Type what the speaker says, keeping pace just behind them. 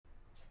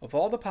Of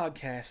all the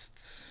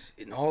podcasts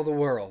in all the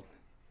world,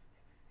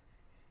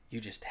 you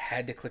just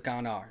had to click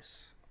on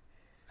ours.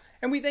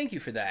 And we thank you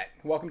for that.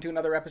 Welcome to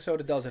another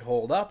episode of Does It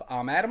Hold Up?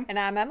 I'm Adam. And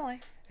I'm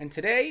Emily. And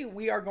today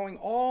we are going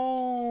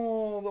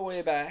all the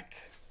way back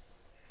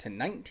to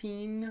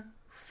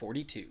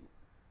 1942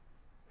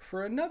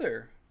 for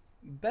another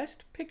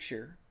Best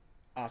Picture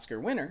Oscar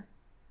winner.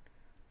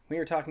 We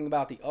are talking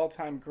about the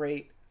all-time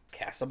great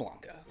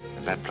Casablanca.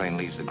 If that plane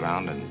leaves the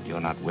ground and you're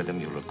not with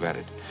him, you'll regret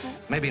it.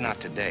 Maybe not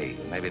today,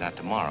 maybe not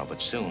tomorrow,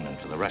 but soon and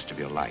for the rest of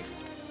your life.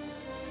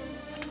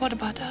 But what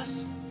about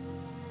us?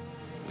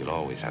 We'll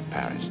always have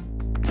Paris.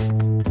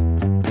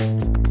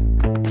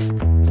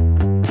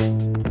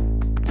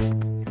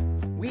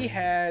 We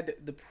had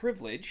the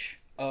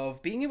privilege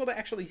of being able to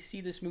actually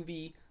see this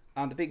movie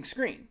on the big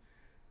screen.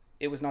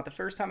 It was not the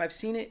first time I've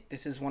seen it.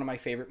 This is one of my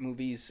favorite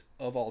movies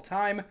of all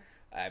time.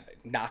 I'm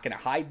not going to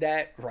hide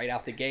that right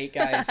out the gate,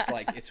 guys.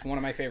 It's one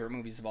of my favorite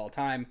movies of all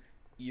time.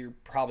 You're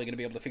probably going to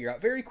be able to figure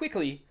out very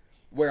quickly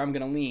where I'm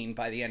going to lean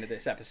by the end of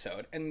this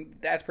episode. And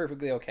that's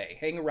perfectly okay.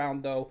 Hang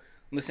around, though.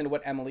 Listen to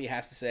what Emily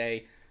has to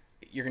say.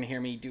 You're going to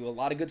hear me do a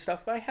lot of good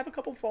stuff, but I have a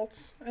couple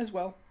faults as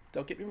well.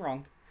 Don't get me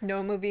wrong.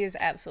 No movie is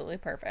absolutely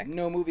perfect.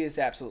 No movie is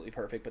absolutely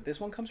perfect, but this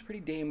one comes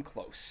pretty damn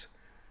close.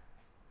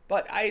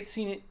 But I had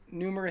seen it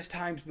numerous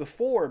times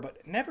before,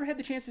 but never had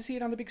the chance to see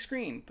it on the big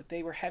screen. But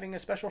they were having a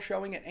special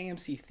showing at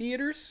AMC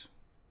Theaters.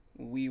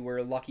 We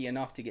were lucky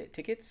enough to get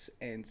tickets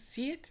and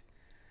see it.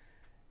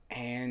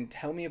 And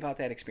tell me about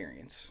that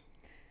experience.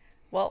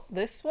 Well,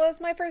 this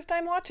was my first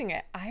time watching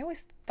it. I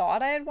always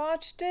thought I had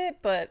watched it,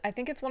 but I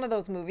think it's one of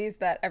those movies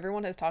that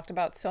everyone has talked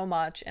about so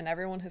much and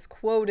everyone has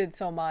quoted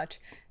so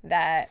much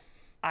that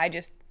I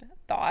just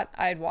thought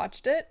I'd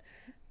watched it.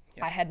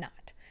 Yep. I had not.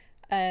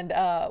 And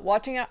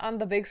watching it on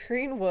the big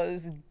screen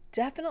was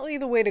definitely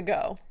the way to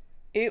go.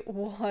 It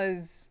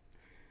was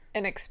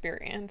an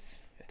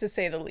experience, to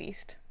say the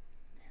least.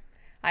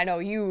 I know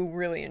you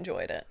really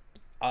enjoyed it.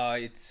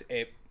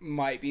 It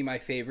might be my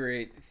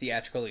favorite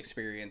theatrical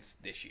experience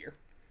this year.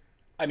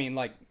 I mean,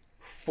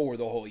 for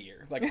the whole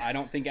year. I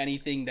don't think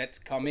anything that's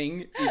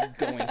coming is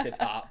going to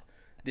top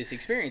this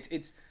experience.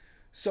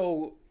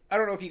 So I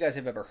don't know if you guys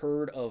have ever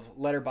heard of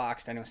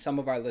Letterboxd. I know some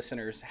of our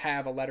listeners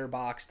have a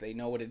Letterboxd. They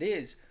know what it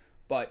is.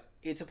 But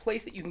it's a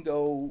place that you can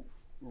go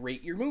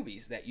rate your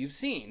movies that you've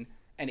seen.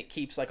 And it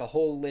keeps a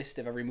whole list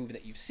of every movie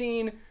that you've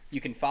seen. You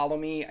can follow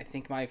me. I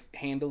think my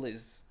handle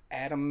is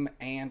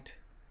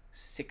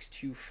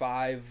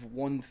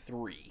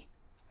AdamAnt62513.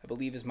 I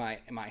believe is my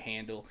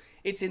handle.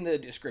 It's in the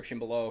description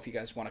below if you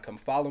guys want to come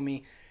follow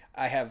me.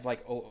 I have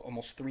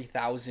almost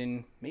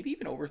 3,000, maybe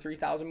even over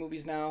 3,000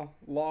 movies now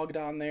logged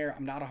on there.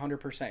 I'm not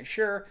 100%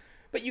 sure.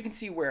 But you can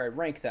see where I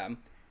rank them.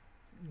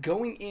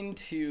 Going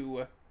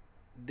into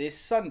this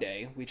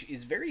Sunday, which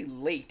is very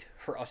late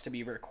for us to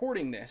be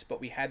recording this,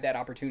 but we had that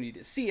opportunity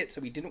to see it, so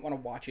we didn't want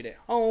to watch it at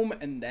home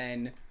and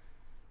then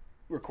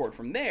record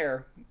from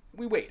there.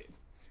 We waited.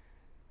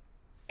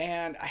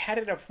 And I had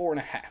it at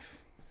 4.5.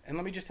 And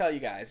let me just tell you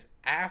guys,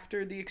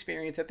 after the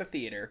experience at the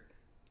theater,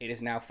 it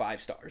is now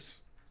 5 stars.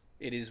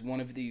 It is one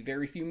of the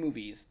very few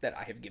movies that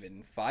I have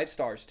given 5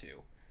 stars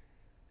to.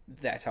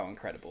 That's how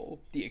incredible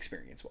the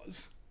experience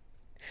was.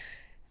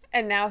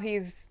 And now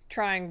he's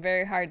trying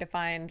very hard to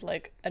find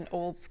an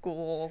old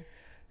school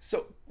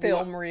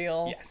film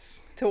reel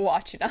to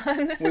watch it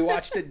on. We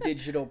watched a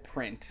digital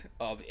print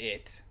of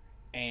it,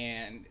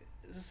 and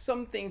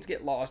some things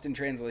get lost in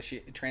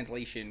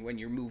translation when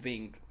you're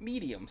moving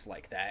mediums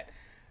like that.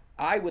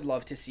 I would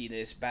love to see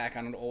this back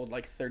on an old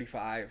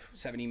 35,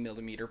 70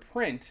 millimeter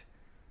print,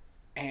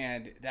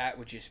 and that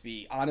would just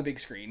be on a big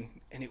screen,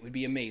 and it would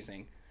be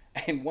amazing.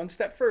 And one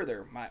step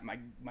further, my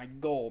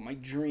goal, my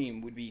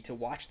dream would be to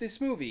watch this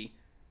movie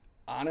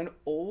on an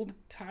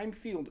old-time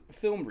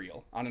film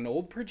reel, on an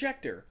old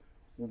projector,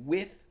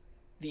 with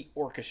the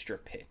orchestra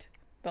pit.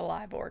 The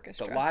live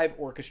orchestra. The live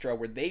orchestra,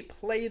 where they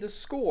play the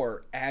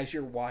score as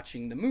you're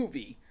watching the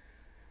movie.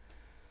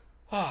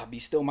 Be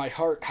still my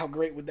heart. How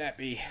great would that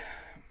be?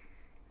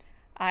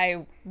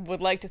 I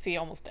would like to see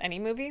almost any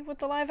movie with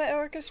the live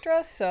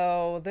orchestra,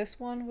 so this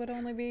one would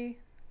only be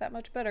that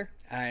much better.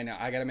 I know.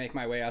 I got to make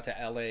my way out to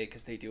LA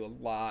because they do a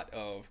lot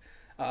of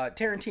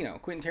Quentin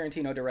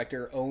Tarantino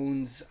director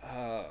owns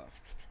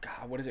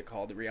what is it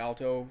called? The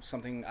Rialto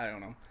something, I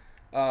don't know.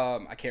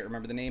 I can't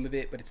remember the name of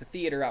it, but it's a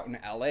theater out in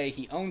LA.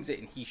 He owns it,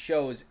 and he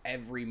shows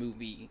every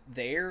movie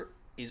there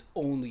is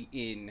only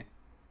in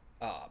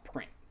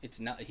print. It's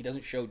not. He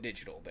doesn't show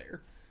digital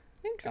there.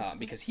 Interesting.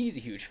 Because he's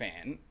a huge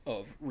fan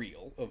of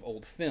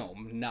old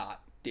film,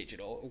 not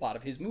digital. A lot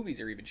of his movies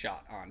are even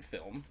shot on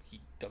film.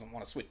 He doesn't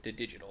want to switch to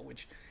digital,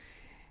 which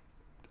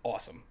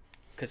awesome,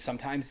 because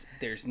sometimes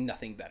there's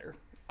nothing better.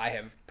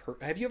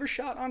 Have you ever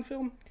shot on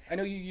film? I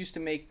know you used to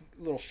make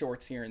little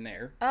shorts here and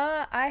there.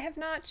 I have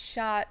not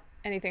shot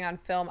anything on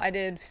film. I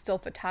did still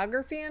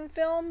photography in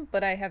film,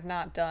 but I have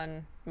not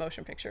done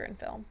motion picture in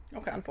film.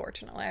 Okay.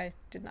 Unfortunately, I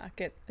did not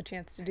get a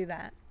chance to do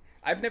that.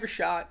 I've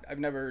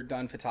never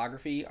done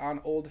photography on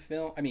old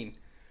film. I mean,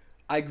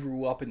 I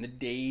grew up in the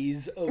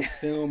days of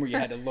film where you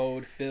had to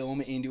load film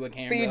into a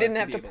camera. But you didn't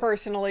have to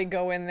personally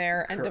go in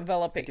there and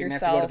develop it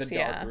yourself. I didn't have to go to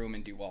the dark room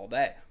and do all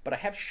that. But I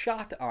have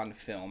shot on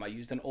film. I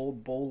used an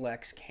old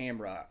Bolex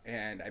camera,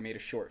 and I made a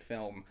short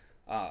film.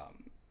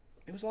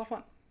 It was a lot of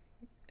fun.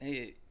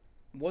 It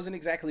wasn't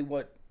exactly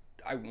what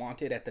I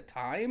wanted at the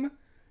time,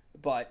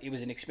 but it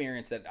was an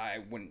experience that I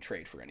wouldn't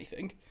trade for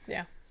anything.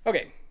 Yeah.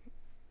 Okay,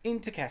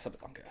 into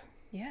Casablanca.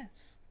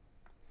 Yes.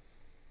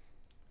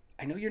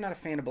 I know you're not a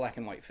fan of black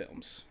and white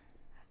films.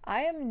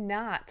 I am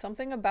not.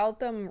 Something about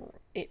them,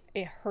 it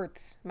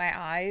hurts my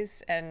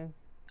eyes, and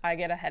I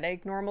get a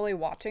headache normally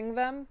watching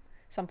them.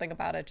 Something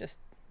about it just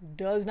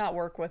does not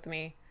work with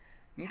me.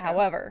 Okay.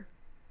 However,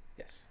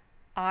 yes,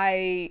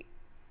 I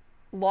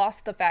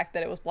lost the fact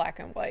that it was black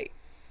and white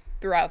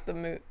throughout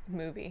the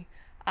movie.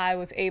 I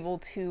was able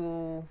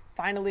to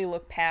finally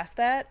look past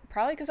that,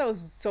 probably because I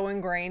was so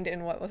ingrained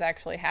in what was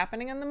actually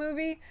happening in the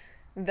movie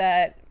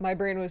that my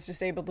brain was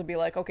just able to be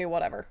like, okay,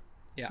 whatever.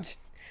 Yeah.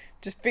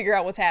 Just figure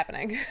out what's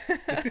happening.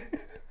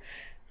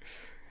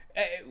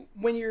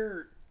 When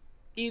you're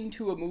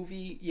into a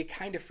movie, you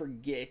kind of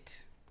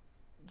forget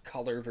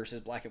color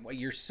versus black and white.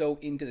 You're so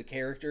into the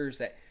characters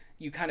that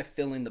you kind of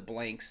fill in the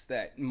blanks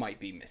that might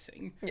be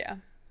missing. Yeah.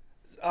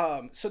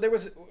 So there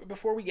was,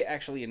 before we get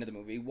actually into the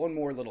movie, one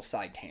more little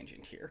side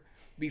tangent here.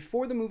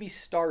 Before the movie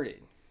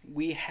started,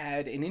 we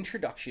had an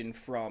introduction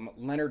from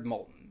Leonard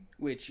Maltin,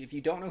 which, if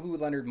you don't know who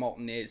Leonard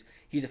Maltin is,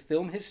 he's a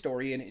film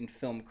historian and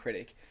film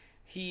critic.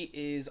 He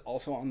is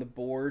also on the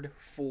board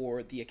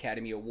for the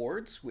Academy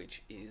Awards,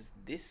 which is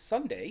this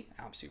Sunday.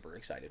 I'm super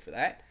excited for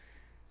that.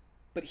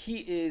 But he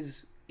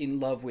is in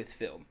love with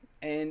film,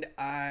 and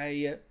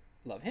I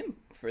love him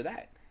for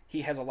that. He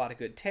has a lot of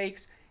good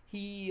takes.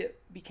 He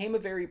became a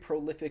very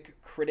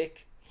prolific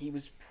critic. He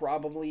was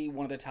probably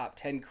one of the top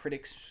 10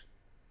 critics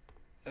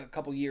a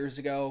couple years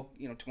ago,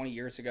 20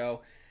 years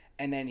ago.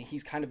 And then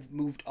he's kind of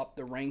moved up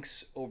the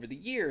ranks over the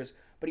years.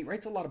 But he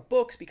writes a lot of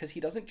books because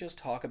he doesn't just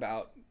talk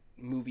about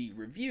movie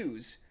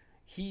reviews.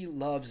 He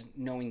loves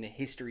knowing the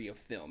history of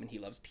film, and he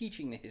loves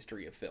teaching the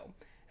history of film.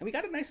 And we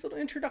got a nice little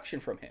introduction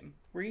from him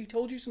where he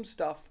told you some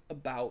stuff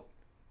about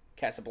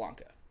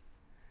Casablanca.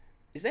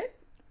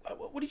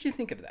 What did you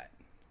think of that?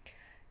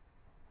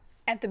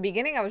 At the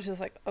beginning, I was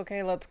just like,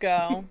 okay, let's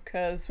go,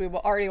 because we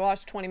already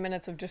watched 20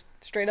 minutes of just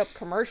straight up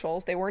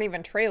commercials. They weren't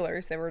even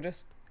trailers. They were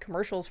just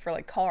commercials for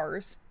like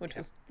cars, which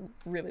was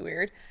really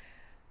weird.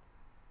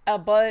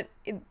 But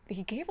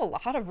he gave a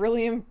lot of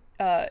really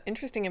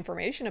interesting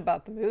information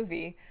about the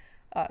movie,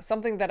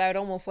 something that I'd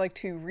almost like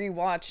to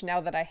rewatch now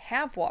that I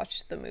have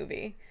watched the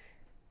movie.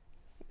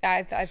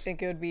 I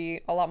think it would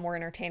be a lot more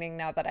entertaining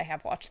now that I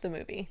have watched the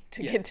movie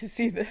to get to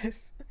see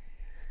this.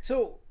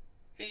 So,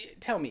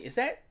 tell me,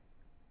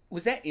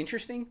 was that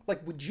interesting?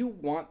 Like, would you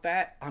want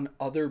that on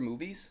other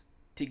movies,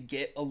 to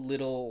get a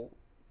little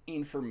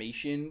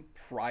information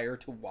prior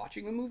to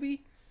watching a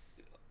movie?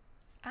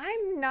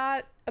 I'm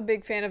not a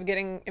big fan of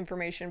getting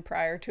information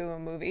prior to a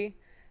movie,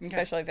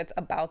 especially if it's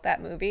about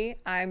that movie.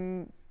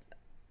 I'm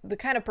the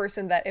kind of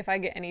person that if I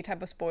get any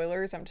type of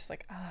spoilers, I'm just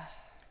like, ah.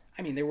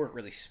 I mean, there weren't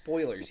really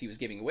spoilers he was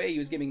giving away. He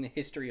was giving the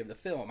history of the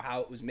film,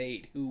 how it was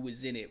made, who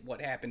was in it,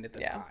 what happened at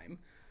the time.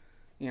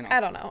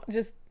 I don't know.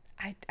 Just,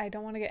 I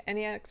don't want to get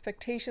any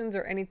expectations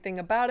or anything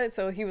about it.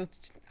 So he was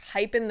just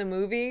hyping the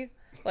movie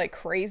like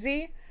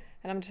crazy.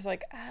 And I'm just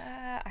like,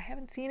 I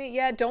haven't seen it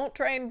yet. Don't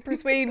try and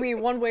persuade me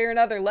one way or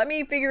another. Let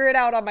me figure it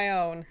out on my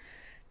own.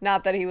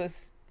 Not that he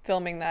was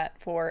filming that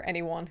for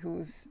anyone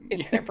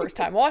it's their first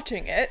time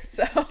watching it.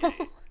 So,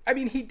 I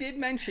mean, he did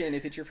mention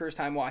if it's your first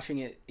time watching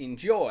it,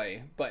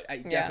 enjoy. But I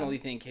definitely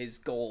think his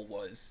goal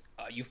was,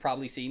 you've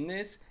probably seen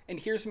this, and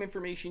here's some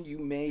information you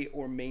may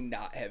or may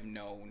not have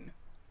known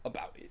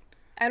about it.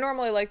 I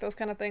normally like those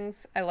kind of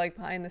things. I like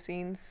behind the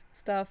scenes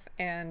stuff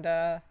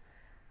and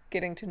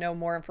getting to know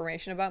more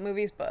information about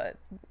movies, but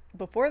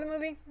before the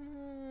movie,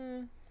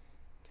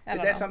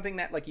 is that something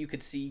that like you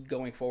could see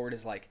going forward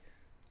as like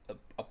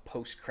a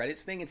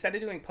post-credits thing? Instead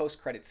of doing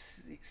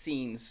post-credits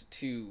scenes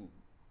to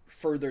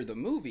further the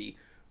movie,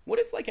 what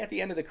if like at the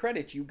end of the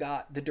credits you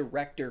got the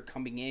director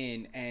coming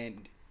in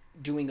and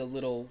doing a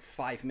little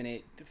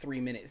 5-minute,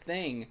 3-minute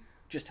thing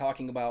just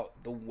talking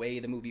about the way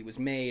the movie was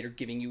made or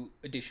giving you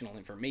additional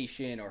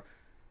information? Or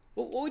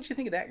what would you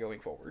think of that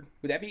going forward?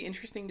 Would that be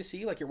interesting to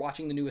see? Like you're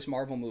watching the newest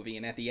Marvel movie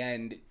and at the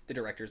end the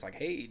director's like,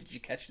 hey, did you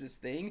catch this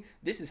thing?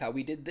 This is how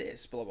we did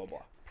this, blah, blah,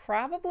 blah.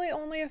 Probably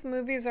only if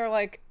movies are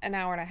like an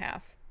hour and a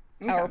half.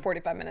 Hour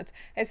 45 minutes.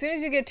 As soon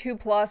as you get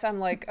 2+, I'm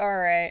like, all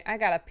right, I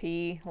gotta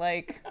pee.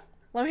 Like,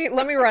 let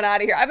me run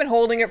out of here. I've been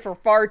holding it for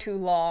far too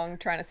long,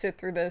 trying to sit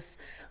through this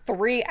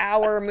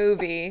 3-hour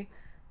movie.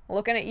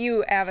 Looking at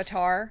you,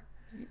 Avatar.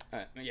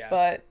 Yeah.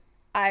 But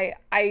I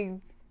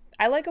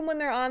like them when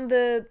they're on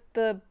the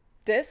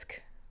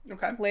disc.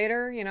 Okay.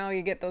 Later,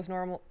 you get those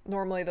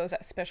normally those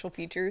special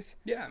features.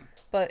 Yeah.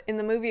 But in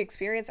the movie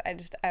experience,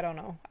 I don't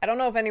know. I don't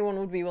know if anyone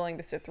would be willing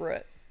to sit through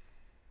it.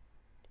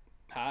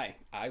 I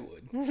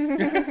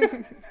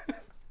would.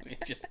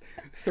 Just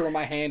throw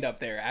my hand up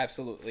there.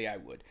 Absolutely, I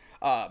would.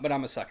 But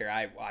I'm a sucker.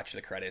 I watch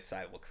the credits.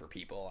 I look for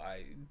people.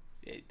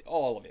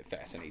 All of it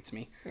fascinates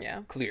me.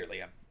 Yeah.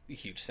 Clearly, I'm a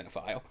huge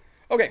cinephile.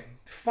 Okay,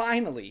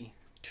 finally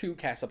to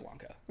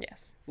Casablanca.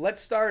 Yes.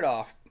 Let's start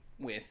off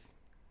with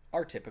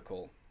our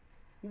typical,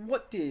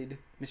 what did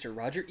Mr.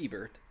 Roger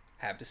Ebert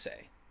have to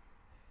say?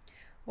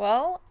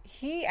 Well,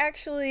 he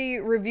actually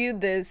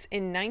reviewed this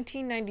in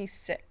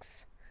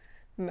 1996.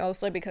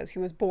 Mostly because he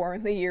was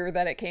born the year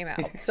that it came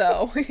out.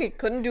 So he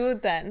couldn't do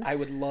it then. I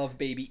would love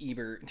Baby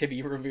Ebert to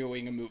be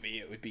reviewing a movie.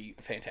 It would be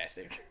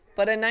fantastic.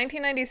 But in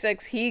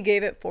 1996, he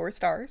gave it 4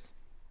 stars.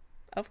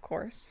 Of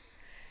course.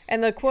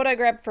 And the quote I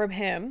grabbed from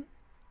him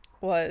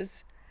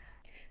was,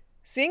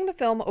 "Seeing the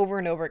film over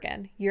and over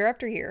again, year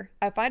after year,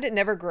 I find it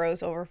never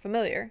grows over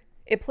familiar.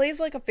 It plays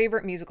like a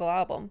favorite musical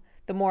album.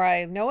 The more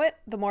I know it,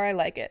 the more I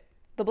like it.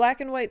 The black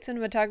and white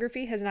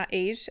cinematography has not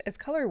aged as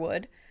color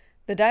would.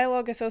 The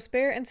dialogue is so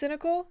spare and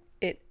cynical,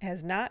 it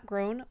has not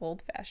grown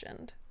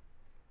old-fashioned."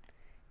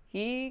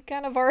 He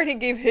kind of already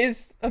gave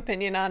his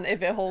opinion on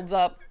if it holds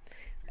up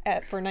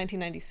for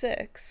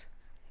 1996.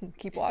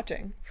 Keep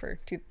watching for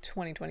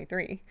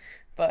 2023.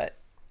 But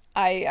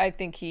I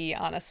think he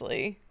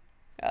honestly,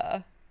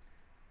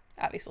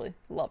 obviously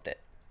loved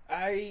it.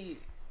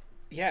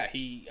 Yeah,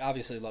 he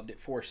obviously loved it.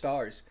 4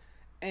 stars.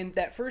 And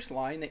that first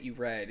line that you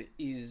read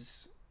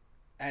is,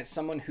 as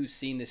someone who's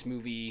seen this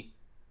movie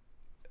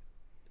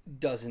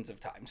dozens of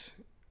times,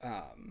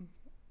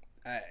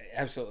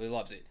 absolutely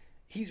loves it.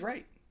 He's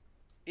right.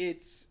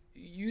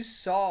 We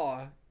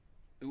saw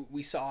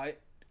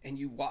it, and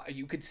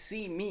you could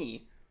see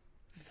me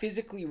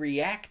physically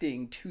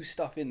reacting to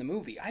stuff in the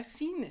movie. I've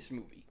seen this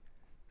movie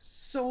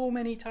so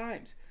many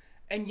times,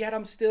 and yet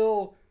I'm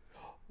still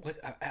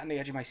on the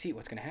edge of my seat.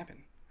 What's going to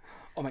happen?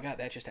 Oh my God,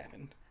 that just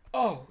happened.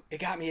 Oh, it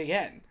got me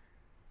again.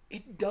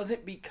 It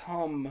doesn't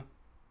become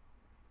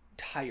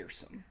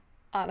tiresome.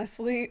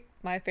 Honestly,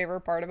 my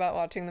favorite part about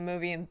watching the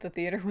movie in the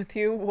theater with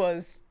you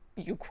was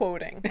you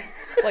quoting.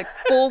 Like,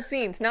 full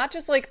scenes. Not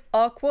just like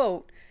a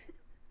quote.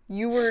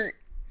 You were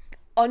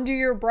under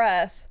your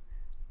breath,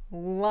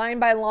 line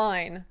by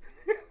line,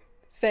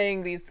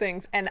 saying these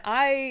things. And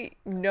I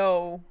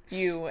know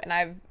you, and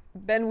I've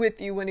been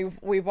with you when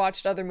we've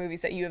watched other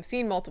movies that you have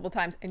seen multiple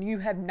times, and you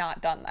have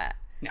not done that.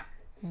 No.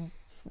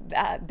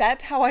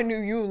 That's how I knew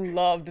you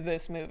loved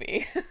this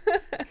movie.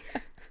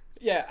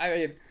 Yeah, I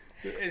mean,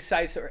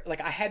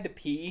 like, I had to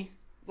pee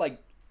like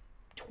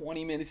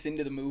 20 minutes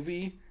into the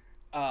movie,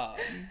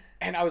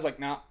 and I was like,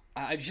 no,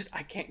 I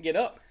can't get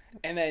up.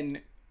 And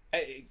then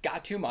it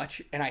got too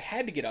much, and I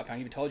had to get up. And I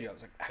even told you, I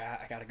was like,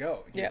 I gotta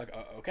go. And you're like,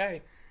 oh,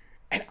 okay.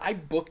 And I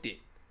booked it.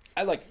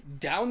 I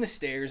down the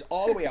stairs,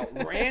 all the way out,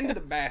 ran to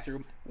the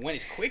bathroom, went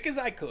as quick as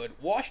I could,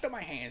 washed up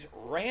my hands,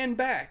 ran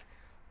back.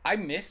 I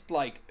missed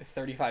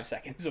 35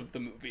 seconds of the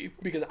movie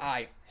because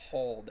I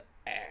hauled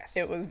ass.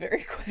 It was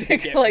very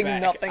quick.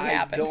 Nothing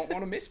happened. I don't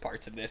want to miss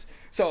parts of this.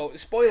 So,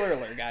 spoiler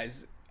alert,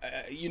 guys.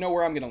 You know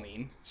where I'm going to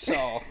lean.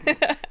 So,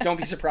 don't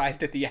be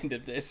surprised at the end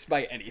of this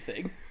by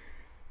anything.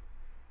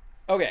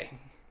 Okay.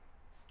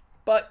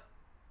 But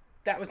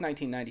that was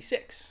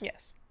 1996.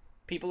 Yes.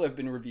 People have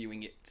been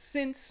reviewing it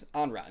since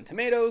on Rotten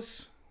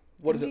Tomatoes.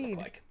 What does it look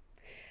like?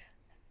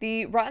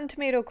 The Rotten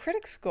Tomato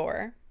critic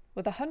score,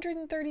 with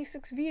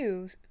 136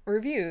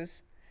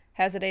 reviews,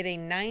 has it at a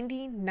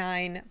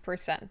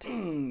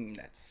 99%.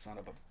 That son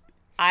of a...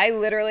 I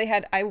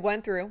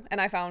went through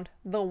and I found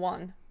the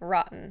one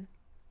rotten.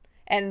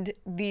 And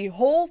the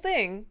whole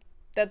thing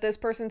that this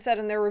person said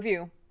in their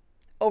review,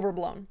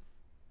 overblown.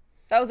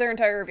 That was their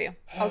entire review.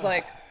 I was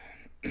like,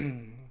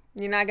 you're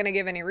not going to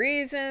give any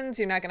reasons?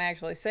 You're not going to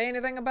actually say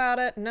anything about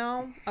it?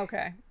 No?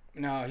 Okay.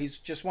 No, he's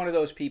just one of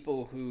those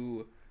people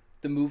who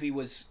the movie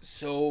was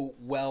so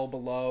well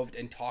beloved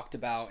and talked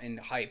about and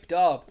hyped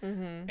up,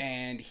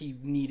 and he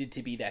needed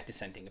to be that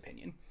dissenting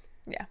opinion.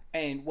 Yeah.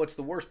 And what's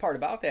the worst part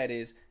about that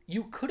is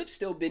you could have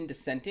still been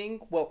dissenting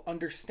while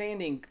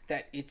understanding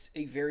that it's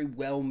a very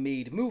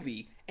well-made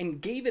movie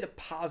and gave it a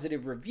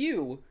positive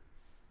review,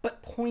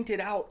 but pointed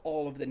out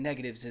all of the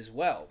negatives as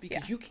well.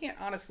 Because you can't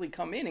honestly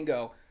come in and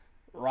go,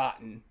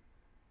 rotten,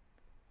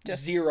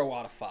 just 0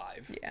 out of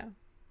 5. Yeah.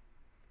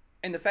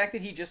 And the fact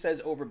that he just says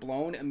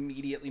overblown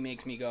immediately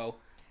makes me go,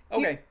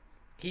 okay,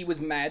 he was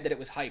mad that it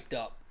was hyped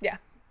up. Yeah.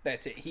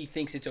 That's it. He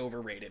thinks it's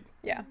overrated.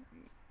 Yeah.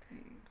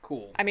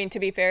 Cool. I mean, to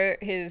be fair,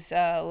 his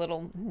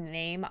little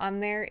name on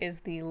there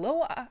is the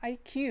low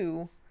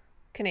IQ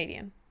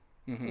Canadian.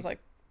 Mm-hmm. It's like,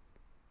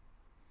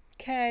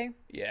 okay.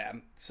 Yeah.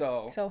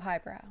 So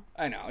highbrow.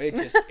 I know. It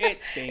just,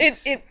 it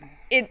stinks.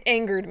 It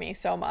angered me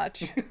so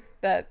much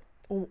that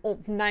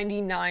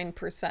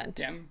 99%.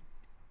 Yeah.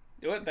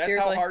 That's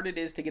Seriously. how hard it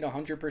is to get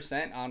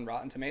 100% on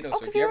Rotten Tomatoes. Oh,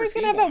 because you're always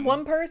going to have that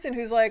one person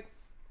who's like,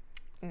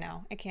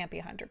 no, it can't be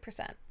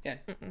 100%. Yeah.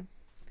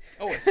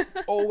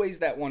 Always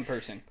that one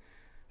person.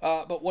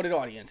 But what did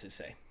audiences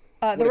say?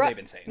 What have they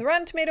been saying? The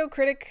Rotten Tomato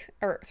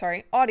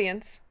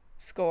audience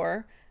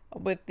score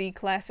with the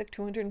classic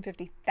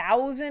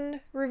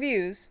 250,000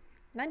 reviews,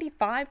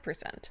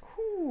 95%.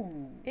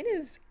 Ooh. It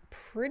is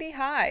pretty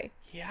high.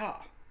 Yeah.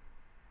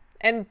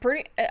 And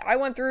I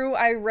went through,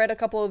 I read a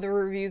couple of the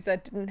reviews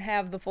that didn't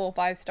have the full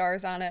 5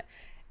 stars on it,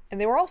 and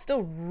they were all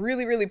still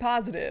really, really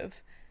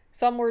positive.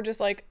 Some were just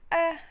like,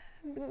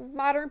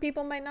 modern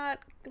people might not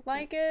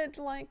like it,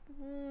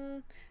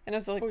 and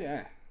it's like, Oh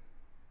yeah.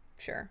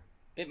 sure.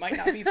 It might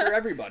not be for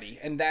everybody,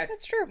 and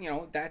That's true.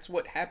 That's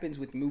what happens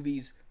with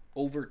movies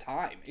over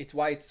time. It's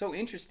why it's so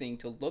interesting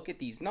to look at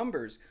these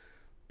numbers,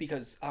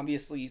 because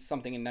obviously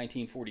something in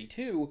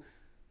 1942,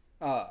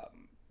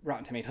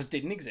 Rotten Tomatoes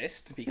didn't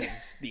exist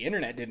because the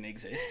internet didn't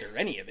exist or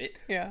any of it.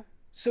 Yeah.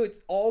 So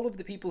it's all of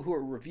the people who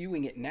are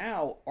reviewing it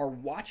now are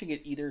watching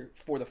it either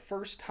for the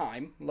first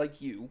time, like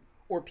you,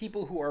 or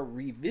people who are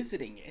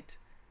revisiting it.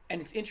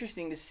 And it's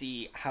interesting to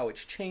see how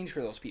it's changed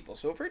for those people.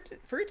 So for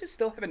it to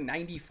still have a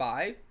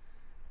 95,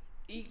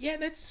 yeah,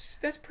 that's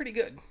pretty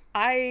good.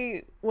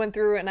 I went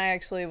through and I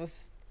actually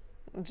was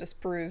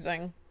just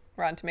perusing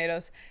Rotten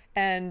Tomatoes,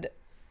 and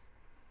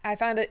I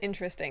found it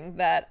interesting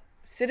that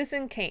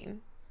Citizen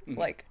Kane,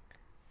 like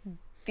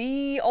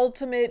the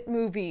ultimate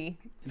movie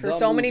for The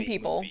so many movie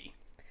people, movie.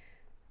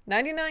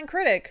 99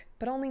 critic,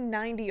 but only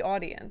 90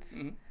 audience.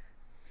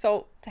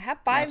 So to have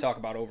Now five, talk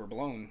about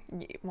overblown.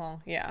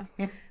 well, yeah,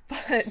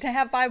 but to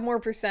have 5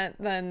 more%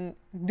 than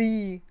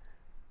the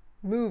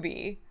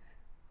movie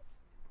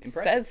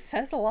Impressive.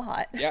 says a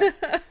lot. Yeah.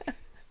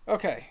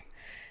 Okay.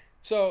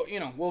 So,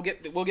 we'll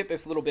get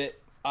this little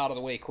bit out of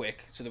the way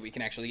quick so that we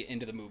can actually get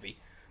into the movie.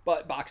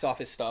 But box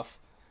office stuff.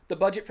 The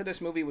budget for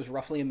this movie was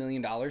roughly $1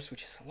 million,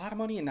 which is a lot of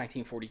money in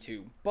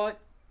 1942. But,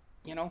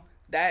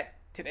 that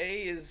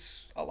today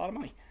is a lot of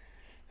money.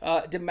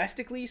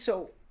 Domestically,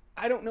 so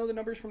I don't know the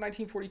numbers from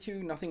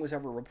 1942. Nothing was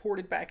ever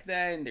reported back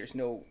then. There's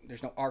no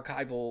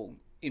archival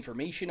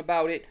information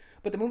about it.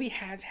 But the movie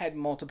has had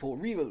multiple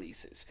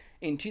re-releases.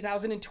 In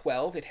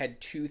 2012, it had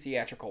 2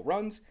 theatrical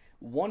runs,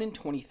 one in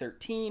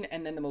 2013,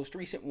 and then the most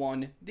recent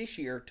one this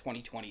year,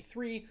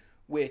 2023,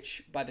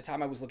 which by the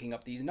time I was looking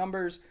up these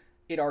numbers,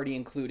 it already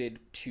included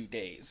 2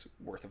 days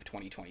worth of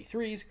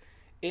 2023s.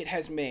 It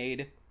has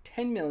made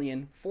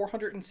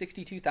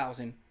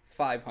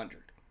 $10,462,500.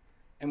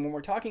 And when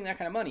we're talking that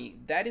kind of money,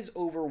 that is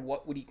over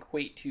what would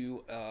equate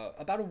to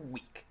about a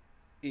week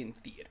in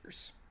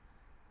theaters.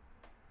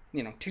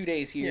 2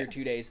 days here,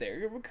 2 days there.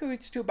 It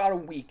equates to about a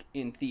week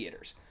in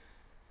theaters.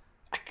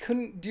 I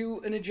couldn't do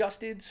an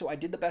adjusted, so I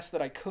did the best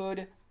that I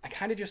could. I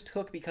kind of just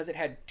took, because it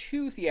had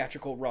 2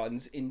 theatrical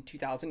runs in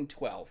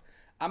 2012,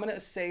 I'm going to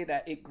say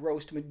that it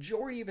grossed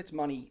majority of its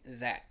money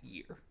that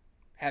year,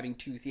 having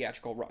 2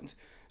 theatrical runs.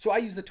 So I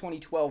used the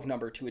 2012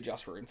 number to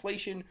adjust for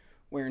inflation,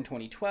 where in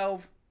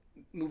 2012,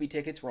 movie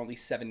tickets were only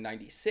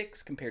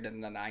 $7.96 compared to the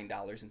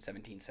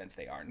 $9.17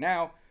 they are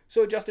now.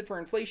 So adjusted for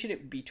inflation, it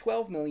would be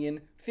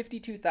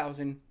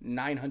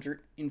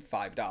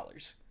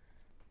 $12,052,905.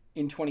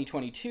 In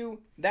 2022,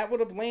 that would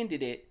have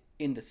landed it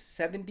in the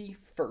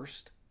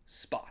 71st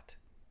spot.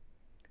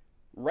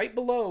 Right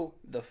below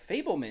The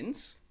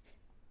Fabelmans,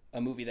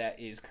 a movie that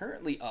is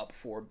currently up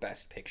for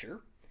Best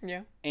Picture,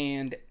 Yeah.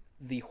 and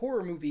the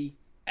horror movie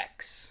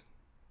X.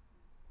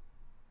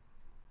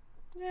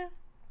 Yeah.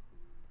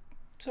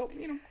 So,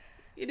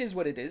 it is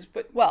what it is,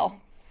 but...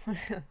 Well,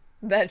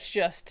 that's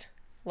just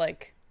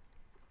like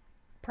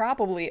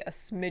probably a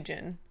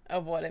smidgen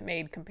of what it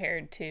made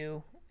compared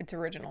to its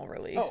original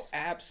release. Oh,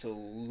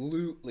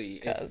 absolutely.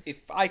 'Cause-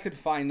 If I could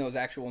find those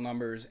actual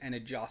numbers and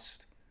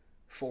adjust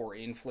for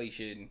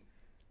inflation,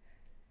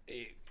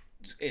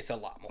 it's a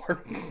lot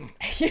more.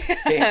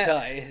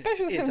 Yeah.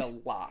 Especially it's since a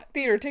lot.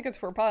 theater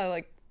tickets were probably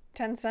like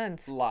 10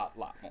 cents. Lot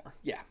more.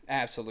 Yeah,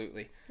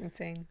 absolutely.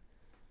 Insane.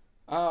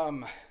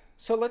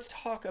 So let's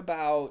talk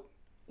about,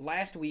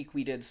 last week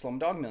we did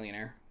Slumdog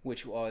Millionaire,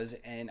 which was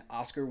an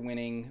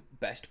Oscar-winning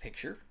Best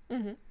Picture.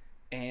 Mm-hmm.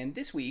 And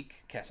this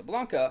week,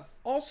 Casablanca,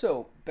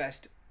 also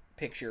Best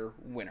Picture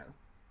winner.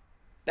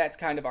 That's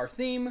kind of our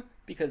theme,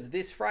 because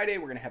this Friday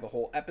we're going to have a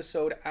whole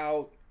episode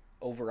out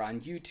over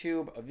on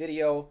YouTube, a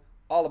video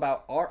all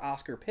about our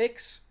Oscar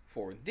picks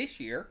for this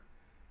year,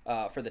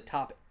 for the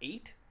top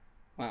 8.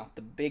 Well,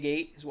 the big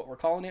 8 is what we're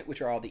calling it,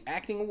 which are all the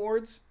acting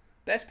awards,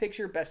 Best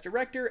Picture, Best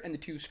Director, and the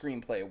 2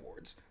 Screenplay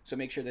Awards. So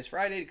make sure this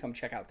Friday to come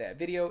check out that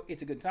video.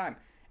 It's a good time.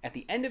 At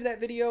the end of that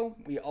video,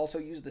 we also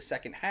use the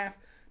second half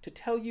to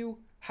tell you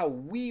how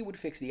we would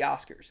fix the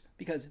Oscars.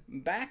 Because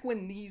back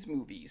when these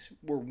movies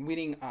were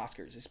winning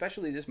Oscars,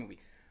 especially this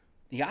movie,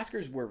 the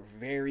Oscars were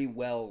very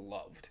well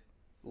loved.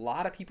 A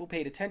lot of people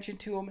paid attention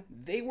to them.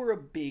 They were a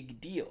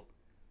big deal.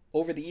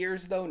 Over the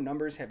years, though,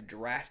 numbers have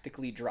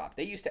drastically dropped.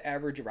 They used to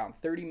average around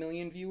 30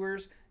 million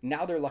viewers.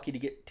 Now they're lucky to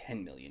get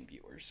 10 million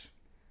viewers.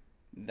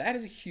 That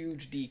is a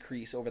huge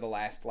decrease over the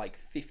last,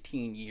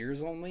 15 years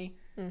only.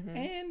 Mm-hmm.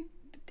 And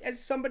as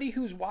somebody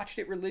who's watched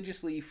it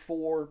religiously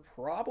for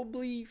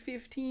probably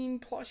 15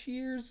 plus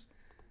years,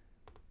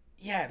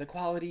 yeah, the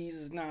quality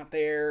is not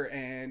there,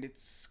 and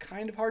it's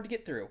kind of hard to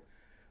get through.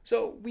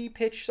 So we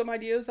pitched some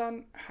ideas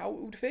on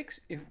how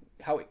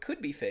it could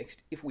be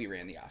fixed if we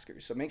ran the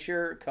Oscars. So make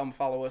sure, come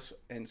follow us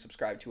and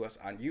subscribe to us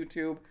on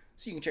YouTube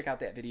so you can check out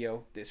that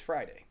video this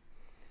Friday.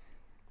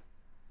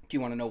 Do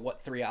you want to know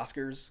what 3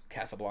 Oscars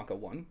Casablanca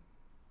won?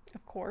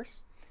 Of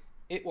course.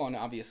 It won,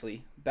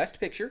 obviously, Best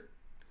Picture.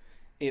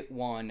 It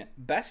won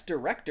Best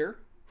Director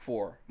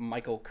for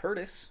Michael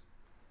Curtis.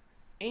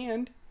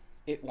 And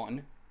it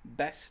won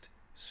Best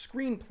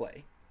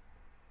Screenplay.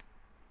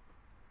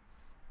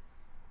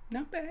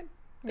 Not bad.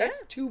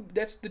 That's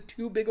the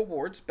two big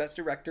awards. Best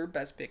Director,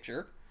 Best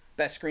Picture.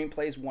 Best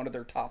Screenplay is one of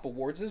their top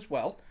awards as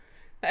well.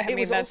 I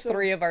mean, that's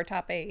 3 of our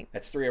top 8.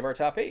 That's 3 of our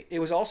top 8. It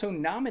was also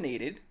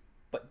nominated,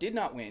 but did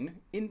not win,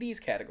 in these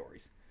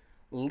categories.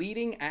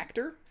 Leading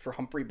Actor for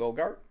Humphrey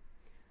Bogart.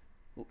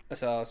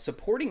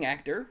 Supporting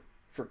Actor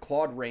for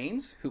Claude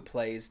Rains, who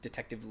plays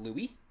Detective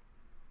Louis.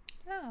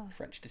 Oh.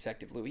 French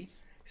Detective Louis.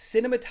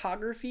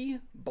 Cinematography,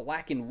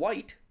 Black and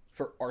White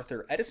for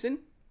Arthur Edison.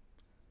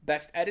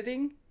 Best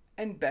Editing,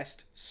 and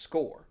Best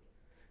Score.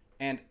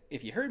 And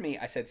if you heard me,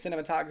 I said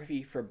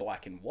cinematography for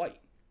black and white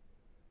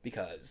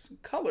because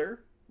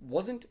color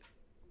wasn't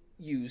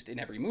used in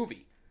every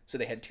movie. So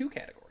they had 2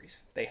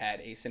 categories. They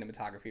had a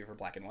cinematography for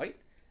black and white,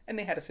 and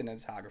they had a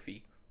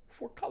cinematography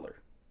for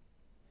color.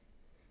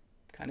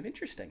 Kind of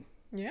interesting.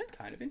 Yeah.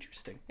 Kind of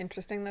interesting.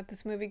 Interesting that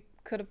this movie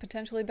could have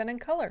potentially been in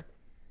color.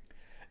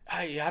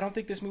 I don't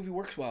think this movie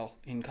works well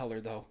in color,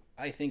 though.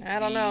 I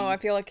don't know. I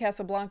feel like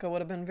Casablanca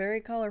would have been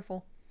very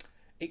colorful.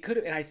 It could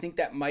have, and I think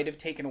that might have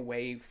taken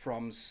away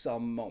from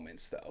some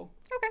moments, though.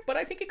 Okay. But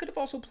I think it could have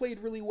also played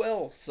really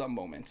well some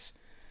moments.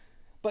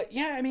 But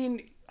yeah, I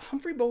mean,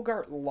 Humphrey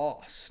Bogart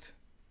lost.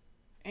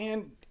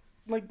 And,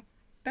 like,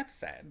 that's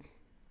sad.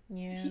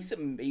 Yeah. He's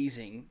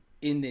amazing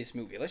in this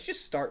movie. Let's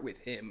just start with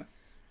him.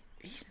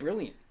 He's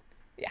brilliant.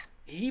 Yeah.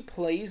 He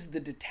plays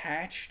the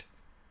detached,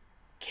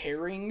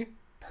 caring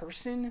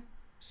person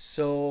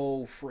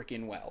so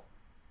freaking well.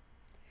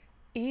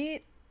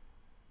 It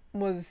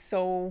was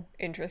so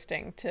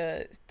interesting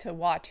to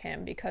watch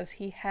him because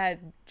he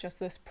had just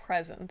this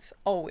presence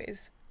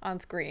always on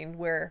screen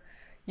where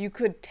you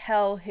could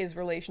tell his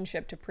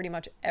relationship to pretty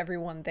much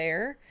everyone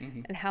there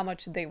and how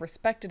much they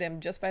respected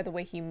him just by the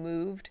way he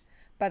moved,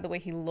 by the way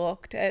he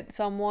looked at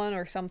someone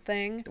or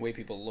something. The way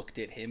people looked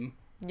at him.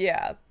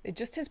 Yeah,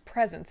 just his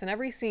presence in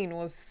every scene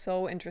was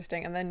so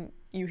interesting. And then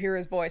you hear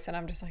his voice and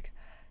I'm just like,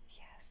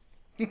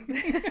 yes.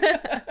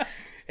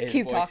 His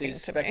Keep voice talking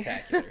is to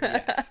spectacular,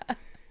 yes.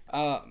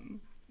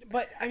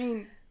 But, I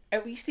mean,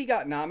 at least he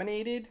got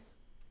nominated.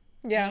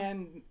 Yeah.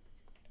 And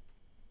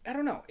I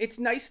don't know. It's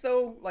nice,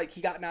 though. Like,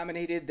 he got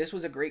nominated. This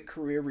was a great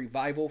career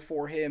revival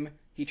for him.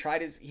 He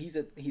tried he's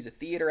a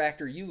theater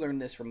actor. You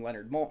learned this from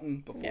Leonard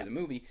Maltin before the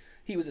movie.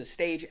 He was a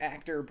stage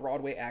actor,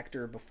 Broadway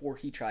actor before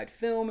he tried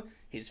film.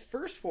 His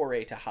first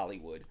foray to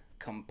Hollywood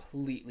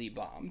completely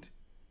bombed.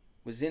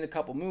 Was in a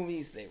couple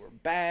movies. They were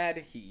bad.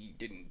 He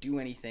didn't do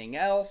anything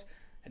else.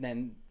 And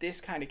then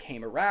this kind of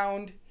came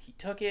around. He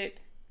took it,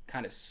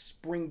 kind of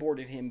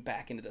springboarded him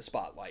back into the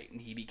spotlight, and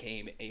he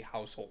became a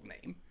household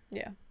name.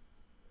 Yeah.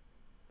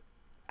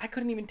 I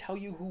couldn't even tell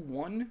you who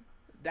won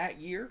that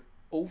year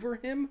over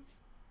him,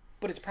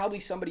 but it's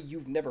probably somebody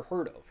you've never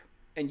heard of.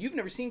 And you've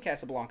never seen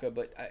Casablanca,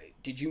 but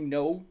did you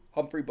know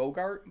Humphrey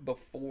Bogart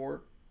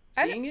before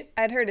seeing it?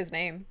 I'd heard his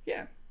name.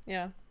 Yeah.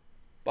 Yeah.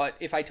 But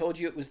if I told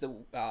you it was the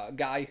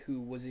guy who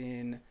was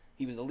he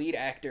was the lead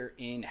actor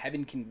in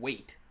Heaven Can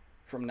Wait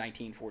from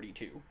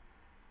 1942,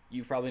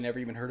 you've probably never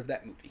even heard of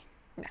that movie.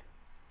 No.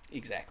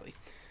 Exactly.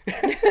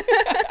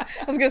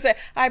 I was going to say,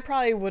 I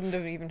probably wouldn't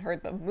have even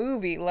heard the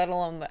movie, let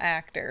alone the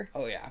actor.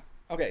 Oh, yeah.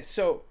 Okay,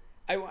 so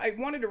I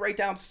wanted to write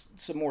down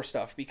some more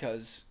stuff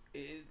because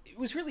it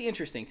was really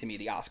interesting to me,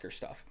 the Oscar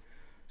stuff.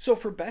 So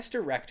for Best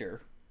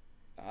Director,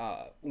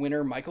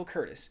 winner Michael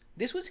Curtis,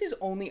 this was his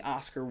only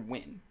Oscar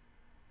win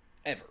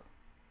ever.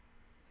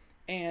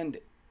 And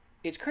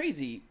it's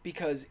crazy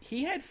because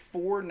he had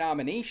 4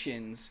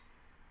 nominations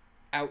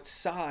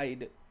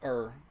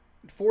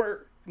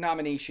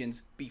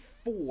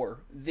before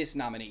this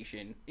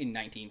nomination in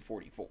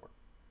 1944.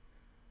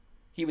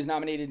 He was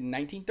nominated in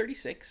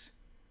 1936.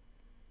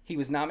 He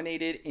was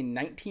nominated in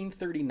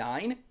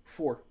 1939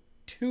 for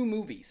 2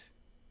 movies.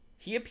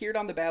 He appeared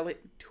on the ballot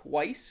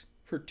twice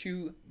for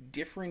 2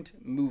 different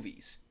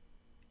movies.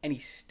 And he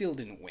still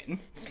didn't win.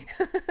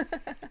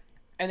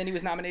 And then he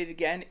was nominated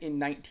again in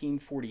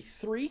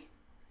 1943.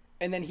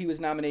 And then he was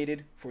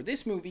nominated for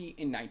this movie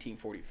in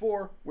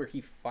 1944, where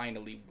he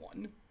finally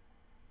won.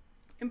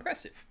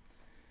 Impressive.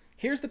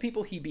 Here's the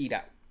people he beat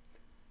out.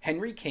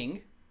 Henry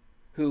King,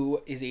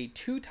 who is a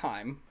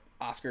 2-time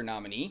Oscar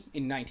nominee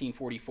in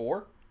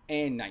 1944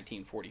 and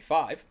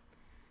 1945.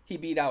 He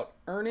beat out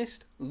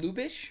Ernest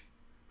Lubitsch,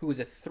 who was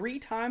a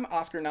 3-time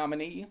Oscar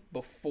nominee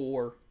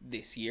before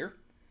this year.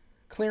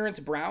 Clarence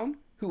Brown,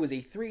 who was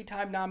a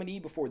 3-time nominee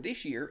before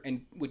this year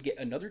and would get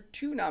another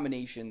 2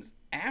 nominations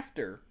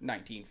after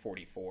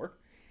 1944.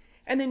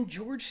 And then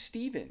George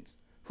Stevens,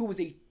 who was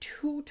a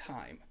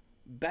 2-time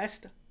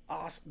Best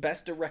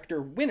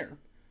Director winner,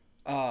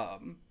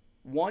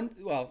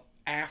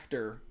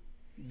 after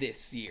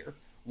this year.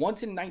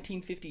 Once in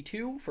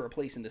 1952 for A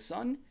Place in the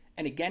Sun,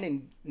 and again in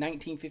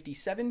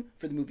 1957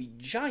 for the movie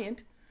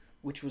Giant,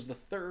 which was the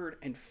 3rd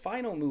and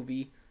final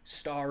movie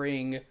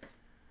starring,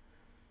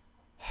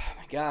 oh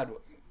my God,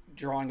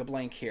 drawing a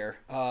blank here.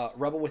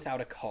 Rebel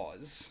Without a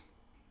Cause.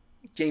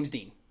 James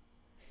Dean.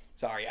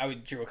 Sorry, I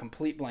drew a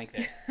complete blank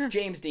there.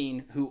 James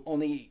Dean, who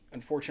only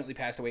unfortunately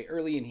passed away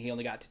early, and he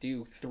only got to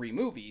do 3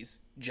 movies,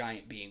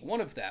 Giant being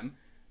one of them.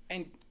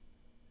 And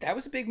that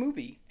was a big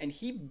movie. And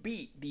he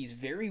beat these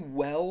very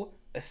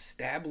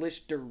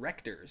well-established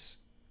directors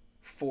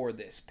for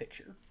this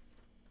picture.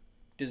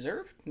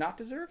 Deserved? Not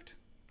deserved?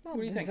 Well,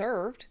 What do you think?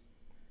 deserved.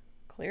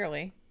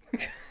 Clearly.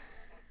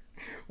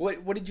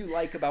 What did you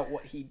like about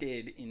what he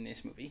did in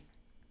this movie?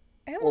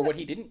 Or It what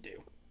he didn't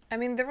do? I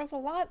mean, there was a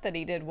lot that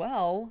he did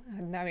well.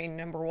 I mean,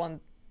 number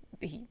one,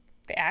 the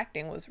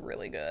acting was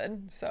really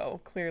good, so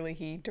clearly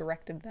he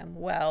directed them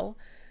well.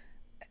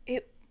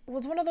 It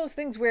was one of those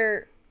things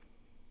where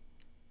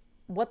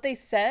what they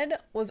said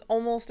was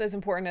almost as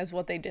important as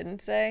what they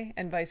didn't say,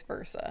 and vice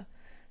versa.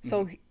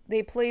 So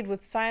they played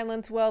with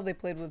silence well, they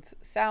played with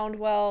sound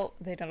well,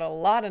 they did a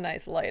lot of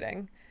nice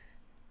lighting.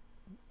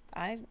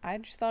 I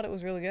just thought it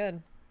was really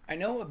good. I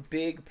know a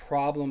big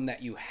problem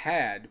that you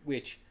had,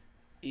 which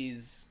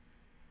is,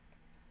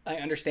 I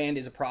understand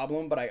is a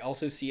problem, but I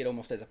also see it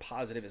almost as a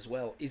positive as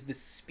well, is the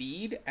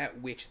speed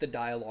at which the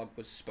dialogue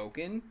was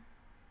spoken.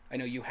 I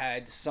know you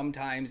had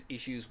sometimes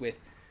issues with,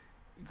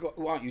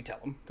 why don't you tell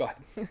them? Go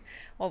ahead.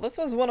 Well, this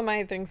was one of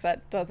my things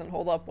that doesn't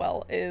hold up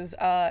well, is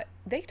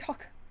they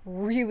talk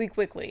really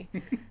quickly.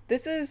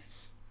 This is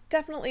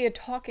definitely a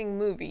talking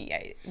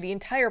movie. The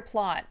entire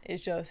plot is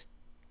just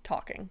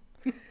talking.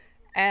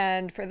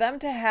 And for them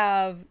to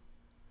have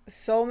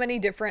so many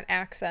different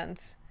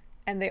accents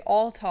and they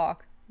all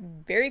talk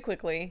very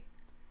quickly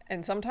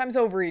and sometimes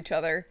over each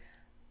other,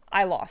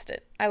 I lost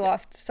it. I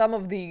lost some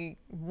of the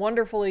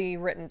wonderfully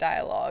written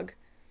dialogue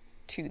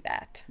to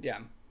that. Yeah.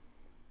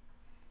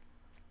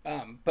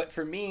 But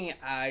for me,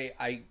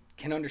 I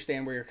can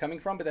understand where you're coming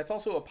from, but that's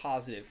also a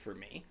positive for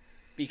me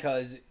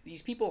because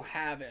these people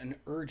have an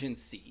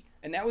urgency.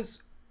 And that was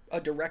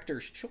a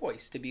director's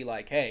choice to be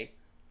like, hey,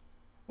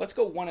 let's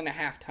go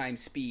 1.5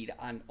 times speed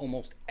on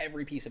almost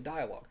every piece of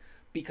dialogue.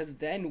 Because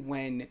then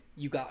when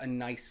you got a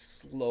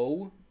nice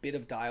slow bit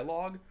of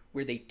dialogue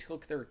where they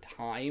took their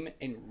time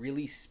and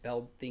really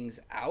spelled things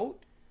out,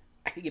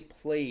 I think it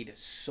played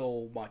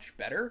so much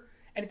better.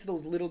 And it's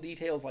those little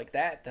details like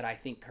that that I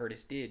think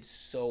Curtis did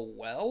so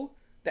well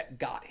that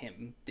got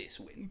him this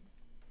win.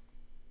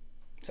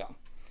 So,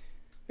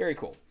 very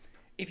cool.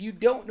 If you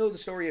don't know the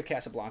story of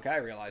Casablanca, I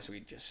realize we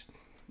just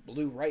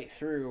blew right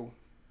through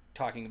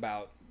talking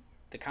about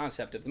the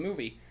concept of the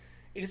movie.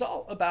 It is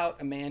all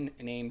about a man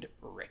named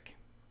Rick.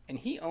 And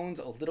he owns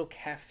a little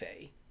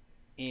cafe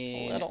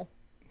in... Little.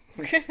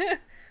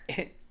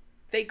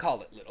 They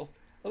call it little.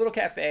 A little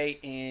cafe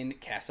in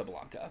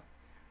Casablanca,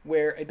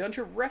 where a bunch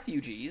of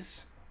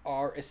refugees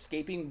are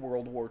escaping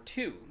World War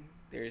II.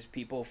 There's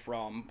people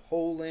from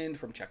Poland,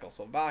 from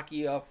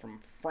Czechoslovakia, from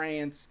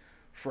France,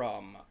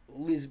 from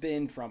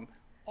Lisbon, from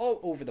all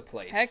over the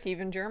place. Heck,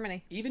 even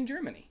Germany. Even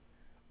Germany,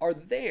 are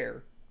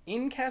there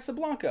in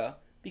Casablanca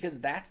because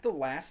that's the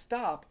last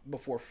stop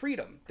before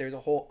freedom. There's a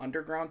whole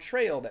underground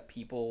trail that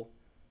people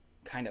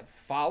kind of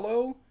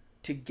follow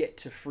to get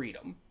to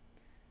freedom.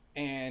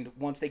 And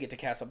once they get to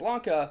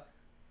Casablanca,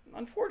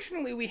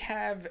 unfortunately, we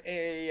have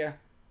a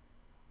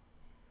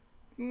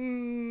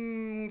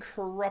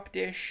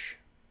corruptish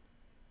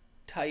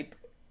type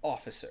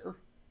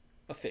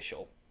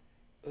official,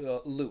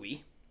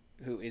 Louis,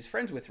 who is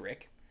friends with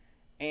Rick,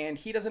 and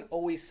he doesn't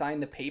always sign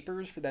the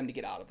papers for them to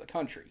get out of the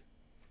country.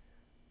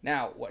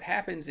 Now, what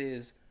happens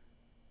is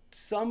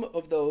some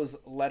of those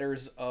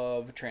letters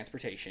of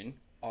transportation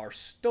are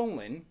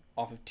stolen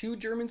off of 2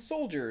 German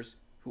soldiers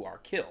who are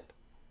killed.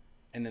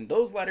 And then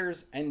those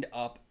letters end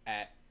up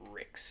at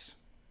Rick's.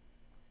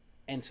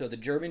 And so the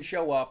Germans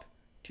show up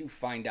to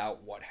find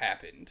out what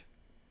happened.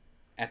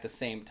 At the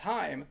same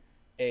time,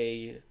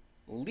 a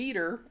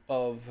leader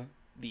of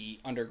the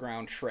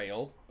Underground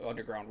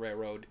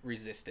Railroad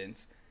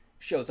resistance,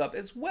 shows up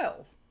as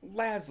well,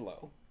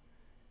 Laszlo.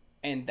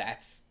 And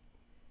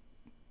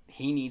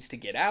he needs to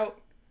get out.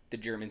 The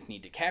Germans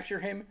need to capture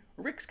him.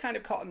 Rick's kind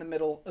of caught in the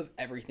middle of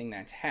everything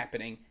that's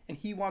happening, and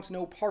he wants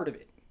no part of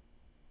it.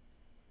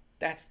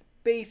 That's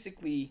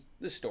basically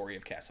the story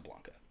of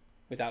Casablanca,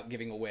 without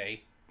giving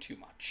away too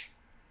much.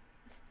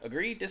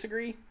 Agree?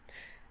 Disagree?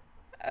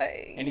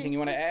 Anything you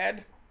want to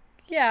add?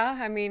 Yeah,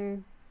 I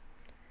mean,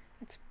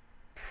 it's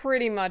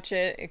pretty much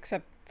it,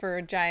 except for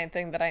a giant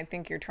thing that I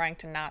think you're trying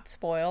to not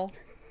spoil,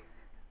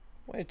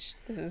 which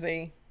this is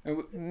a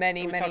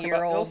many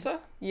year old. Ilsa?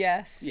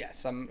 Yes.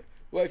 Yes.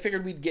 Well, I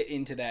figured we'd get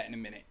into that in a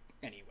minute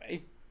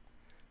anyway.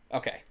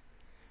 Okay.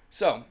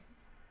 So,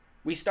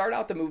 we start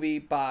out the movie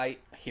by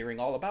hearing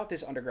all about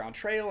this underground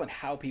trail and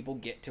how people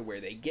get to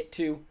where they get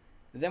to.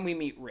 Then we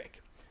meet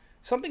Rick.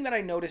 Something that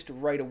I noticed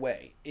right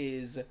away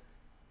is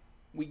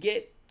we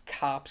get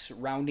cops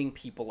rounding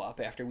people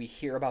up after we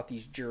hear about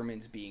these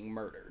Germans being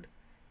murdered.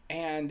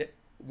 And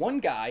one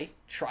guy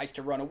tries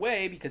to run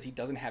away because he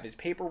doesn't have his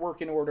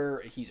paperwork in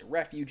order. He's a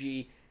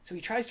refugee. So he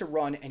tries to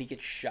run and he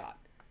gets shot.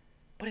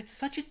 But it's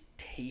such a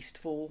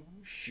tasteful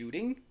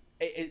shooting.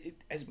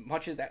 As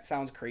much as that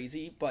sounds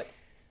crazy, but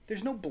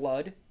there's no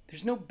blood.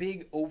 There's no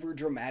big over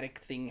dramatic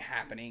thing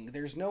happening.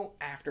 There's no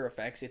after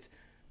effects. It's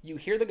you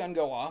hear the gun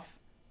go off,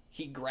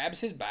 he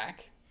grabs his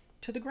back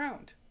to the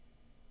ground.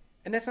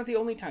 And that's not the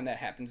only time that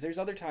happens. There's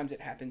other times it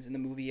happens in the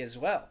movie as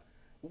well.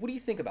 What do you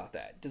think about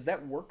that? Does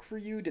that work for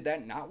you? Did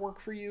that not work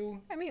for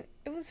you? I mean,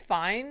 it was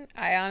fine.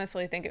 I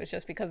honestly think it was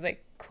just because they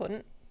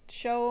couldn't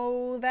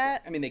show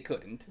that. I mean, they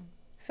couldn't.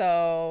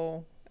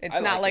 So it's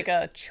not like like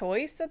a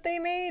choice that they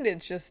made.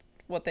 It's just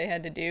what they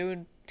had to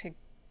do to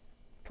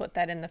put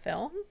that in the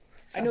film.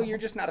 So. I know you're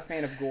just not a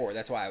fan of gore.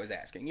 That's why I was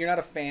asking. You're not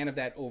a fan of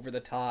that over the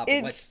top,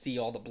 let's see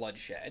all the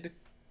bloodshed.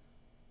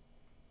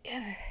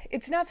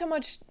 It's not so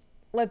much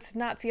let's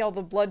not see all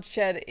the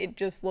bloodshed. It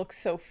just looks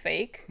so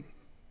fake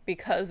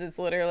because it's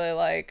literally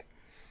like,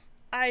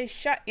 I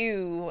shot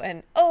you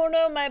and oh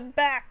no, my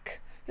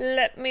back.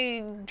 Let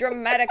me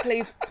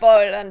dramatically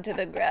fall onto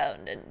the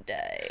ground and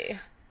die.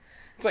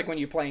 It's like when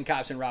you're playing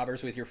cops and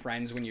robbers with your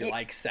friends when you're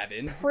like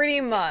 7.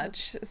 Pretty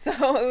much. So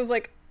it was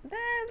like,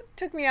 that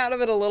took me out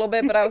of it a little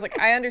bit, but I was like,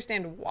 I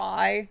understand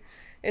why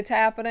it's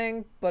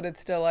happening, but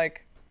it's still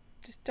like,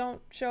 just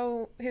don't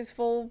show his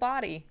full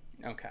body.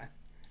 Okay.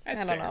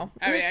 That's I don't fair. know.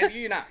 I mean,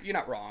 you're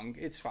not wrong.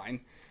 It's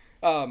fine.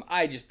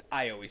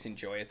 I always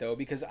enjoy it though,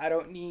 because I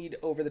don't need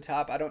over the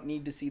top. I don't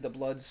need to see the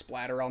blood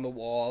splatter on the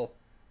wall.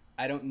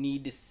 I don't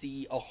need to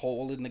see a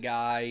hole in the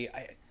guy.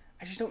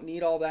 I just don't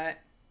need all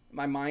that.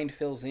 My mind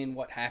fills in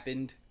what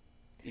happened.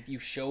 If you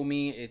show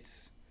me,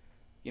 it's,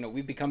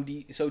 we've become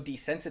so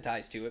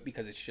desensitized to it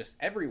because it's just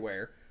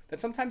everywhere that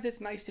sometimes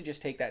it's nice to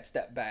just take that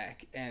step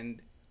back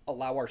and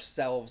allow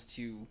ourselves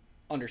to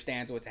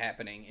understand what's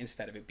happening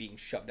instead of it being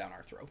shoved down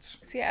our throats.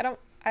 See,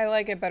 I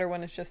like it better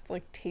when it's just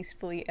like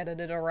tastefully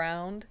edited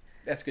around.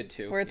 That's good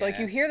too. Where it's like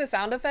you hear the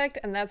sound effect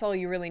and that's all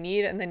you really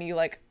need, and then you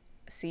like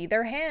see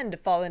their hand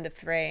fall into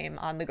frame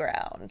on the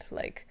ground,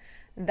 like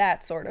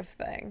that sort of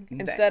thing.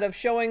 Instead of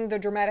showing the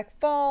dramatic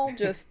fall,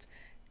 just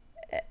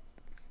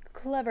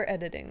clever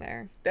editing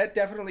there. That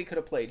definitely could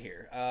have played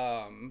here.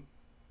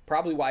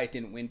 Probably why it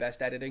didn't win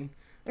Best Editing,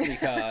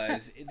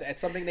 because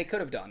that's something they could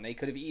have done. They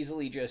could have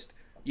easily just,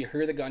 you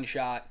hear the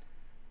gunshot,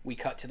 we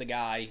cut to the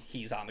guy,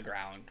 he's on the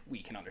ground,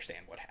 we can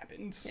understand what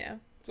happens. Yeah.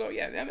 So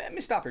yeah,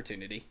 missed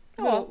opportunity.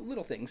 Oh.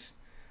 Little things.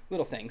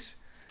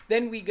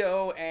 Then we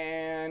go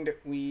and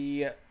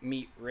we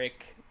meet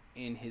Rick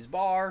in his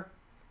bar,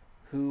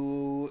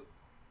 who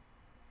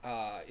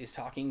is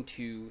talking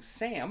to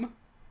Sam,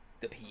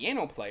 the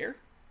piano player,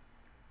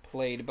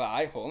 played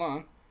by,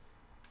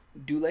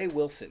 Dule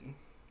Wilson.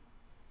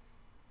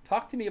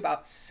 Talk to me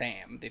about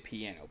Sam, the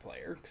piano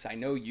player, because I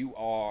know you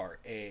are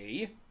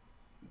a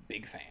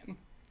big fan.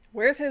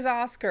 Where's his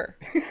Oscar?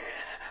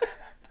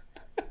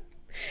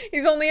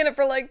 He's only in it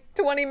for like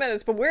 20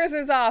 minutes, but where's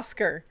his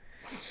Oscar?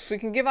 If we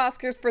can give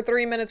Oscars for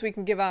 3 minutes, we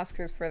can give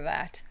Oscars for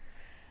that.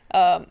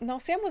 No,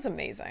 Sam was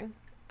amazing.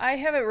 I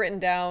have it written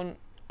down,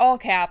 all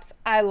caps,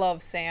 I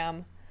love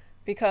Sam,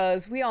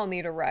 because we all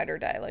need a ride or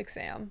die like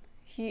Sam.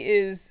 He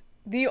is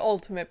the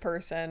ultimate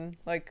person.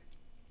 Like,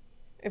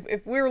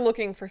 if we were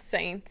looking for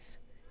saints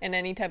in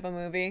any type of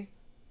movie,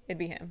 it'd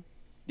be him.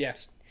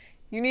 Yes.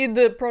 You need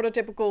the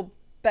prototypical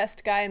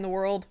best guy in the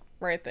world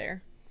right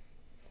there.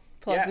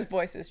 Plus his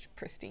voice is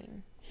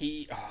pristine.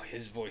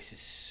 His voice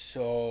is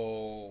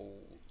so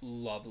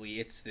lovely.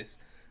 It's this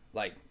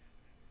like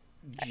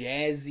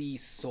jazzy,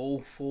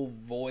 soulful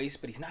voice,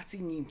 but he's not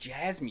singing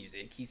jazz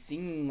music. He's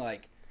singing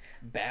like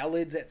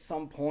ballads at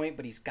some point,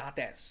 but he's got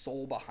that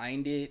soul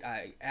behind it.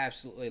 I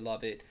absolutely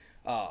love it.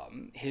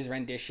 His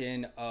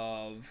rendition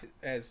of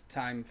As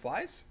Time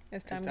Flies,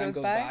 As Time Goes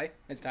By.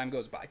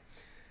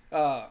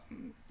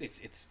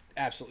 It's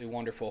absolutely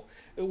wonderful.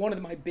 One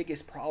of my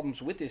biggest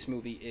problems with this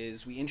movie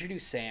is we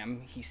introduce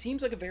Sam. He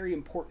seems like a very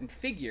important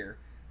figure,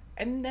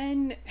 and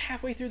then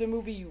halfway through the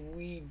movie,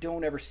 we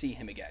don't ever see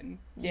him again.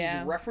 Yeah.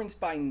 He's referenced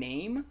by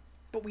name,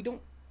 but we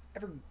don't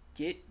ever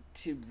get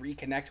to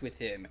reconnect with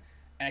him.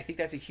 And I think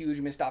that's a huge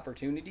missed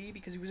opportunity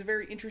because he was a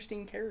very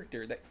interesting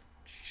character that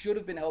should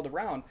have been held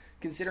around,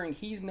 considering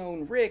he's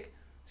known Rick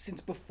since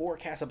before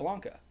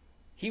Casablanca.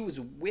 He was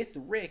with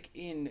Rick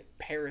in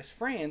Paris,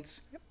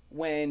 France,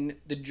 when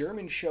the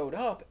Germans showed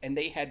up and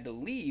they had to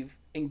leave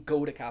and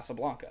go to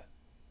Casablanca.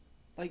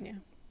 Like, yeah.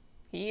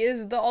 He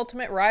is the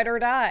ultimate ride or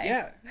die.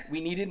 Yeah,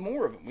 we needed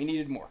more of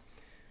him.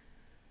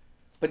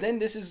 But then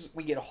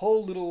we get a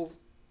whole little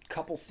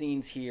couple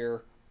scenes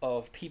here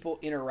of people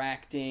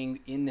interacting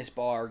in this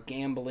bar,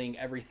 gambling,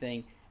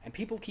 everything, and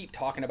people keep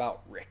talking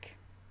about Rick.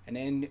 And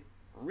then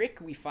Rick,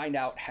 we find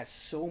out, has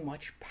so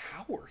much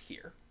power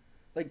here.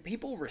 Like,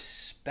 people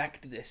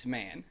respect this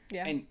man.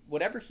 Yeah. And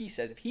whatever he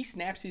says, if he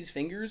snaps his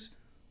fingers,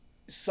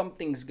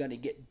 something's gonna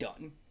get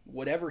done.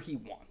 Whatever he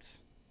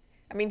wants.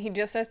 I mean, he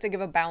just has to give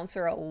a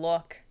bouncer a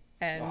look,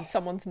 and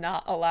someone's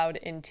not allowed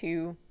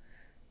into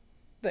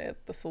the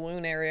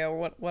saloon area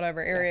or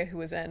whatever area he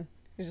was in.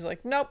 He's just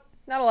like, nope,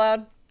 not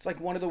allowed. It's like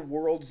one of the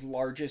world's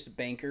largest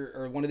banker,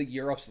 or one of the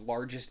Europe's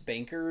largest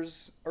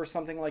bankers or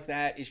something like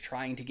that, is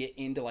trying to get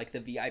into like the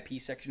VIP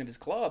section of his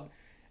club,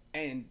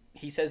 and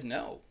he says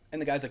no.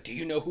 And the guy's like, do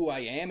you know who I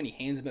am? And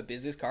he hands him a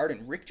business card,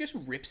 and Rick just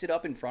rips it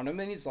up in front of him,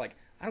 and he's like,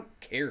 I don't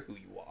care who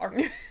you are.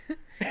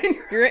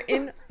 You're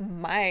in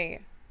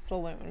my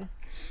saloon.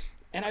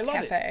 And I love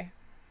Cafe.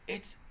 it.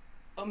 It's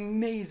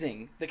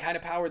amazing the kind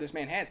of power this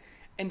man has.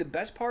 And the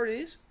best part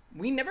is,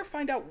 we never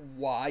find out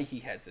why he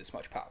has this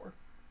much power.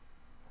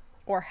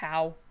 Or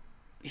how.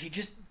 He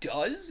just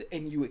does,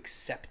 and you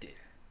accept it.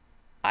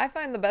 I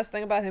find the best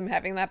thing about him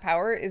having that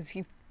power is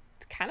he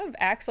kind of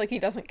acts like he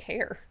doesn't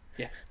care.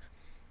 Yeah.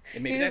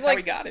 And maybe He's that's like, how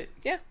he got it.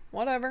 Yeah,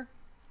 whatever.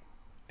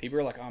 People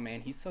are like, oh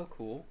man, he's so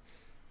cool.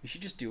 We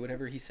should just do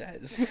whatever he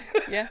says.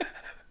 Yeah.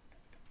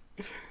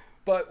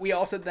 But we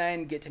also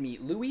then get to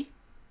meet Louis,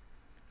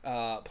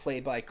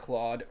 played by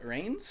Claude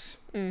Rains.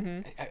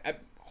 Mm-hmm.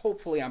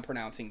 Hopefully I'm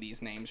pronouncing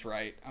these names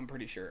right. I'm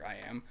pretty sure I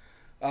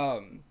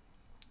am.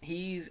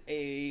 He's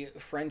a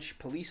French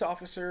police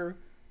officer,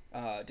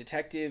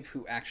 detective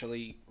who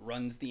actually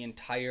runs the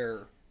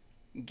entire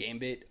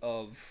gambit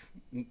of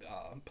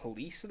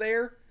police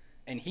there.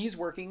 And he's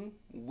working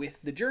with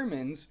the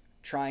Germans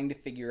trying to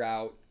figure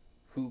out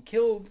who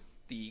killed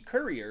the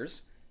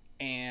couriers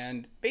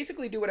and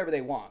basically do whatever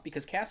they want,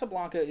 because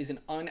Casablanca is an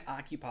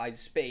unoccupied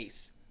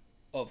space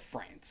of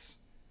France.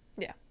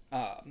 Yeah.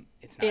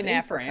 It's not in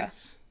Africa.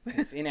 France.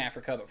 It's in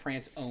Africa, but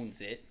France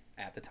owns it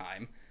at the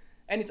time.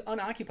 And it's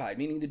unoccupied,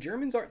 meaning the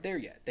Germans aren't there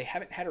yet. They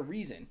haven't had a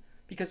reason.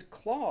 Because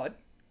Claude,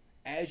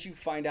 as you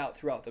find out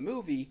throughout the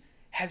movie,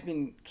 has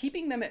been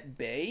keeping them at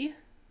bay,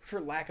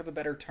 for lack of a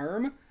better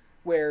term,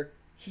 where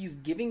he's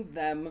giving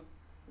them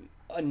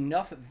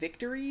enough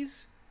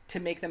victories to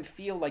make them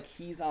feel like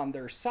he's on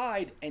their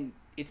side, and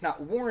it's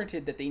not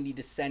warranted that they need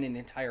to send an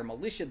entire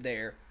militia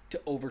there to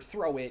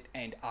overthrow it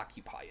and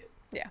occupy it.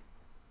 Yeah.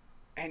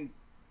 And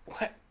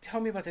what? Tell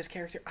me about this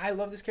character. I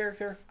love this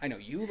character. I know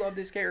you love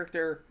this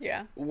character.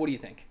 Yeah. What do you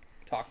think?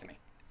 Talk to me.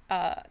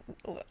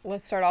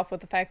 Let's start off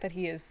with the fact that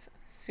he is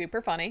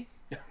super funny.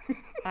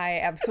 I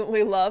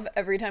absolutely love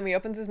every time he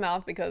opens his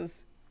mouth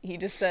because he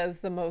just says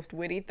the most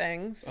witty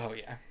things. Oh,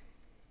 yeah.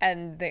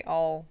 And they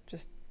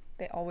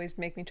always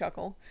make me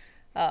chuckle.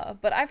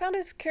 But I found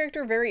his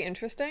character very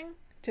interesting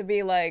to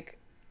be like,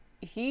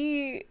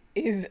 he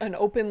is an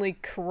openly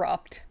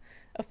corrupt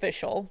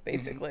official,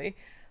 basically.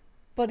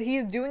 But he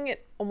is doing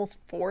it almost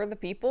for the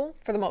people,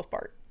 for the most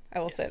part. I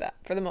will say that,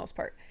 for the most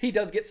part. He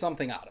does get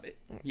something out of it.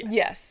 Yes.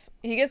 Yes,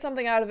 he gets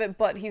something out of it,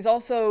 but he's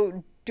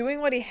also doing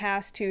what he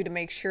has to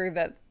make sure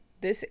that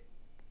this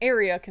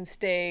area can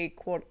stay,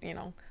 quote,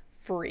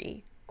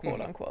 free, quote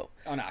unquote.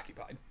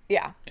 Unoccupied.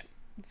 Yeah. Yeah.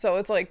 So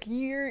it's like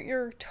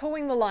you're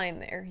towing the line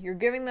there. You're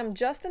giving them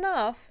just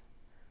enough,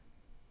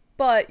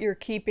 but you're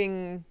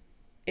keeping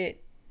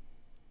it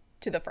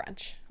to the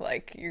French.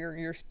 Like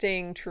you're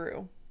staying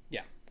true.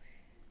 Yeah.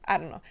 I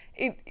don't know.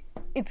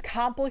 It's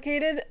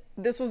complicated.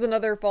 This was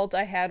another fault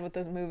I had with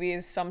this movie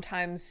is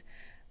sometimes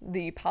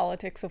the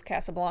politics of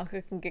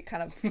Casablanca can get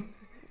kind of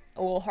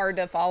a little hard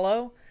to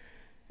follow.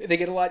 They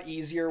get a lot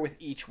easier with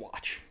each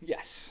watch.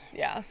 Yes.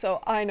 Yeah,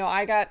 so I know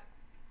I got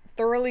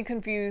thoroughly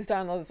confused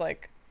on those,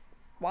 like,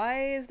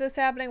 why is this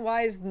happening?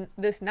 Why is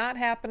this not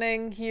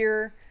happening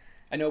here?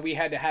 I know we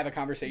had to have a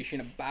conversation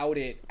about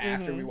it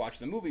after we watched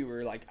the movie. We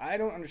were like, I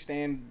don't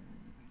understand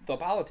the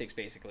politics,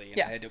 basically.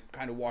 And I had to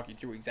kind of walk you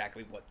through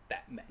exactly what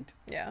that meant.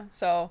 Yeah,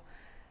 so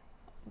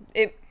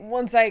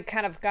once I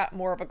kind of got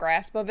more of a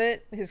grasp of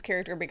it, his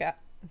character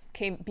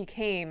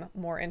became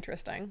more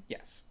interesting.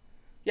 Yes.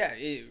 Yeah,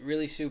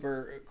 really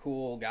super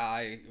cool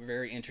guy,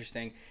 very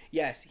interesting.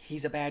 Yes,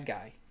 he's a bad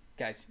guy.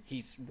 Guys,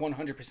 he's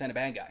 100% a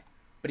bad guy.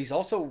 But he's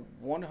also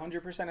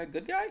 100% a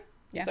good guy?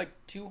 Yeah. He's like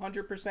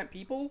 200%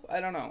 people? I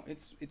don't know.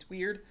 It's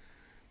weird.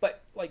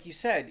 But like you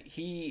said,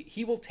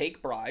 he will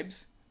take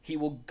bribes. He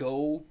will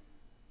go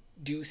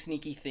do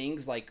sneaky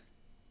things like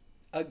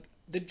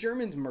the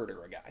Germans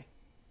murder a guy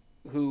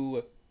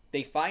who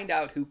they find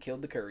out who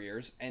killed the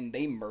couriers, and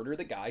they murder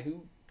the guy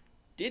who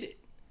did it.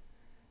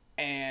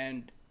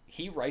 And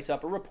he writes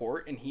up a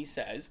report and he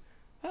says,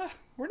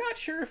 we're not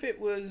sure if it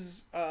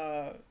was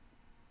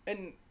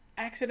an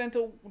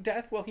accidental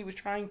death while he was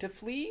trying to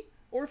flee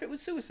or if it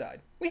was suicide.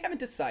 We haven't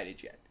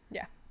decided yet.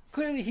 Yeah.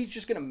 Clearly he's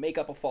just going to make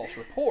up a false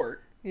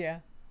report. Yeah.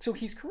 So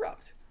he's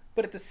corrupt.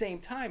 But at the same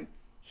time,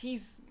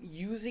 he's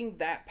using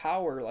that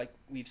power, like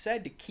we've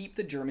said, to keep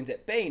the Germans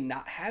at bay,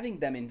 not having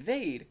them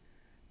invade.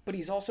 But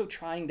he's also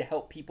trying to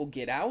help people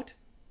get out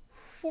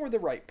for the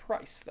right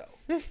price,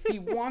 though. He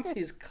wants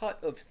his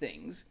cut of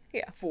things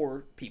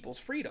for people's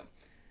freedom.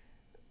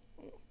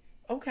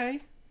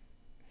 Okay.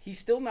 He's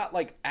still not,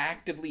 like,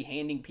 actively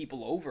handing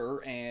people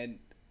over and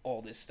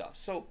all this stuff.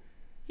 So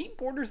he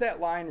borders that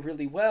line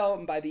really well,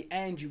 and by the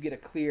end, you get a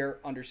clear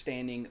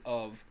understanding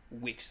of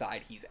which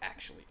side he's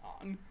actually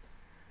on.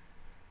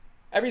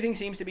 Everything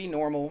seems to be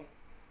normal.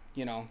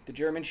 You know, the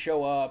Germans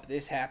show up,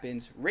 this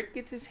happens. Rick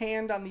gets his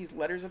hand on these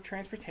letters of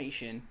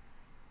transportation,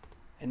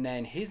 and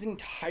then his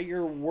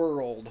entire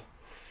world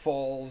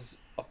falls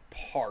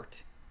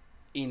apart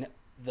in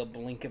the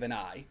blink of an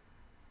eye.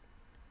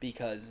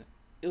 Because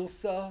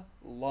Ilsa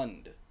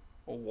Lund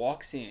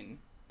walks in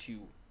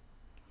to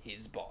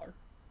his bar.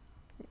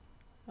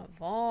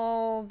 Of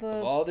all Of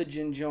all the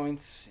gin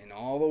joints in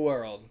all the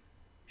world,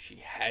 she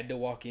had to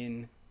walk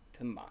in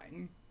to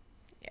mine.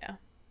 Yeah.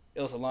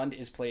 Ilsa Lund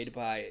is played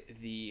by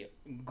the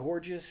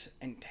gorgeous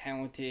and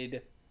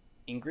talented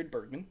Ingrid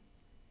Bergman,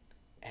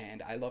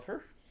 and I love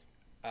her.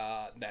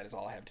 That is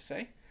all I have to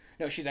say.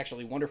 No, she's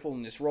actually wonderful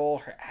in this role.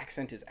 Her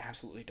accent is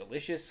absolutely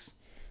delicious.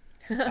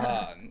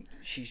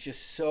 She's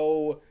just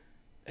so,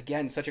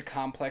 again, such a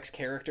complex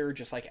character,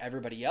 just like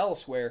everybody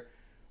else, where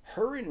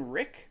her and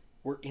Rick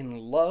were in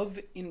love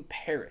in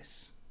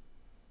Paris.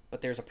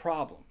 But there's a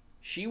problem.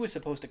 She was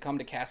supposed to come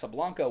to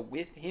Casablanca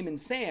with him and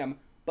Sam,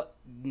 but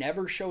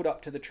never showed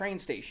up to the train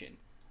station.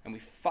 And we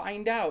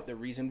find out the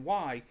reason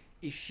why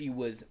is she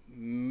was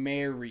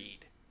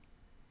married.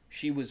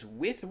 She was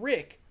with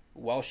Rick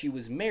while she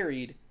was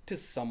married to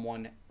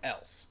someone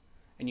else.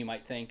 And you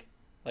might think,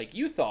 like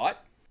you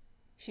thought,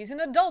 she's an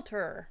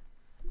adulterer.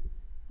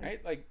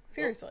 right? Like,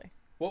 Seriously.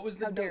 what was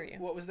the How dare you?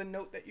 What was the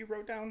note that you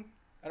wrote down?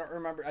 I don't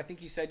remember. I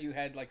think you said you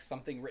had like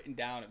something written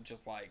down of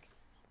just like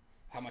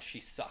how much she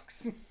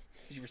sucks.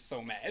 You were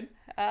so mad.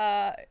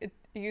 It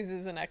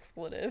uses an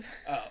expletive.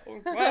 Oh,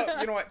 well,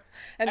 you know what?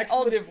 An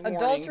Expletive warning.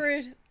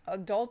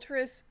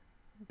 adulterous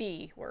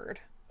B word.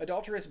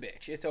 Adulterous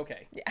bitch. It's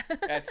okay. Yeah.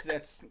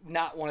 That's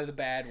not one of the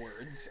bad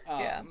words.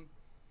 Yeah.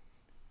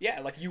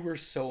 Yeah, like you were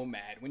so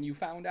mad when you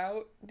found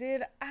out.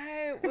 Dude,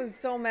 I was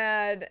so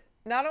mad,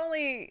 not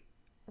only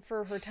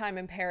for her time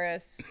in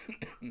Paris,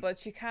 but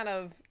she kind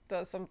of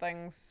does some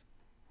things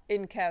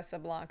in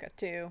Casablanca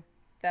too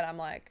that I'm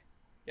like,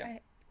 Yeah.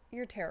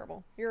 you're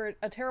terrible. You're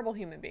a terrible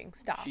human being.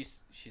 Stop.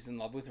 She's in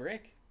love with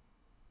Rick.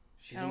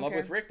 She's I in don't love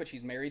care. with Rick, but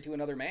she's married to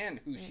another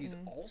man who she's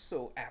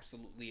also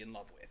absolutely in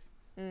love with.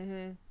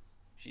 Mm-hmm.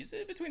 She's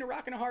between a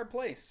rock and a hard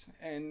place,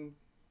 and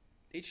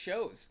it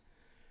shows.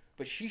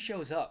 But she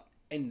shows up,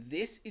 and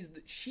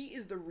she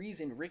is the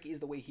reason Rick is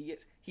the way he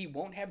is. He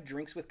won't have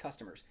drinks with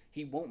customers.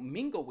 He won't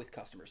mingle with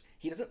customers.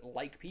 He doesn't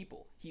like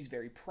people. He's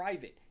very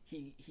private.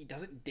 He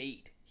doesn't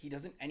date. He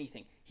doesn't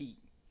anything. He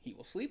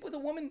will sleep with a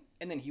woman,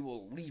 and then he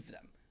will leave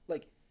them.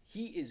 Like,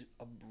 he is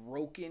a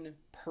broken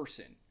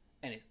person,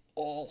 and it's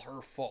all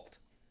her fault.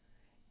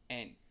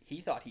 And he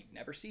thought he'd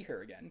never see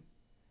her again.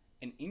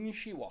 And in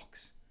she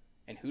walks.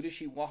 And who does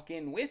she walk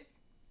in with?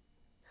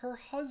 Her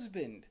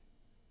husband,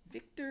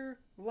 Victor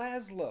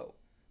Laszlo,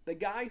 the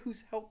guy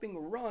who's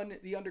helping run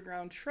the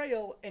Underground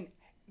Trail and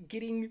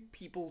getting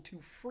people to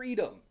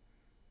freedom.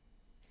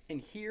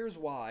 And here's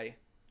why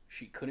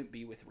she couldn't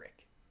be with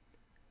Rick.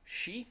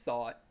 She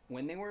thought,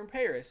 when they were in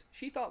Paris,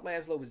 she thought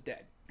Laszlo was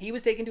dead. He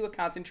was taken to a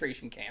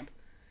concentration camp,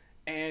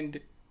 and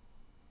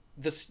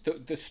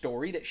the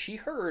story that she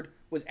heard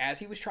was as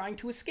he was trying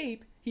to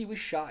escape, he was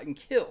shot and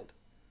killed.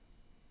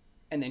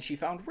 And then she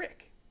found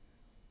Rick.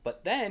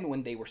 But then,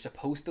 when they were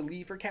supposed to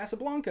leave for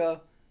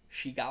Casablanca,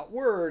 she got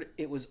word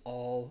it was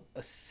all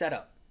a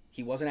setup.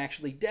 He wasn't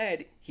actually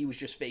dead, he was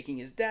just faking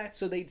his death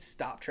so they'd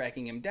stop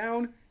tracking him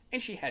down,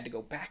 and she had to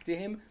go back to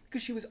him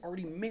because she was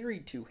already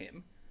married to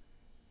him.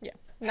 Yeah.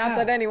 Not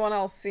that anyone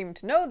else seemed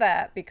to know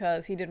that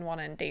because he didn't want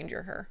to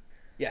endanger her.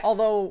 Yes.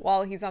 Although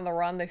while he's on the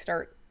run, they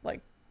start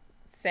like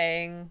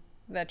saying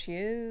that she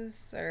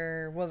is,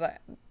 or was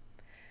that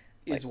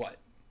Is what?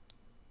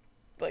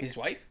 like His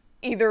wife?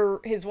 either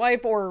his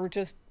wife or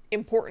just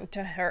important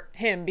to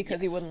him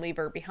because he Yes. wouldn't leave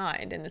her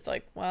behind? And it's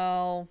like,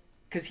 well,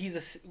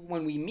 Because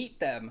when we meet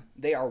them,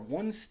 they are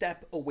one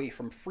step away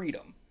from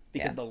freedom.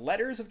 Because Yeah. the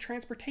letters of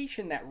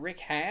transportation that Rick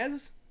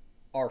has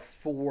are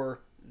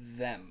for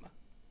them.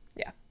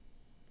 yeah.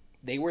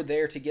 They were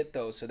there to get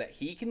those so that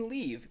he can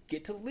leave,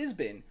 get to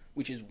Lisbon,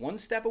 which is one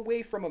step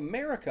away from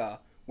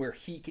America, where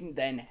he can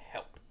then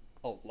help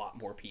a lot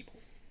more people.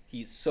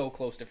 He's so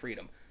close to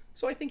freedom.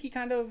 So I think he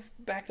kind of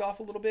backed off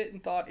a little bit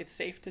and thought it's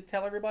safe to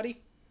tell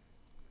everybody.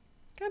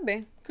 Could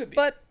be. Could be.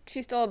 But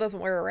she still doesn't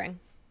wear a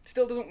ring.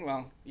 Still doesn't,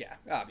 well, yeah,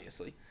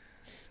 obviously.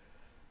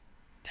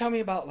 Tell me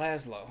about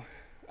Laszlo.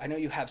 I know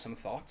you have some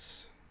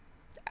thoughts.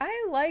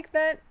 I like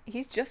that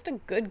he's just a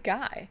good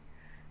guy.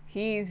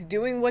 He's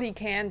doing what he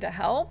can to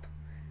help,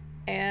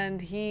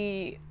 and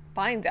he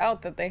finds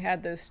out that they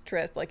had this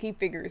tryst. Like, he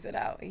figures it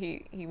out.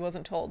 He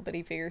wasn't told, but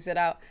he figures it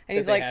out. And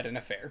he's That they like, had an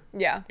affair.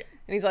 yeah.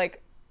 And he's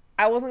like,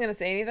 I wasn't going to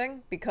say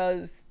anything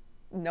because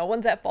no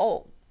one's at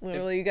fault.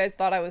 Literally, you guys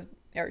thought I was,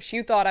 or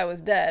she thought I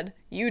was dead.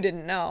 You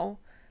didn't know.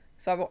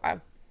 So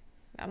I'm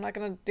not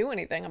going to do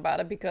anything about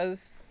it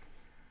because,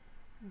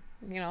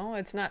 you know,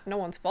 it's not no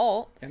one's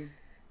fault.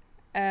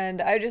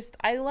 And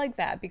I like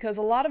that because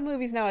a lot of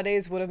movies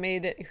nowadays would have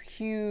made it a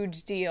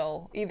huge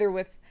deal, either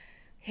with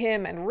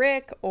him and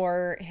Rick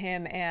or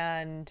him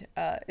and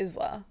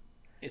Isla.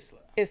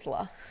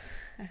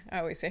 I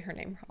always say her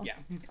name wrong.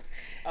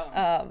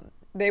 Yeah.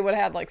 They would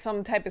have had like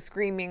some type of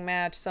screaming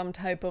match, some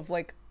type of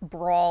like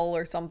brawl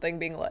or something,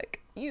 being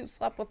like, "You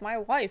slept with my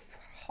wife."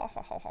 Ha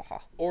ha ha ha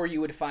ha. Or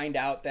you would find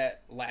out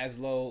that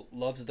Laszlo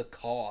loves the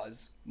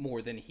cause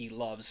more than he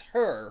loves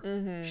her.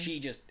 Mm-hmm. She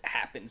just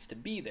happens to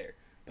be there.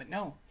 But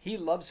no, he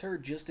loves her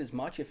just as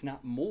much, if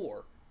not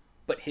more.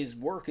 But his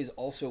work is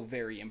also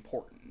very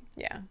important.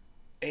 Yeah.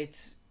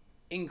 It's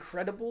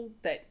incredible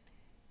that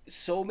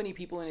so many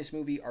people in this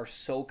movie are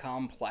so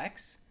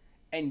complex,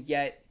 and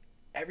yet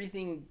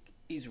everything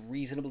is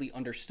reasonably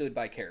understood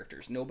by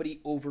characters. Nobody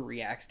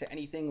overreacts to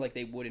anything like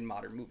they would in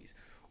modern movies.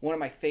 One of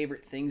my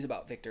favorite things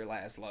about Victor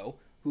Laszlo,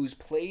 who's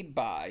played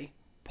by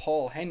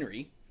Paul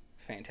Henry,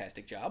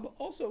 fantastic job,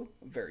 also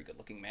a very good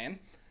looking man,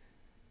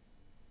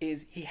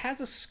 is he has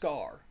a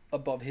scar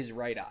above his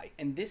right eye.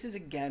 And this is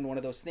again one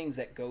of those things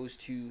that goes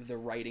to the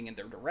writing and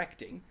the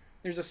directing.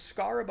 There's a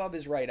scar above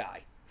his right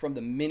eye from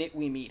the minute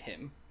we meet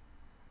him,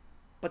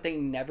 but they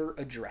never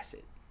address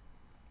it.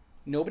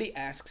 Nobody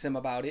asks him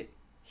about it.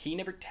 He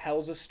never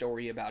tells a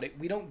story about it.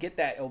 We don't get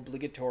that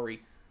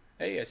obligatory,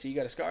 hey, I see you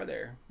got a scar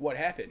there. What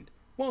happened?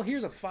 Well,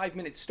 here's a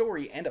 5-minute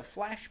story and a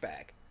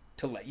flashback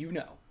to let you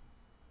know.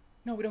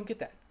 No, we don't get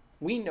that.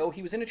 We know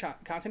he was in a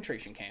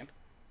concentration camp.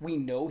 We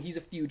know he's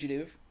a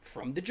fugitive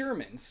from the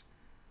Germans.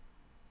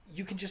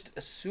 You can just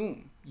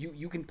assume,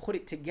 you can put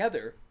it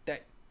together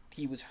that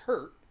he was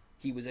hurt,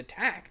 he was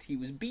attacked, he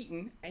was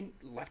beaten, and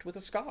left with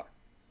a scar.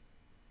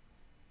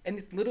 And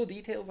it's little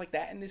details like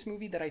that in this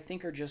movie that I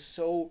think are just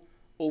so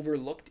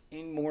overlooked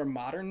in more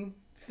modern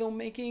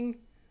filmmaking,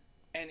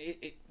 and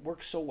it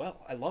works so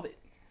well. I love it.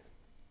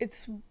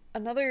 It's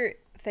another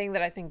thing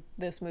that I think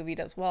this movie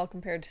does well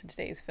compared to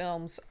today's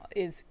films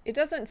is it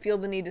doesn't feel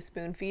the need to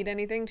spoon feed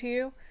anything to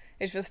you.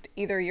 It's just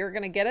either you're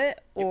going to get it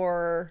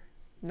or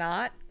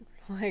not.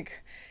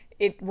 Like,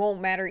 it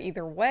won't matter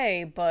either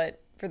way, but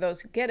for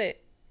those who get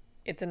it,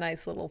 it's a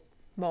nice little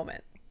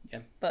moment. Yeah.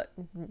 But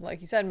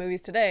like you said,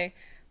 movies today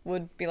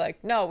would be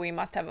like, no, we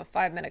must have a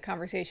 5-minute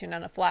conversation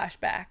and a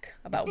flashback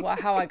about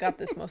how I got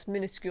this most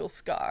minuscule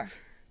scar.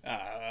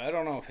 I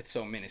don't know if it's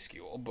so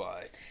minuscule,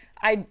 but...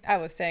 I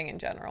was saying in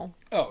general.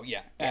 Oh,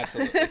 yeah,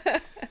 absolutely.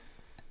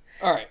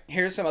 All right,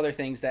 here's some other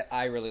things that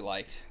I really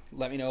liked.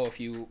 Let me know if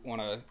you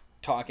want to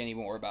talk any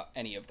more about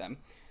any of them.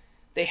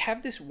 They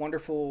have this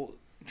wonderful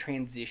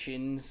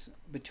transitions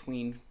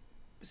between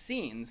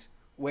scenes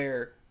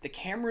where the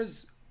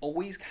camera's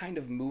always kind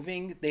of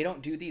moving. They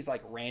don't do these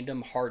like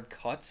random hard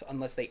cuts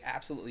unless they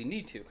absolutely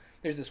need to.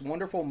 There's this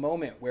wonderful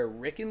moment where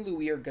Rick and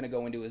Louie are going to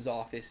go into his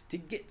office to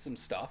get some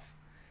stuff,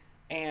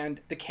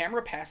 and the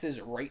camera passes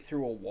right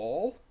through a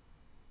wall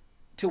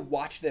to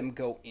watch them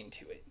go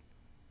into it.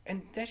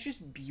 And that's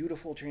just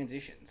beautiful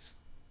transitions.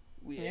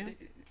 Yeah.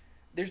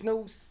 There's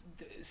no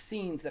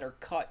scenes that are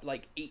cut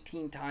like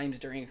 18 times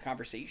during a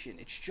conversation.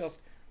 It's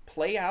just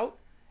play out,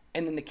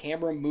 and then the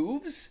camera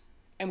moves,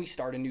 and we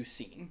start a new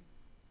scene.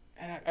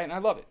 And I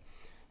love it.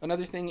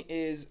 Another thing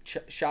is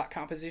shot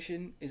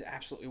composition is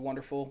absolutely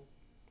wonderful.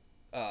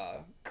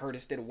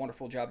 Curtis did a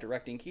wonderful job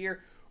directing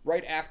here.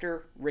 Right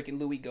after Rick and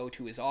Louie go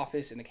to his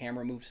office and the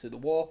camera moves through the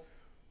wall,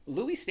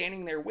 Louie's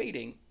standing there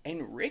waiting,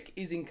 and Rick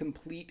is in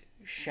complete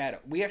shadow.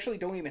 We actually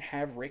don't even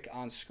have Rick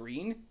on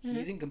screen. Mm-hmm.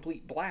 He's in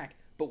complete black,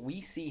 but we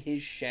see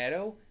his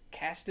shadow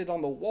casted on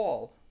the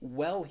wall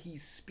while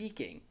he's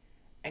speaking.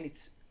 And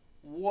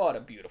what a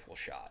beautiful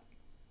shot.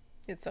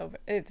 It's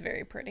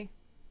very pretty.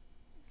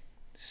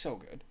 So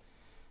good.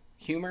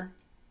 Humor.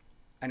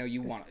 I know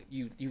you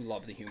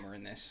love the humor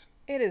in this.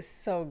 It is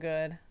so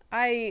good.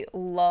 I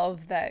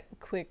love that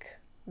quick,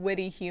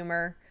 witty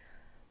humor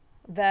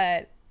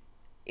that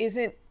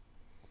isn't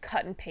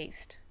cut and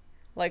paste.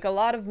 Like a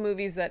lot of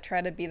movies that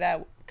try to be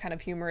that kind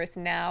of humorous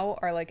now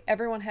are like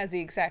everyone has the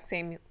exact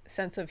same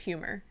sense of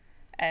humor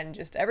and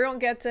just everyone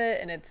gets it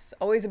and it's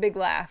always a big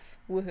laugh.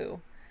 Woohoo.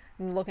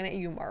 I'm looking at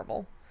you,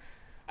 Marvel.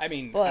 I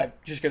mean, I'm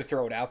just going to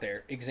throw it out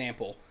there.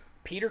 Example,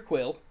 Peter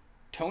Quill,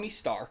 Tony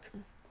Stark,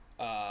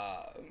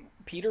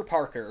 Peter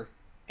Parker,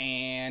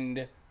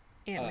 and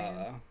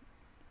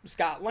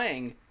Scott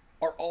Lang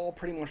are all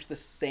pretty much the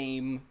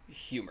same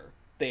humor.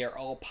 They are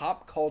all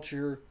pop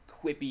culture,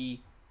 quippy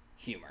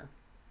humor.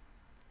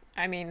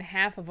 I mean,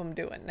 half of them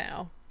do it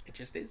now. It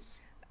just is.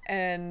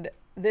 And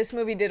this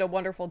movie did a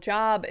wonderful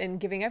job in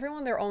giving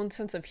everyone their own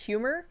sense of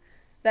humor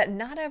that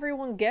not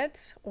everyone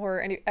gets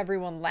or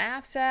everyone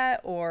laughs at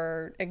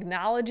or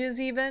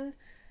acknowledges even.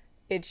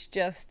 It's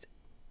just,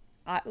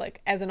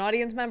 like, as an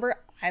audience member,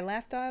 I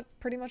laughed at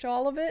pretty much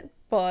all of it.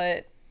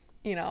 But,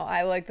 you know,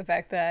 I like the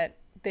fact that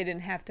they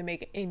didn't have to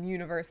make it in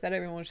universe, that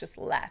everyone was just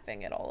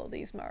laughing at all of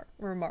these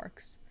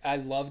remarks. I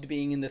loved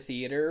being in the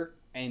theater,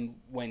 and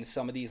when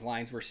some of these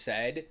lines were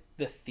said,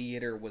 the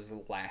theater was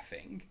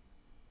laughing.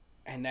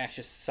 And that's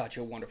just such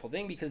a wonderful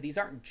thing, because these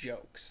aren't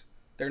jokes.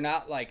 They're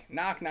not like,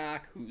 knock,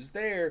 knock, who's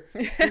there?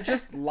 They're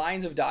just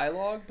lines of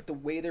dialogue, but the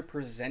way they're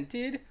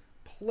presented,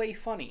 play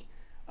funny.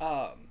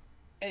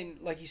 And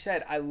like you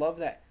said, I love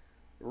that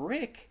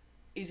Rick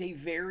is a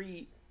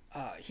very...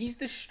 he's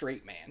the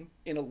straight man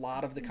in a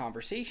lot of the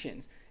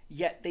conversations,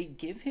 yet they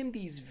give him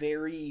these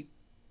very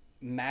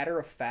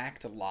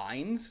matter-of-fact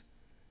lines,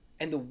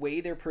 and the way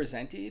they're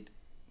presented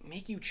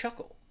make you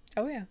chuckle.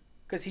 Oh, yeah.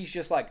 Because he's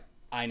just like,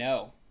 I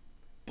know,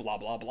 blah,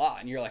 blah, blah.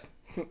 And you're like,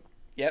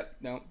 yep,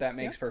 no, that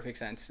makes perfect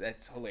sense.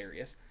 That's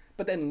hilarious.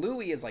 But then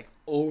Louie is like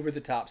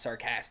over-the-top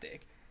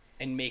sarcastic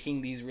and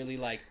making these really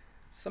like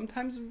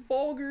sometimes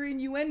vulgar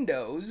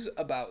innuendos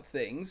about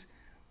things.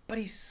 But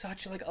he's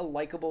such like a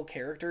likable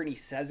character, and he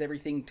says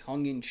everything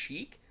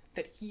tongue-in-cheek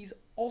that he's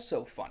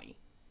also funny.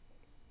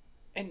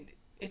 And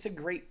it's a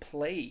great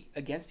play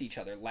against each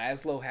other.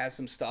 Laszlo has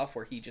some stuff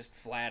where he just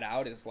flat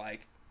out is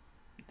like,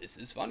 this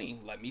is funny,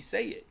 let me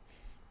say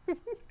it.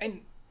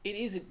 And it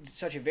is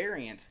such a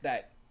variance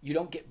that you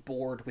don't get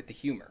bored with the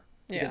humor.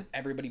 Because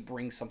everybody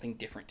brings something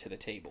different to the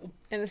table.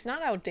 And it's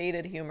not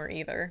outdated humor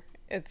either.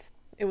 It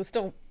was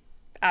still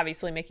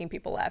obviously making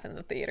people laugh in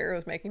the theater. It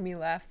was making me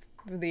laugh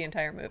through the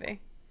entire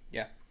movie.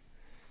 Yeah.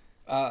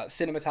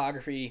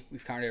 Cinematography,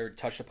 we've kind of already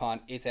touched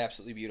upon. It's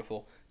absolutely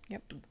beautiful.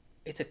 Yep.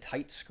 It's a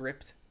tight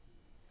script.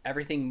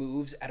 Everything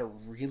moves at a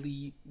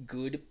really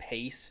good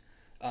pace.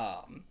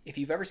 If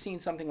you've ever seen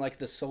something like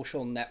The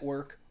Social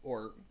Network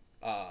or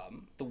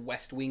the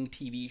West Wing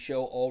TV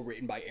show, all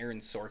written by Aaron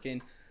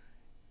Sorkin,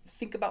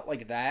 think about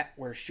like that,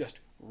 where it's just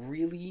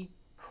really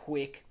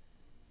quick,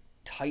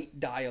 tight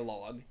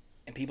dialogue,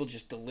 and people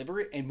just deliver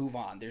it and move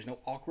on. There's no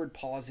awkward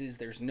pauses.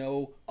 There's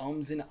no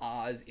ums and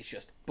ahs. It's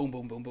just boom,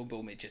 boom, boom, boom,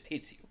 boom. It just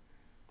hits you.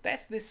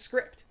 That's this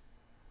script.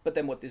 But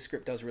then what this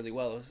script does really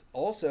well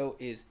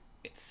is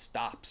it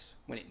stops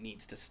when it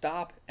needs to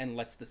stop and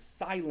lets the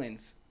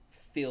silence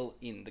fill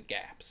in the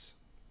gaps.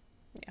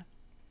 Yeah.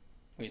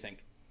 What do you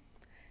think?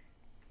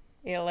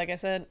 Yeah, like I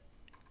said,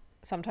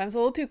 sometimes a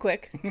little too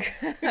quick.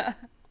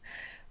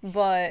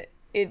 But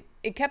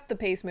it kept the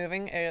pace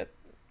moving. It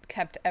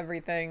kept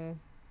everything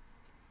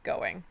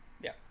going.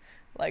 Yeah.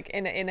 Like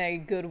in a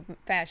good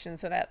fashion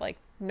so that like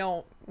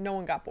no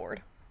one got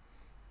bored.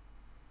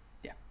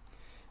 Yeah.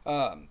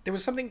 There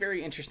was something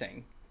very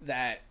interesting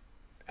that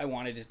I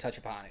wanted to touch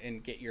upon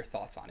and get your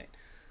thoughts on it.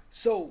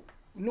 So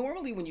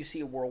normally when you see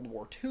a World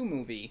War II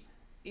movie,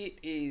 it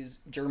is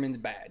Germans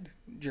bad.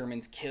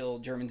 Germans kill,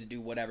 Germans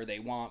do whatever they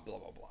want, blah,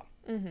 blah,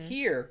 blah. Mm-hmm.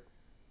 Here,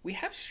 we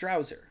have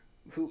Strausser,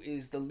 who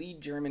is the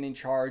lead German in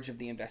charge of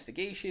the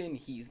investigation.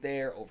 He's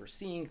there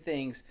overseeing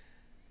things.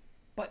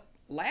 But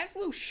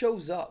Laszlo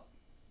shows up,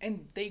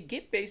 and they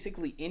get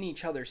basically in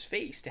each other's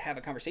face to have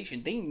a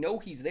conversation. They know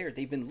he's there.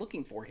 They've been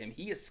looking for him.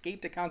 He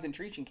escaped a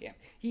concentration camp.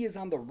 He is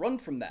on the run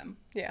from them.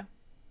 Yeah.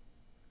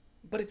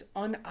 But it's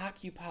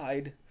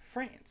unoccupied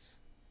France.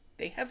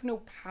 They have no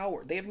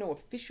power. They have no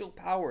official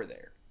power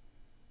there.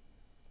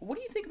 What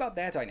do you think about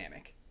that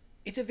dynamic?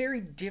 It's a very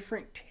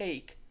different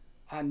take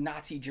on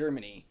Nazi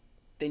Germany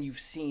than you've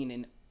seen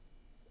in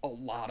a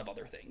lot of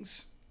other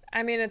things.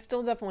 I mean, it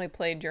still definitely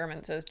played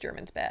Germans as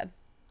Germans bad.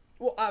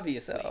 Well,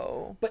 obviously.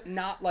 So... But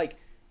not like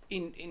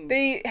in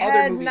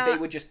other movies, they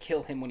would just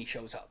kill him when he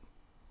shows up.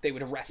 They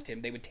would arrest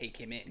him. They would take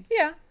him in.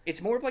 Yeah.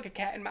 It's more of like a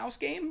cat and mouse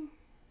game.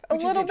 A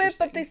little bit,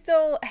 but they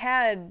still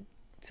had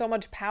so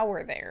much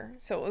power there.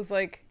 So it was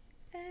like...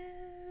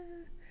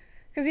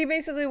 Because he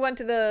basically went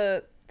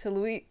to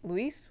Louis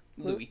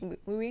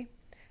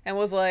and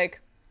was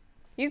like,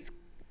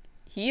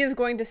 he is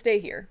going to stay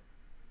here.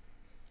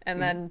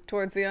 And then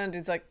towards the end,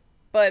 he's like,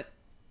 but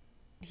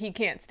he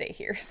can't stay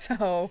here.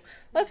 So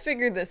let's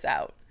figure this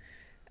out.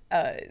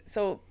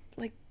 So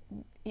like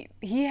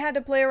he had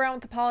to play around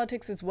with the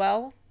politics as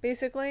well,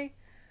 basically,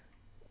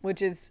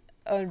 which is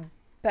a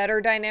better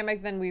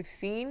dynamic than we've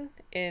seen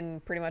in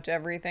pretty much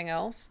everything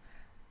else.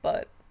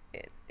 But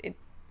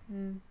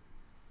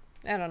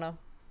I don't know.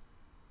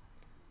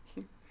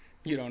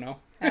 You don't know?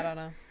 I don't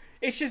know.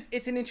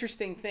 It's an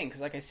interesting thing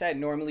because, like I said,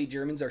 normally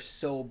Germans are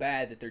so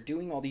bad that they're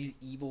doing all these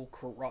evil,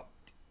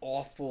 corrupt,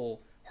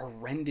 awful,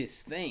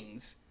 horrendous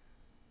things.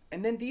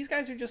 And then these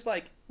guys are just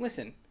like,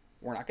 listen,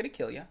 we're not going to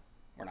kill you.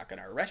 We're not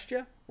going to arrest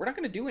you. We're not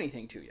going to do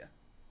anything to you.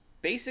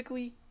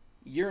 Basically,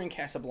 you're in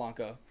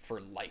Casablanca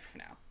for life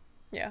now.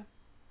 Yeah.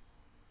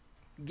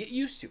 Get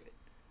used to it.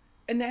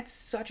 And that's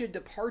such a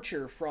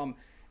departure from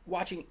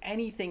watching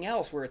anything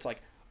else where it's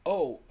like,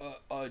 oh,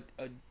 a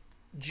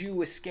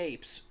Jew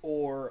escapes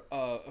or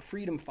a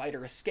freedom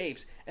fighter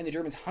escapes and the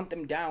Germans hunt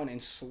them down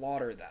and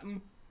slaughter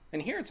them.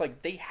 And here it's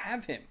like they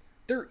have him.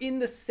 They're in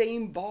the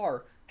same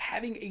bar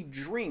having a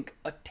drink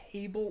a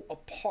table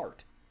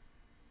apart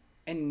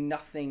and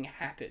nothing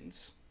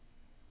happens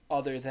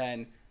other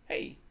than,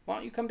 hey, why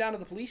don't you come down to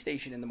the police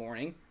station in the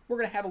morning? We're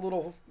going to have a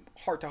little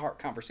heart-to-heart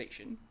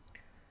conversation.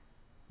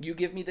 You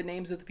give me the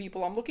names of the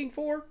people I'm looking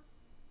for,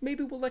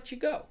 maybe we'll let you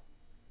go.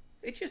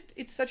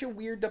 It's such a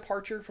weird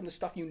departure from the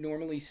stuff you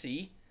normally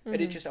see,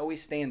 and it just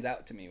always stands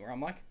out to me where I'm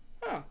like,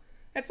 huh,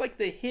 that's like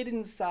the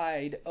hidden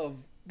side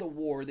of the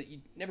war that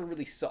you never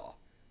really saw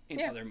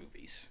in other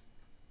movies.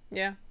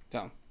 Yeah.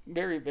 So,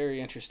 very,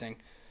 very interesting.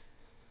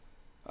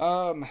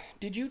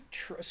 Did you,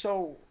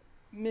 so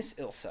Miss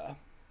Ilsa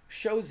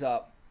shows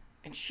up,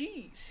 and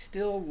she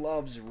still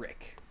loves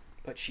Rick,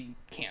 but she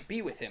can't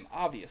be with him,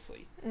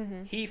 obviously.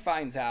 Mm-hmm. He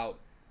finds out.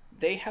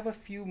 They have a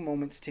few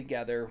moments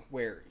together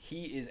where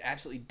he is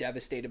absolutely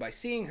devastated by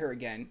seeing her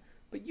again,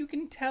 but you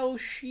can tell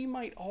she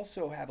might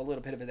also have a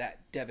little bit of that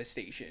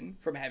devastation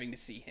from having to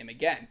see him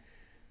again.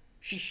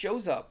 She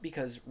shows up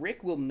because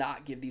Rick will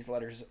not give these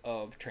letters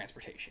of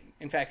transportation.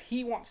 In fact,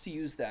 he wants to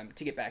use them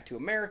to get back to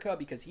America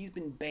because he's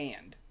been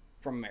banned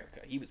from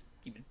America. He was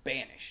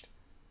banished.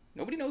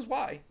 Nobody knows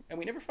why, and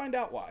we never find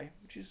out why,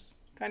 which is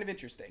kind of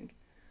interesting.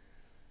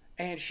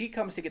 And she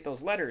comes to get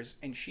those letters,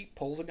 and she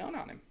pulls a gun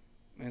on him.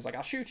 And he's like,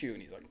 I'll shoot you.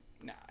 And he's like,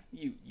 nah,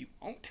 you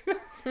won't.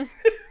 And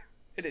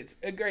it's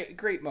a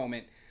great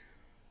moment.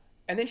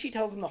 And then she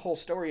tells him the whole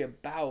story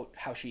about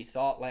how she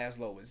thought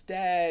Laszlo was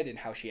dead and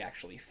how she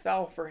actually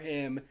fell for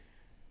him.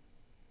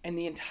 And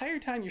the entire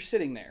time you're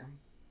sitting there,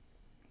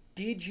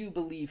 did you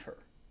believe her?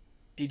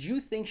 Did you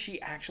think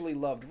she actually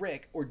loved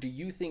Rick, or do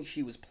you think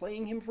she was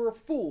playing him for a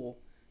fool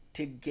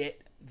to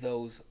get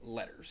those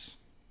letters?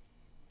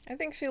 I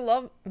think she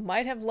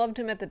might have loved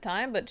him at the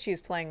time, but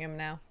she's playing him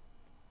now.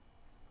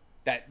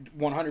 That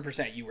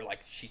 100% you were like,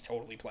 she's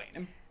totally playing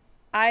him.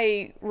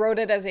 I wrote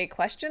it as a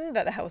question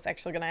that I was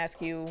actually going to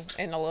ask you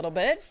in a little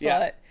bit. Yeah.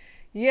 But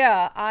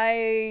yeah,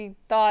 I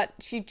thought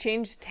she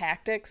changed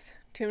tactics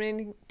too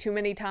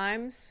many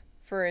times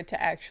for it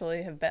to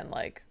actually have been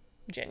like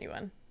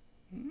genuine.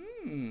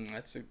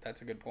 That's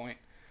a good point.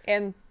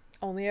 And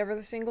only ever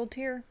the single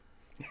tear.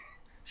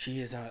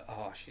 She's a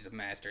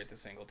master at the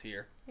single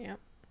tear. Yeah.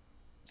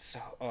 So,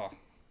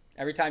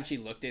 every time she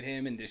looked at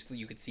him and just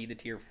you could see the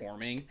tear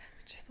forming,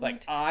 Just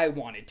like I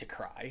wanted to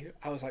cry.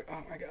 I was like,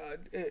 oh my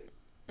god,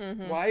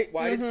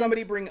 why did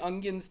somebody bring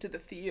onions to the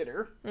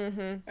theater?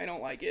 I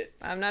don't like it.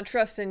 I'm not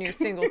trusting your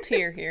single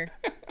tear here.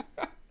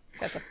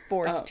 That's a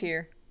forced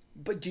tear.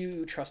 But do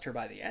you trust her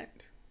by the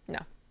end? No.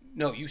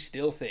 No, you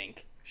still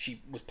think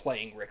she was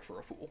playing Rick for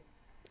a fool.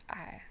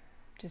 I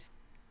just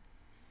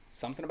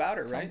Something about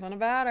her, right? something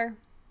about her.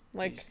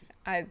 Like,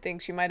 I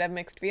think she might have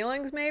mixed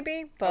feelings,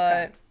 maybe,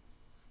 but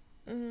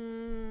I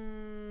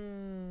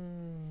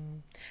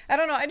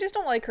don't know. I just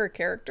don't like her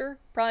character,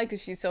 probably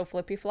because she's so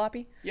flippy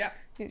floppy. Yeah.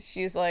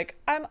 She's like,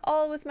 I'm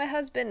all with my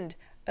husband.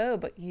 Oh,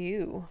 but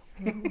you.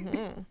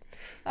 I'm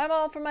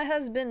all for my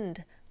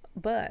husband,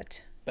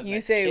 but you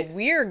let's say kiss.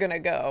 we're gonna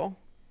go,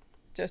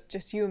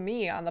 just you and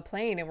me on the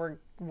plane, and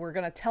we're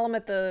gonna tell him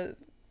at the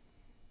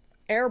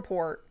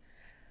airport.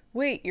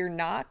 Wait, you're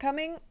not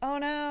coming? Oh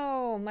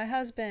no, my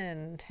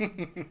husband.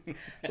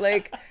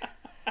 Like,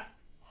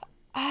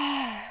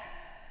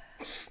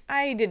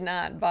 I did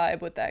not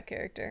vibe with that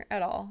character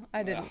at all.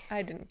 I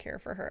didn't care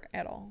for her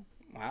at all.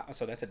 Wow.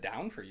 So that's a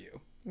down for you.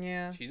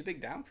 Yeah. She's a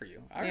big down for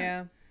you. All right.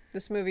 Yeah.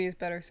 This movie is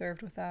better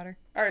served without her.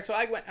 All right. So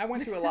I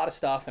went through a lot of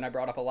stuff and I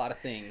brought up a lot of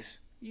things.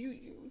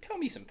 You tell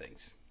me some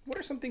things. What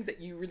are some things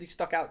that you really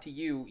stuck out to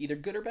you, either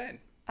good or bad?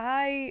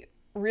 I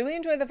really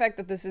enjoy the fact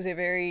that this is a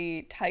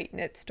very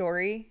tight-knit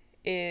story.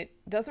 It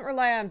doesn't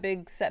rely on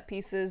big set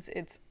pieces.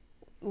 It's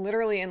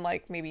literally in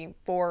like maybe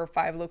 4 or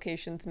 5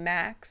 locations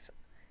max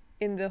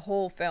in the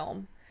whole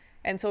film.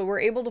 And so we're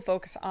able to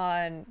focus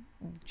on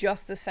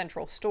just the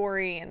central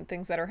story and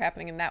things that are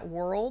happening in that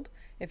world.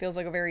 It feels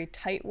like a very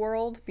tight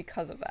world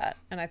because of that.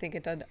 And I think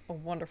it did a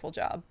wonderful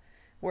job.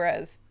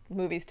 Whereas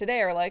movies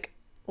today are like,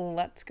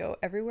 let's go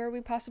everywhere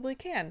we possibly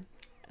can.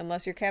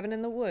 Unless you're cabin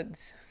in the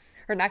woods.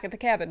 Or not get the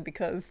cabin,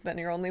 because then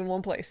you're only in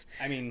one place.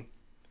 I mean,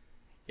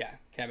 yeah,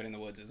 Cabin in the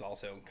Woods is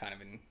also kind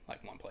of in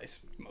like one place.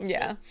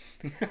 Yeah.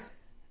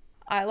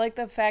 I like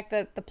the fact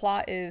that the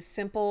plot is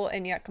simple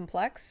and yet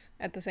complex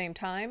at the same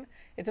time.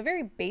 It's a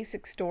very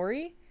basic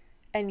story,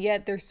 and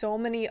yet there's so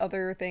many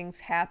other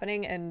things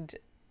happening and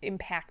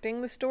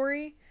impacting the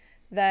story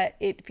that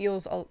it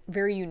feels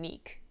very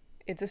unique.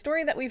 It's a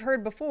story that we've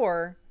heard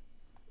before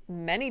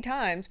many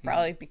times,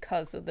 probably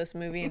because of this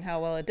movie and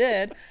how well it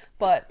did,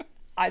 but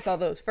I saw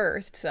those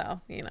first,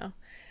 so, you know.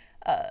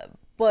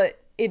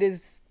 But it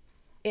is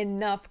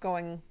enough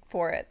going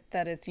for it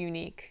that it's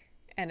unique,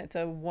 and it's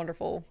a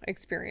wonderful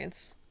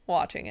experience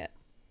watching it.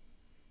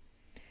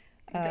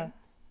 Okay.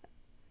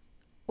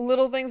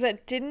 Little things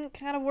that didn't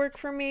kind of work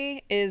for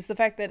me is the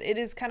fact that it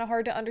is kind of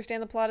hard to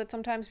understand the plot at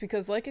sometimes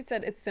because, like I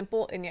said, it's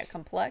simple and yet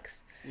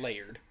complex.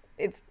 Layered.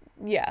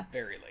 Yeah.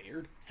 Very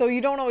layered. So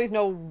you don't always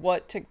know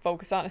what to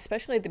focus on,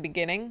 especially at the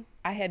beginning.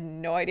 I had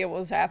no idea what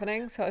was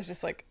happening, so I was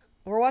just like,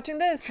 we're watching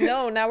this.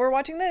 No, now we're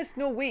watching this.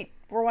 No, wait,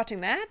 we're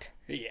watching that?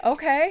 Yeah.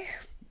 Okay.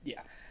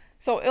 Yeah.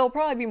 So it'll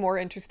probably be more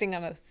interesting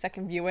on a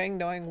second viewing,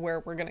 knowing where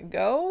we're going to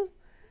go,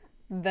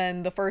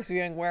 than the first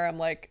viewing where I'm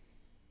like,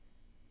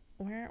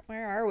 where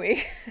are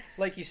we?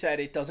 Like you said,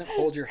 it doesn't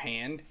hold your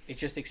hand. It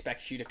just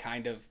expects you to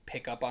kind of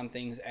pick up on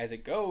things as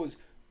it goes.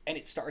 And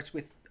it starts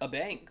with a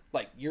bang.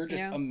 Like, you're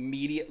just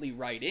immediately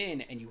right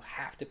in, and you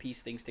have to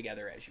piece things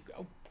together as you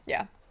go.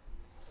 Yeah.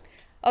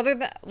 Other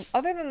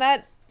than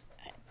that,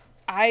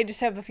 I just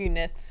have a few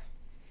nits.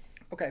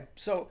 Okay,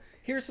 so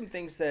here's some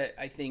things that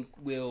I think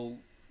will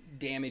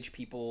damage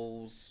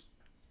people's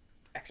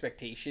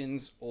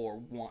expectations or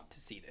want to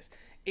see this.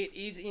 It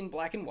is in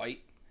black and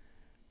white,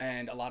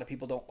 and a lot of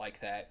people don't like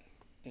that.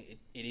 It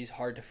is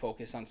hard to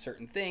focus on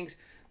certain things.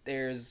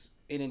 There's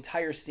an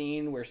entire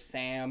scene where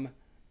Sam,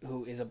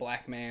 who is a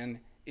black man,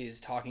 is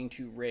talking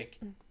to Rick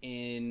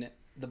in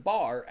the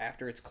bar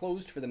after it's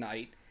closed for the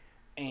night,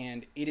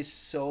 and it is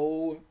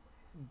so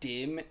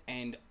dim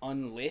and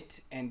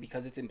unlit, and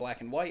because it's in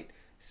black and white,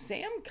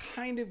 Sam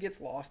kind of gets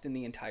lost in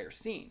the entire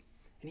scene.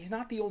 And he's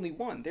not the only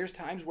one. There's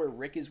times where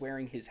Rick is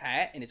wearing his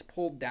hat and it's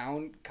pulled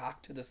down,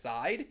 cocked to the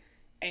side,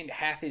 and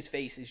half his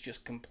face is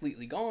just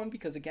completely gone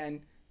because,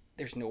 again,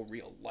 there's no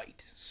real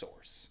light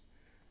source.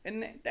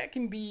 And that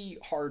can be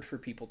hard for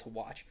people to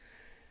watch.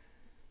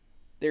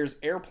 There's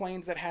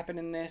airplanes that happen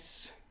in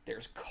this.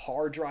 There's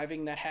car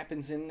driving that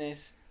happens in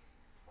this.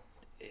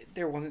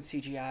 There wasn't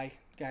CGI,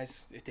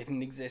 guys. It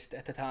didn't exist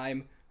at the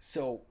time.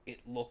 So it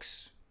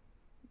looks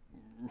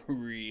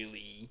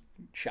really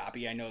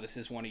choppy. I know this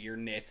is one of your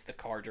nits, the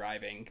car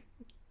driving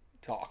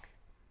talk.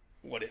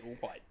 What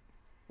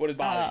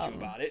bothers you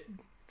about it?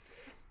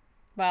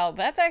 Well,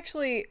 that's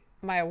actually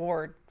my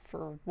award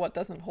for what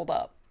doesn't hold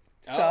up.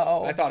 Oh,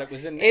 So I thought it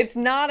was a nit. it's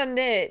not a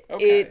nit.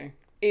 Okay. It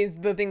is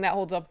the thing that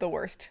holds up the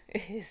worst.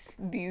 Is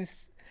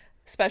these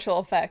special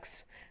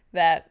effects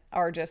that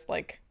are just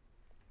like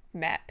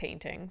matte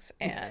paintings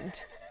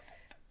and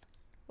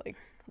like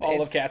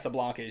All of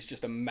Casablanca is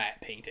just a matte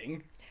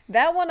painting.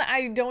 that one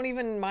I don't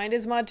even mind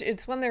as much.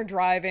 It's when they're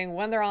driving,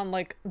 when they're on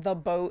like the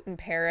boat in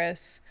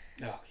Paris.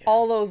 Oh, yeah.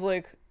 All those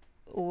like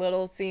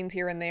little scenes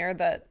here and there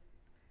that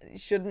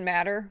shouldn't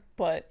matter,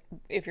 but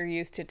if you're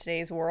used to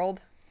today's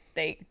world,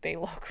 they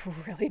look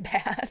really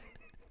bad.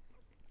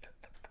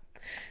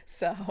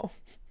 So,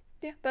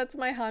 yeah, that's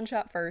my Han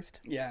shot first.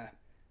 Yeah.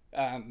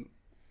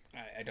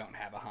 I don't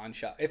have a Han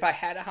shot. If I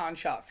had a Han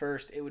shot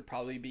first, it would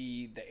probably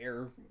be the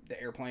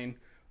airplane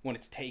when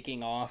it's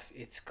taking off.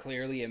 It's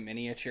clearly a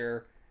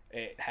miniature.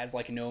 It has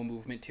like no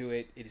movement to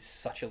it. It is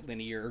such a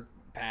linear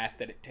path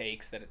that it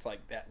takes that it's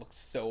like that looks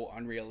so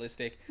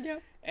unrealistic. Yeah.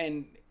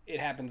 And it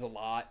happens a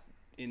lot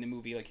in the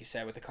movie, like you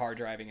said, with the car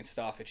driving and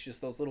stuff. It's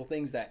just those little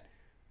things that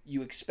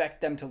you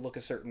expect them to look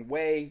a certain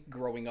way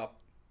growing up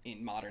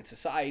in modern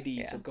society.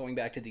 Yeah. So going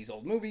back to these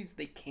old movies,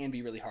 they can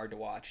be really hard to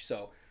watch.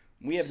 So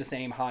we have the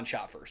same Han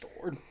shot first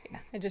award.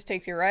 It just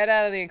takes you right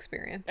out of the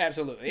experience.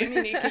 Absolutely. I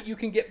mean, you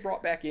can get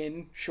brought back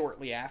in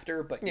shortly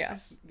after, but Yeah.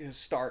 yes, to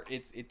start,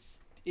 it's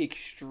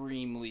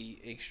extremely,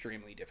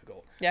 extremely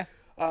difficult. Yeah.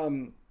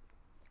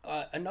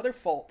 Another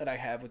fault that I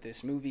have with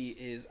this movie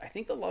is I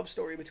think the love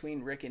story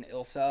between Rick and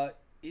Ilsa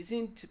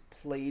isn't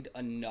played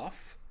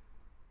enough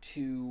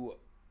to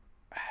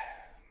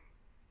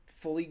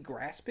fully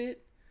grasp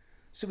it.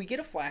 So we get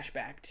a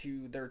flashback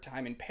to their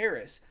time in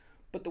Paris,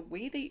 but the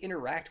way they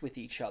interact with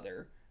each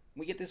other,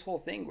 we get this whole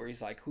thing where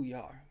he's like, "Who you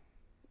are?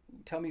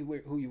 Tell me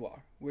who you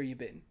are, where you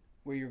been,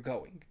 where you're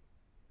going.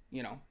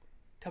 You know,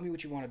 tell me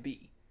what you want to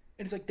be."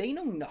 And it's like they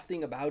know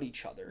nothing about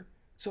each other.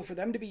 So for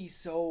them to be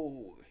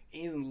so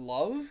in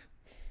love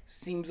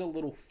seems a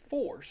little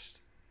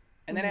forced.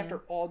 And then after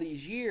all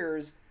these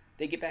years,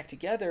 they get back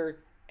together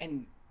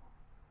and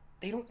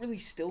they don't really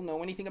still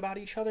know anything about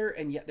each other,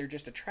 and yet they're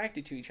just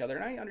attracted to each other.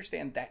 And I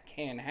understand that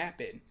can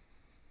happen.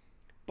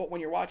 But when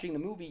you're watching the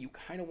movie, you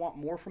kind of want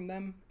more from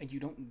them, and you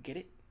don't get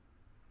it.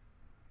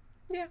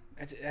 Yeah.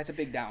 That's a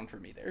big down for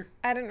me there.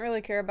 I didn't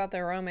really care about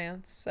their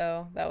romance,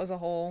 so that was a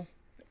whole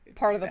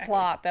part of the Exactly.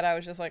 plot that I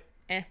was just like,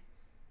 eh.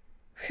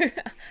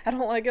 I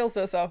don't like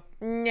Ilsa, so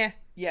nah.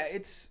 Yeah,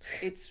 it's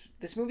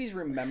this movie's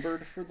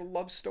remembered for the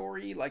love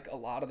story, like a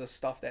lot of the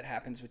stuff that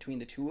happens between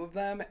the two of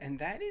them, and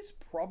that is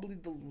probably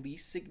the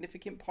least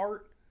significant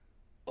part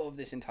of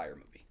this entire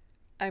movie.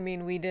 I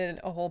mean, we did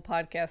a whole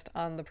podcast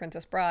on The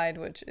Princess Bride,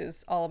 which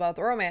is all about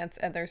the romance,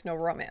 and there's no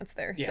romance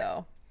there, Yeah.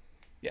 so.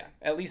 Yeah,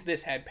 at least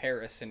this had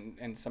Paris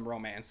and some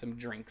romance, some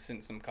drinks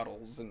and some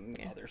cuddles and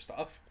other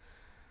stuff.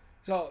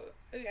 So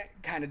it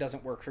kind of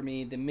doesn't work for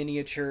me. The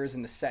miniatures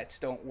and the sets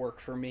don't work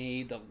for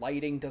me. The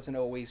lighting doesn't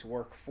always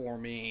work for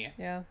me.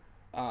 Yeah.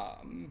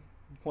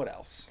 What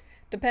else?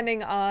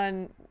 Depending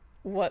on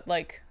what,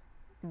 like,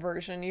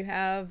 version you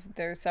have,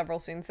 there's several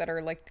scenes that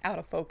are, like, out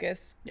of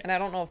focus. Yes. And I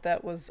don't know if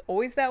that was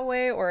always that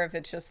way or if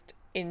it's just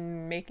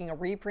in making a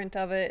reprint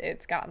of it,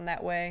 it's gotten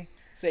that way.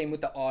 Same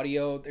with the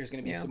audio. There's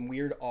going to be Yeah. some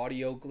weird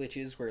audio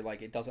glitches where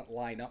like it doesn't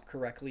line up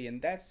correctly,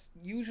 and that's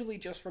usually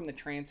just from the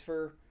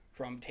transfer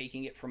from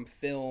taking it from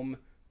film,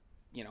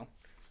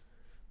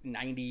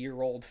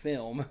 90-year-old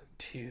film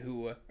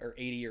to or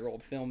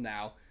 80-year-old film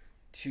now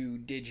to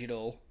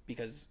digital,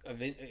 because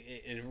of it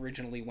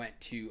originally went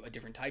to a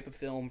different type of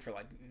film for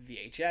like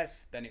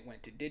VHS, then it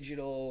went to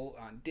digital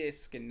on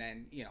disc, and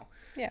then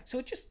Yeah. so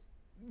it just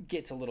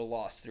gets a little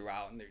lost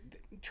throughout, and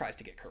tries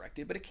to get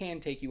corrected, but it can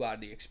take you out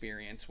of the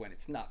experience when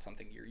it's not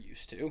something you're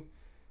used to.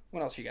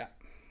 What else you got?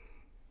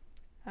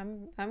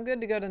 I'm good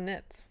to go to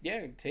knits.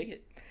 Yeah, take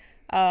it.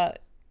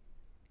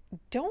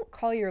 Don't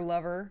call your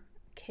lover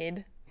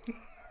kid.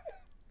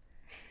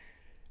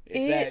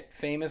 It's that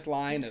famous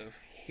line of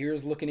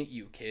 "Here's looking at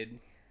you, kid."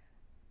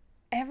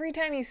 Every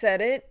time he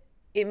said it,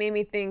 it made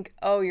me think,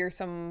 oh, you're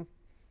some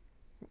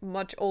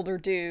much older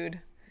dude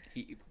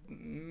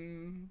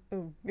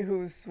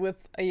who's with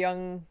a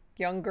young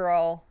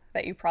girl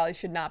that you probably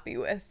should not be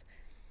with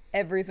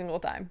every single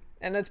time.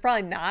 And that's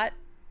probably not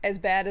as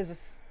bad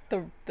as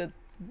the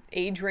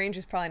age range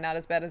is probably not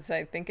as bad as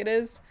I think it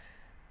is.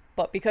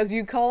 But because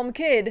you call him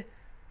kid,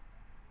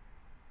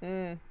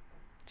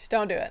 just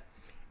don't do it.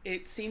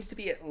 It seems to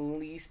be at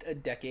least a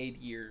decade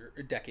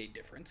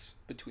difference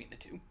between the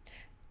two.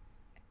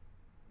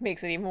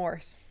 Makes it even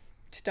worse.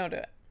 Just don't do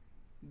it.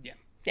 Yeah.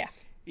 Yeah.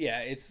 Yeah,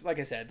 it's like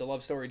I said, the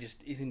love story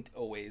just isn't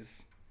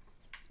always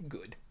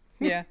good.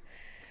 Yeah.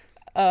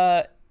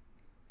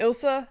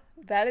 Ilsa,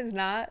 that is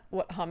not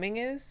what humming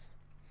is.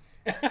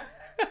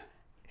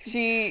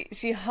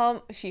 she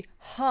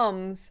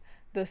hums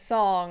the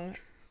song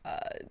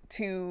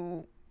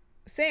to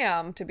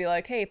Sam to be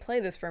like, hey, play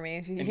this for me.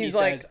 And He's he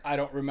like, says, I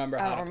don't remember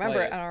I how don't to remember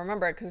play it. it. I don't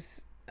remember it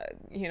because,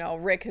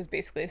 Rick has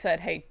basically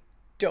said, hey,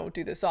 don't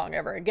do this song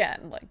ever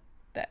again. Like,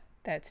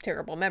 that's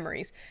terrible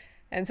memories.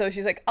 And so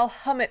she's like, I'll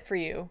hum it for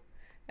you.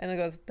 And it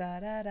goes, da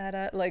da da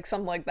da, like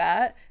something like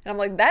that. And I'm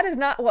like, that is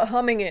not what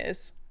humming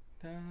is.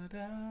 Da,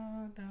 da,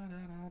 da,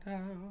 da, da,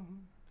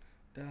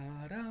 da,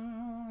 da,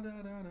 da,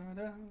 da, da,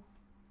 da.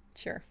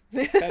 Sure.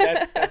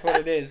 That's what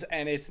it is.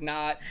 And it's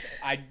not,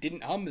 I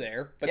didn't hum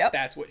there, but Yep.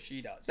 that's what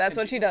she does. That's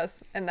And what she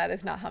does. And that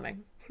is not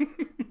humming.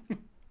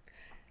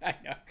 I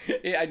know.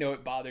 I know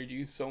it bothered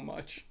you so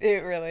much.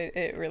 It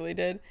really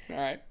did. All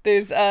right.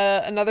 There's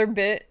another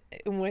bit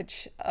in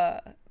which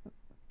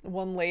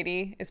one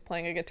lady is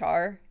playing a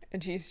guitar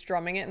and she's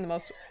strumming it in the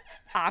most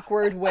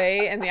awkward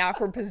way and the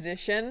awkward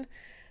position.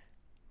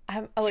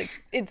 I'm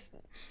like, it's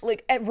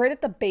like right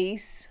at the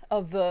base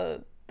of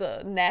the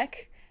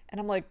neck, and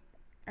I'm like,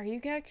 are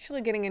you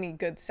actually getting any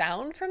good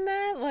sound from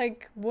that?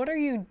 Like, what are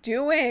you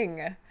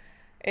doing?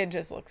 It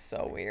just looks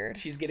so weird.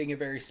 She's getting a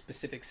very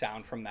specific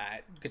sound from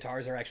that.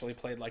 Guitars are actually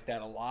played like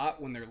that a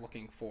lot when they're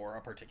looking for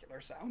a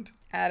particular sound.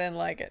 I didn't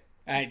like it.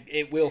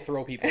 It will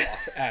throw people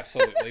off.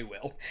 Absolutely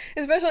will.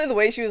 Especially the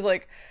way she was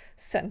like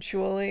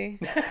sensually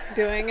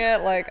doing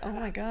it. Like, oh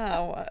my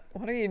God,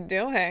 what are you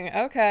doing?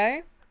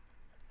 Okay.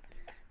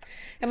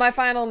 And my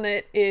final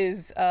nit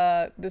is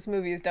this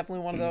movie is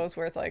definitely one of those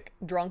where it's like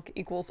drunk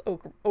equals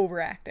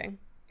overacting.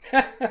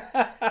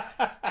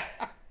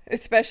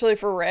 Especially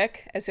for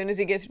Rick. As soon as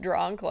he gets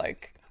drunk,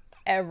 like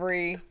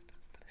every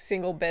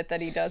single bit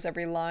that he does,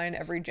 every line,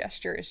 every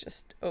gesture is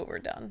just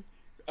overdone.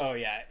 Oh,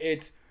 yeah.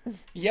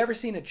 You ever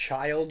seen a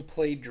child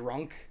play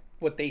drunk?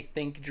 What they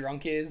think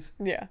drunk is?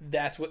 Yeah.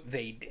 That's what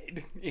they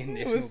did in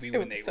this movie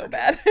when they were so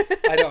drunk. bad.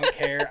 I don't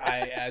care.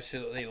 I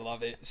absolutely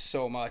love it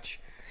so much.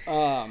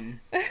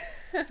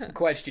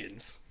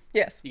 Questions.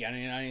 Yes. You got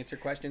any unanswered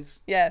questions?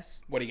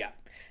 Yes. What do you got?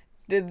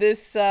 Did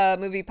this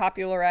movie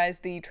popularize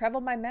the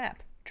travel by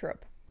map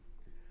trope?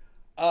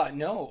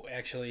 No,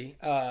 actually.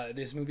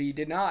 This movie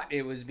did not.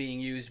 It was being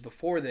used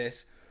before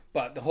this,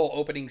 but the whole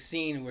opening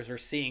scene was we're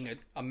seeing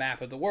a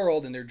map of the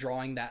world and they're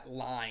drawing that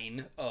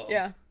line of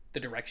the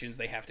directions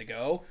they have to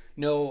go.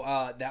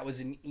 No, that was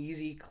an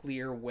easy,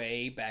 clear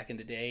way back in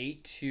the day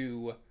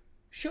to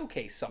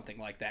showcase something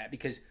like that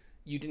because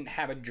you didn't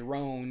have a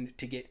drone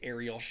to get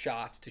aerial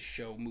shots to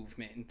show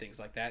movement and things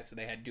like that, so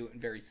they had to do it in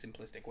very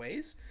simplistic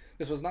ways.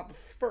 This was not the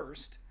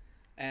first,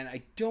 and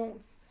I don't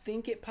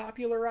think it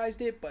popularized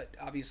it, but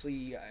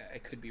obviously I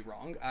could be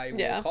wrong. I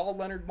will call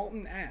Leonard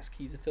Moulton, ask.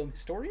 He's a film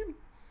historian.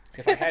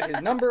 If I had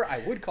his number, I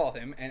would call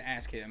him and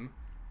ask him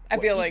I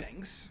feel he like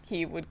thinks.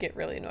 He would get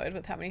really annoyed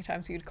with how many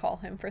times you'd call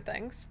him for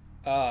things.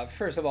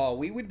 First of all,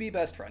 we would be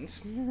best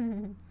friends.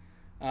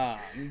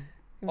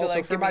 Also,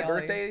 like, for "Give me my all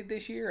birthday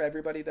this year,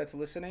 everybody that's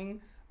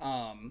listening,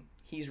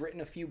 he's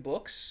written a few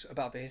books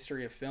about the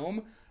history of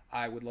film.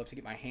 I would love to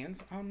get my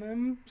hands on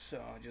them.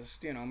 So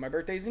just, my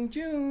birthday's in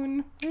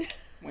June.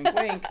 Wink,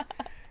 wink.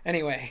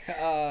 Anyway,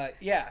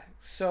 yeah.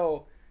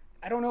 So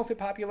I don't know if it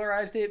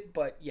popularized it,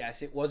 but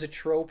yes, it was a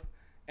trope.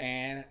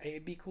 And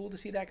it'd be cool to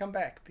see that come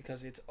back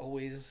because it's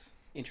always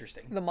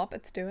interesting. The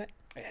Muppets do it.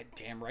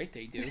 Damn right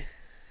they do.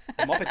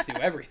 The Muppets do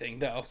everything,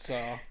 though.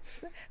 So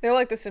They're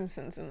like the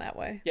Simpsons in that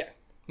way. yeah.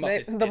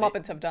 The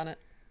Muppets have done it.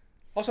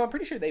 Also, I'm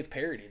pretty sure they've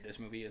parodied this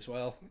movie as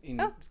well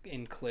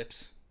in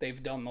clips.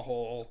 They've done the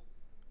whole,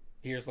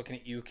 here's looking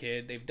at you,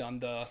 kid. They've done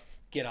the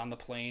get on the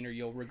plane or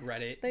you'll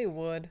regret it. They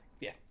would.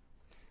 Yeah.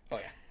 Oh,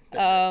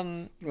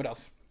 yeah. What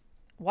else?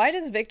 Why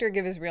does Victor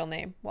give his real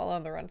name while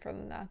on the run from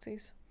the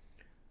Nazis?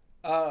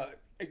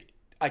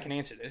 I can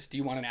answer this. Do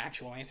you want an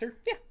actual answer?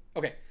 Yeah.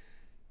 Okay.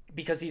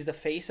 Because he's the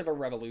face of a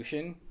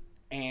revolution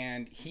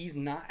and he's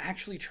not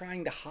actually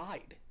trying to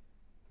hide.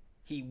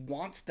 He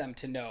wants them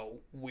to know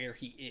where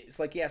he is.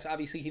 Like, yes,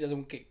 obviously he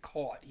doesn't get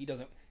caught.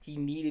 He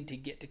needed to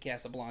get to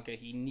Casablanca.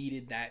 He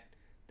needed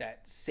that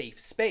safe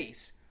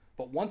space.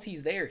 But once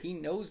he's there, he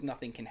knows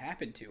nothing can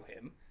happen to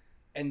him.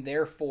 And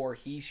therefore,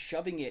 he's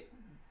shoving it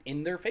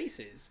in their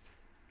faces.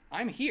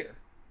 I'm here.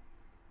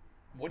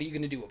 What are you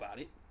going to do about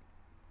it?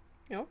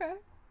 Okay.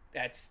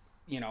 That's,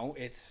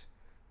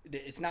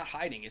 it's not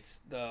hiding. It's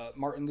the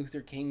Martin Luther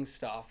King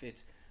stuff.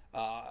 It's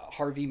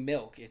Harvey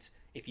Milk. It's,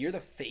 if you're the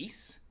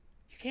face,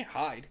 you can't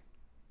hide.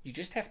 You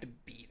just have to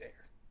be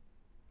there.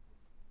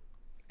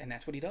 And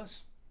that's what he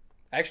does.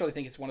 I actually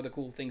think it's one of the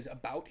cool things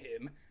about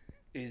him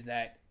is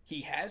that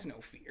he has no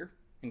fear.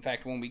 In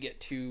fact, when we get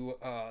to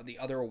the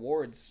other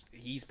awards,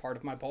 he's part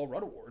of my Paul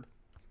Rudd Award.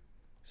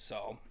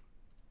 So,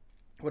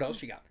 what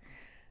else you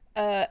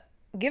got?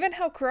 Given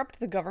how corrupt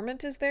the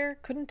government is there,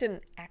 couldn't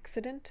an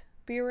accident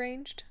be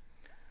arranged?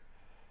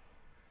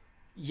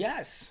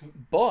 Yes,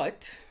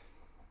 but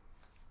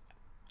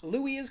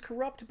Louis is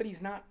corrupt, but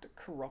he's not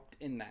corrupt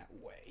in that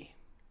way.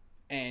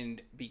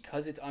 And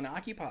because it's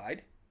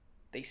unoccupied,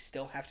 they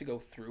still have to go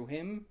through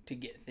him to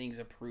get things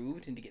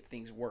approved and to get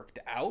things worked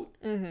out.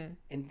 Mm-hmm.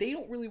 And they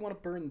don't really want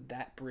to burn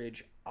that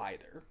bridge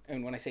either.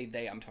 And when I say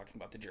they, I'm talking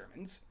about the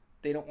Germans.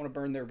 They don't want to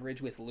burn their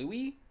bridge with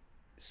Louis,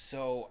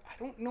 so I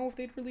don't know if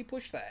they'd really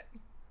push that.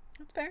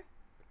 That's fair.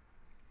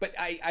 But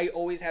I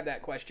always have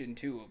that question,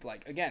 too, of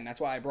like, again,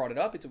 that's why I brought it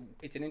up.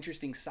 It's an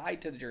interesting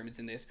side to the Germans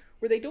in this,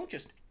 where they don't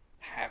just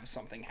have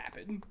something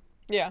happen.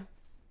 Yeah.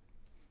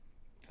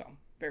 So,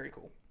 very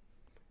cool.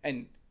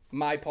 And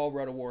my Paul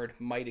Rudd Award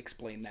might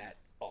explain that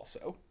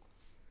also.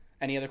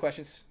 Any other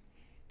questions?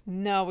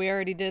 No, we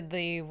already did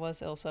the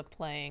was Ilsa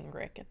playing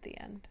Rick at the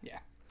end. Yeah.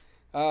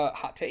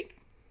 Hot take?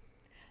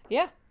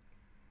 Yeah.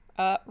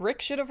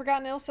 Rick should have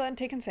forgotten Ilsa and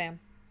taken Sam.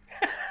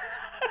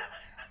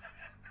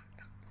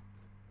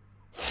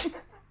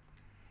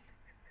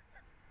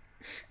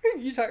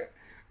 You saying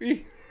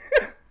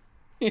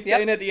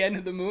at the end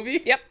of the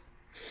movie? Yep.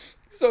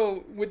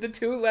 So, with the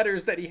 2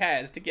 letters that he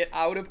has to get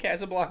out of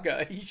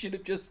Casablanca, he should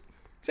have just,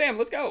 Sam,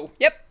 let's go.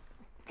 Yep.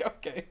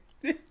 Okay.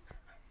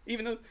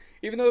 Even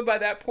though by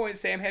that point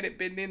Sam hadn't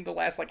been in the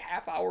last like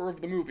half hour of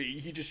the movie,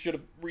 he just should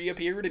have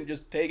reappeared and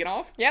just taken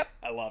off. Yep.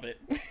 I love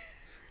it.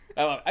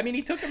 I mean,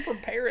 he took him from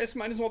Paris.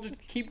 Might as well just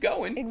keep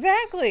going.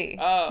 Exactly.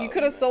 You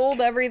could have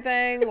sold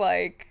everything,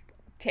 like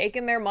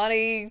taken their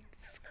money,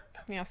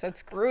 said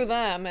screw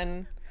them,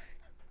 and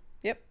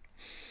yep.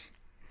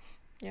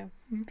 Yeah.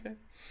 Okay.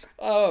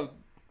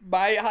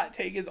 My hot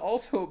take is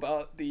also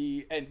about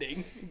the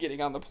ending,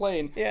 getting on the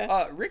plane.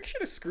 Yeah. Rick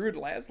should have screwed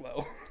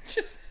Laszlo.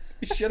 Just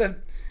should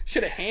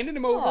have handed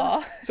him over.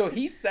 Aw. So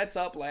he sets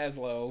up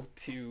Laszlo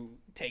to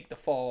take the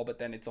fall, but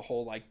then it's a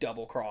whole like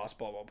double cross,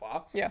 blah blah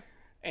blah. Yeah.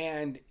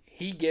 And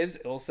he gives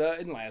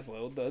Ilsa and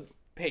Laszlo the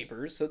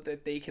papers so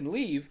that they can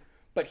leave,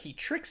 but he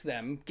tricks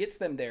them, gets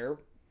them there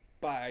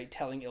by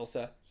telling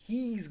Ilsa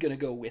he's gonna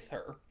go with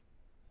her.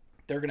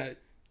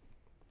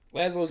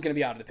 Laszlo's gonna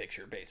be out of the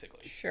picture,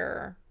 basically.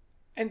 Sure.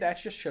 And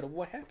that's just should have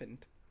what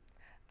happened.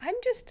 I'm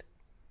just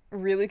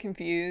really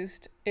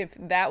confused. If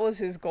that was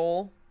his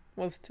goal,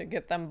 was to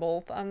get them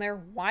both on there,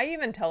 why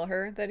even tell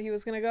her that he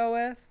was going to go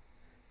with?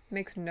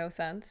 Makes no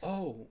sense.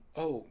 Oh,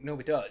 no,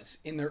 it does.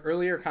 In their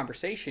earlier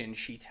conversation,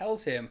 she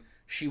tells him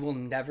she will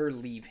never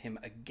leave him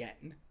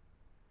again.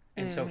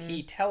 And so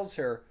he tells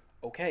her,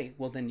 okay,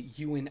 well then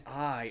you and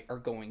I are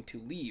going to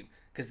leave,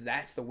 because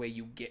that's the way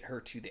you get her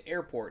to the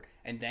airport.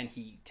 And then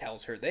he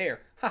tells her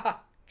there, haha,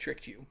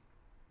 tricked you.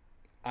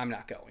 I'm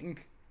not going.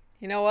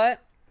 You know what?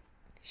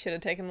 Should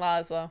have taken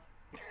Laszlo.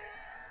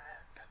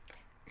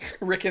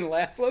 Rick and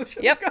Laszlo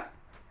should Yep. have gone.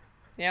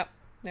 Yep.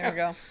 There we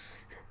go.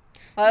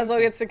 Laszlo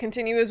gets to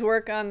continue his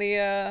work on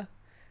the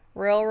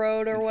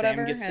railroad or And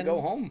whatever. Sam gets to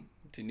go home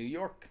to New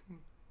York.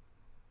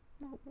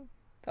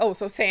 Oh,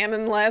 so Sam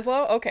and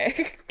Laszlo?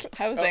 Okay.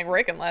 I was saying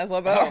Rick and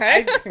Laszlo, but all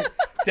right.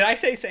 Did I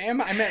say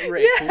Sam? I meant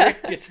Rick. Yeah.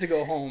 Rick gets to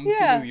go home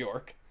Yeah. to New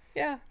York.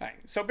 Yeah. All right.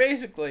 So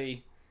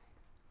basically,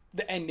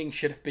 the ending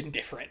should have been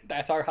different.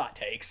 That's our hot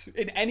takes.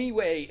 In any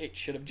way, it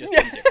should have just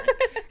been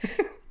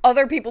different.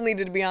 Other people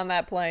needed to be on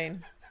that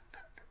plane.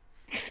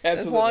 Absolutely.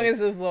 As long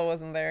as Laszlo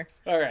wasn't there.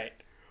 All right.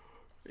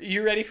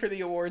 You ready for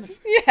the awards?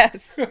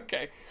 Yes.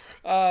 Okay.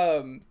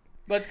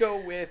 Let's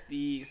go with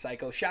the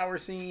psycho shower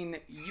scene.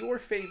 Your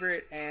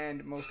favorite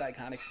and most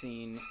iconic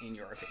scene, in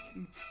your opinion.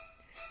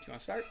 Do you want to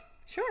start?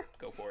 Sure.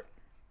 Go for it.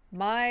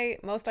 My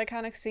most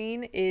iconic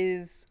scene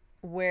is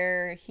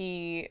where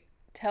he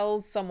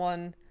tells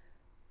someone,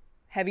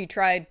 have you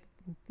tried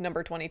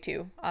number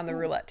 22 on the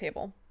roulette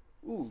table?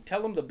 Ooh,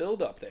 tell them the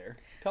build up there.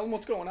 Tell them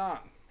what's going on.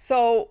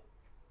 So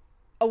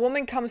a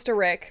woman comes to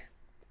Rick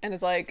and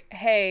is like,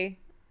 hey,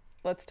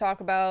 let's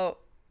talk about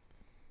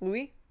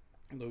Louis.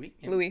 Louis.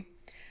 Yeah. Louis.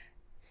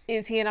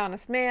 Is he an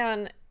honest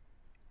man?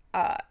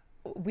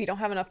 We don't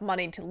have enough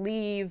money to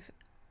leave,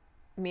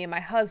 me and my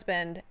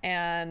husband,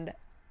 and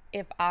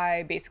if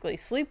I basically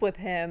sleep with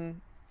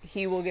him,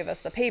 he will give us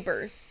the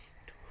papers.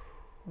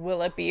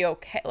 Will it be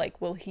okay?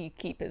 Like, will he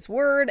keep his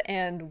word,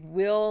 and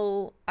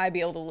will I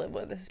be able to live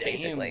with this,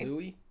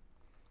 basically?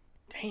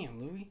 Damn,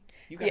 Louis.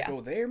 You gotta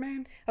go there,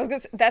 man? I was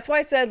gonna say, that's why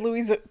I said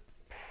Louis is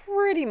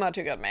pretty much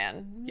a good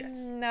man. Yes.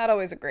 Not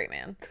always a great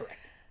man.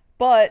 Correct.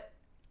 But,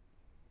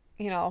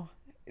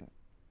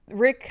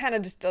 Rick kind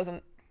of just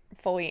doesn't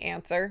fully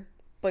answer,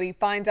 but he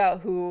finds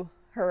out who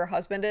her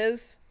husband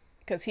is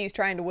because he's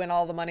trying to win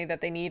all the money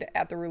that they need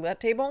at the roulette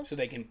table. So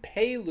they can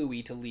pay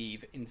Louis to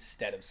leave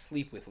instead of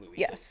sleep with Louis.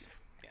 Yes.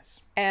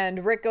 Yes.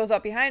 And Rick goes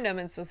up behind him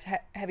and says,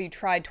 have you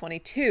tried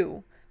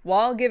 22?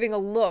 While giving a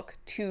look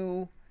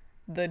to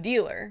the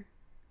dealer.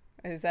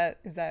 Is that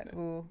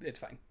who? It's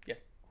fine. Yeah.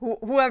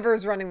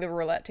 Whoever's running the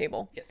roulette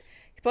table. Yes.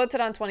 He puts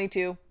it on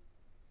 22.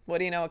 What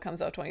do you know? It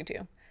comes out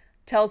 22.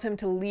 Tells him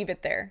to leave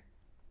it there.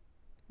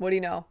 What do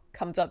you know?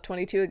 Comes up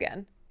 22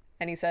 again.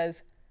 And he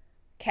says,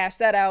 cash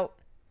that out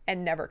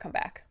and never come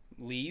back.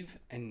 Leave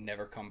and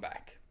never come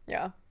back.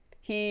 Yeah.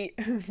 He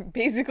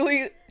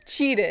basically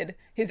cheated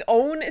his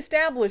own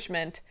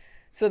establishment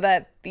so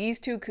that these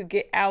two could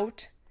get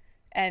out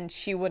and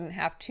she wouldn't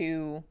have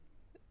to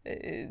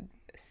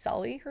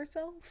sully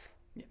herself.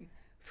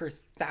 For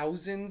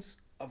thousands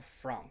of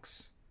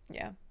francs.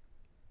 Yeah.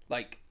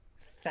 Like,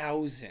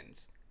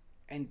 thousands.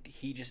 And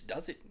he just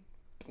does it.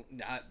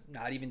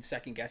 not even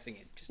second guessing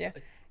it. Just Yeah.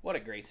 What a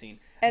great scene.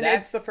 And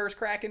That's it's- the first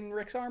crack in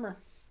Rick's armor.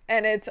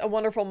 And it's a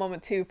wonderful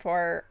moment too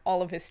for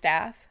all of his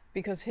staff,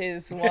 because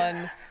his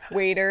one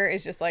waiter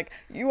is just like,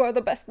 "You are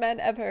the best man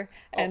ever,"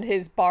 and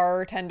his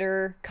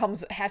bartender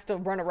has to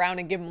run around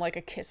and give him like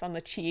a kiss on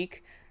the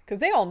cheek, because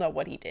they all know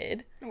what he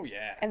did, Oh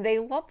yeah. and they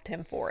loved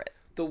him for it.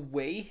 The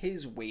way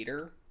his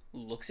waiter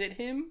looks at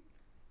him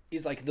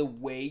is like the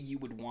way you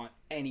would want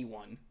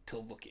anyone to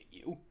look at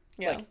you.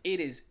 Yeah. Like, it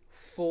is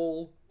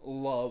full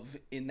love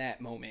in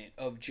that moment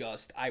of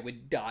just, I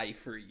would die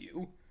for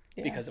you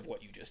because of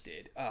what you just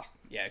did. Oh,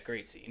 yeah,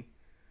 great scene.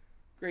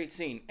 Great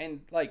scene.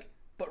 And, like,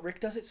 but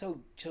Rick does it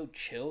so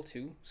chill,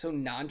 too. So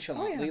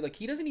nonchalantly. Like,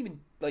 he doesn't even,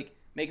 like,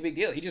 make a big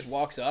deal. He just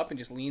walks up and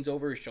just leans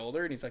over his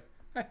shoulder and he's like,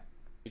 hey,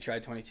 you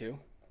tried 22?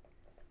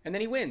 And then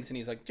he wins and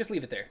he's like, just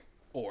leave it there.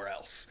 Or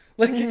else.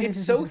 Like,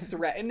 it's so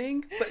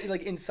threatening, but,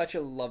 like, in such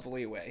a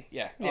lovely way.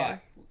 Yeah.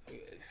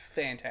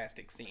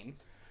 Fantastic scene.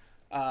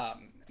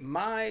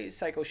 My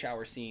psycho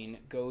shower scene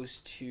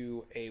goes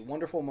to a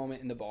wonderful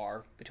moment in the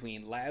bar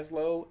between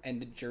Laszlo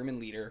and the German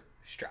leader,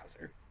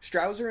 Strausser.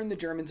 Strausser and the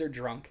Germans are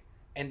drunk,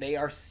 and they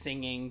are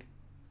singing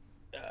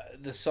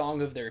the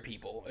song of their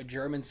people. A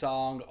German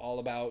song all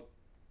about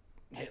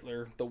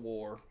Hitler, the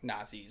war,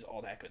 Nazis,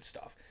 all that good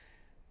stuff.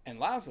 And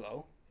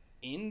Laszlo,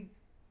 in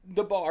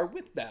the bar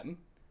with them,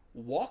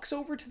 walks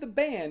over to the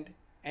band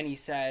and he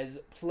says,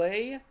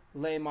 "Play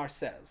Les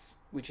Marseillaise,"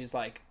 which is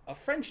like a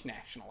French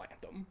national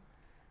anthem.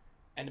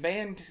 And the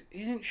band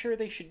isn't sure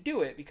they should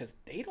do it because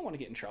they don't want to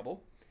get in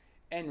trouble.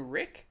 And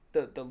Rick,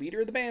 the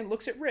leader of the band,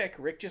 looks at Rick.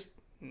 Rick just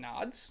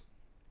nods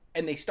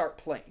and they start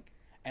playing.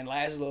 And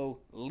Laszlo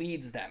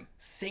leads them,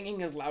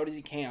 singing as loud as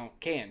he can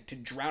to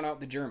drown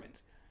out the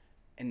Germans.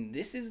 And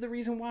this is the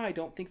reason why I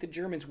don't think the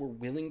Germans were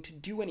willing to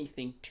do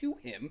anything to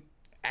him,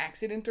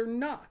 accident or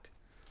not.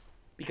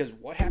 Because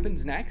what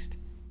happens next?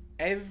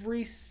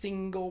 Every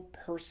single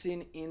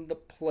person in the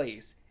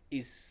place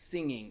is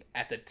singing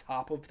at the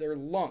top of their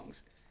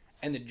lungs.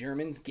 And the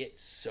Germans get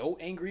so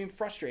angry and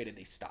frustrated,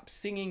 they stop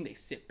singing, they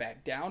sit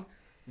back down.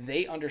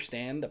 They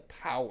understand the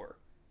power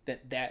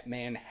that that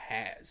man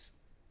has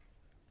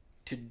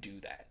to do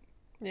that.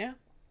 Yeah.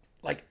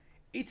 Like,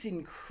 it's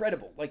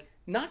incredible. Like,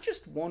 not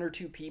just one or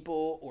two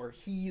people, or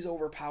he's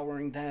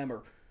overpowering them,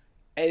 or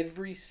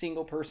every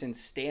single person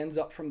stands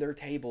up from their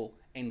table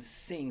and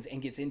sings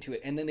and gets into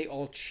it. And then they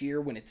all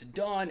cheer when it's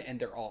done, and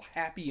they're all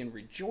happy and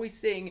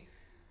rejoicing.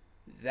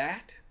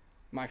 That,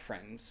 my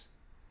friends,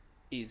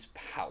 is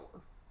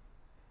power.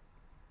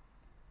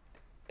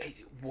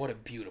 What a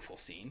beautiful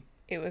scene.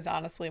 It was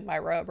honestly my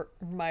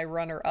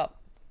runner-up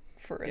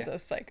for the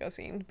psycho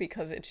scene,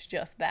 because it's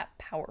just that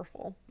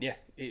powerful. Yeah,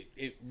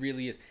 it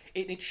really is.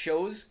 It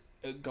shows,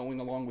 going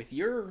along with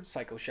your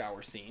psycho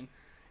shower scene,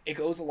 it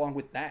goes along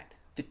with that,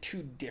 the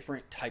two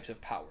different types of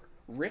power.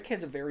 Rick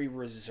has a very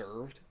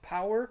reserved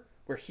power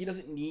where he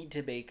doesn't need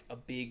to make a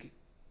big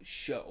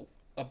show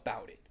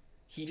about it.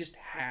 He just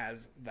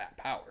has that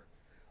power.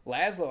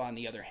 Laszlo, on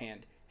the other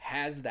hand,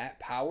 has that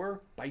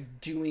power by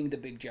doing the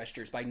big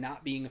gestures, by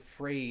not being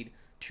afraid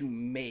to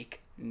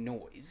make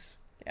noise.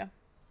 Yeah.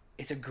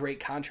 It's a great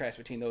contrast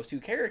between those two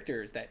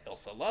characters that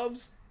Ilsa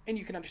loves, and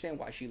you can understand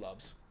why she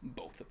loves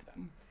both of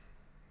them.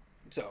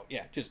 So,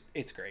 yeah, just,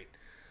 it's great.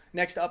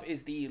 Next up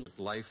is the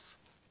Life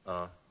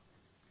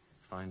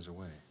finds a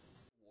way.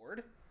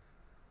 award.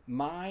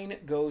 Mine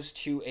goes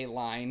to a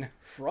line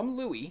from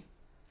Louis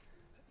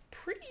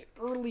pretty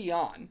early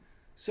on.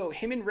 So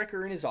him and Rick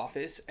are in his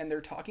office, and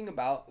they're talking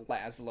about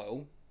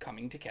Laszlo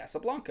coming to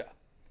Casablanca.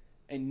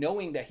 And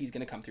knowing that he's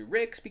going to come through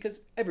Rick's,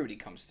 because everybody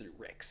comes through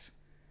Rick's.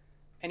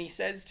 And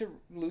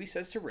Louis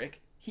says to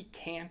Rick, he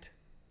can't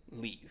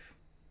leave.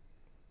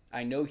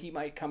 I know he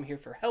might come here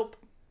for help.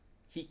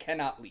 He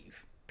cannot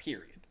leave,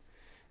 period.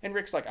 And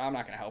Rick's like, I'm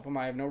not going to help him.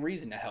 I have no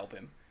reason to help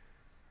him.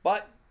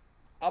 But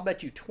I'll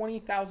bet you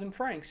 20,000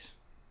 francs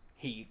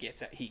he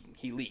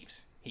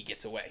leaves. He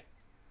gets away.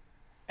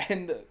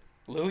 And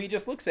Louis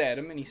just looks at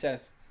him and he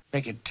says,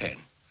 Make it 10.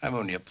 I'm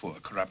only a poor,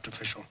 corrupt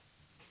official.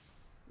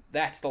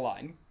 that's the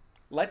line.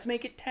 Let's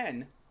make it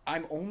 10.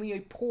 I'm only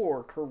a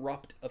poor,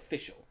 corrupt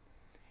official.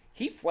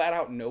 He flat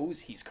out knows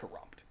he's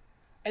corrupt.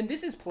 And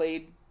this is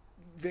played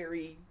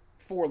very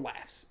for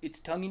laughs. It's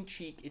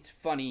tongue-in-cheek. It's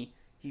funny.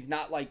 He's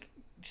not, like,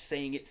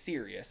 saying it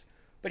serious.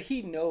 But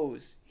he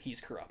knows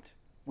he's corrupt.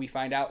 We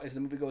find out as the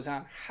movie goes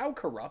on how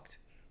corrupt,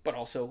 but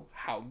also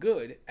how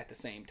good at the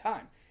same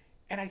time.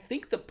 And I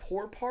think the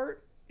poor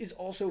part is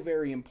also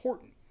very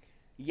important.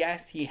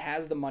 Yes, he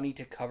has the money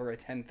to cover a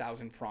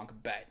 10,000 franc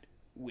bet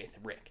with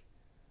Rick.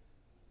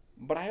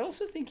 But I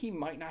also think he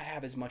might not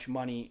have as much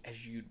money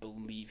as you'd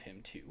believe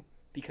him to,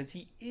 because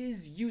he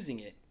is using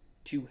it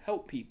to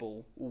help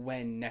people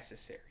when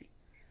necessary.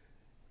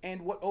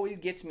 And what always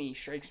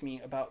strikes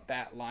me about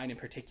that line in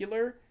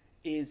particular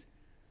is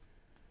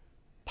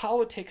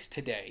politics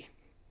today.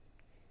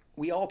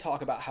 We all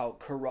talk about how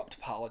corrupt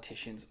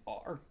politicians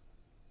are.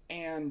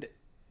 And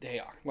they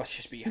are. Let's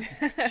just be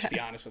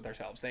honest with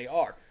ourselves. They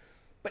are.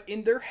 But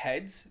in their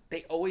heads,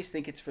 they always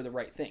think it's for the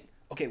right thing.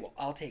 okay, well,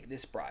 I'll take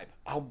this bribe.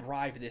 I'll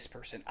bribe this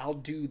person. I'll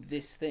do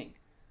this thing.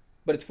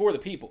 But it's for the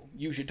people.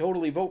 You should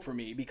totally vote for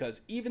me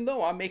because even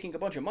though I'm making a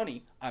bunch of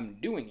money, I'm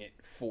doing it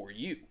for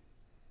you.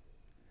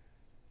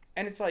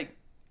 And it's like,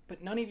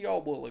 but none of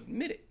y'all will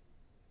admit it.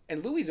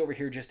 And Louis over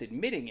here just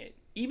admitting it,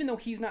 even though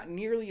he's not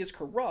nearly as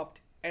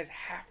corrupt as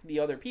half the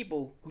other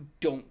people who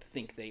don't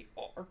think they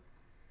are.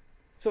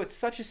 So it's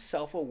such a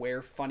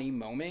self-aware, funny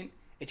moment.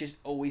 It just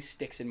always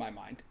sticks in my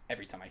mind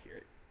every time I hear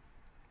it.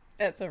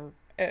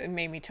 It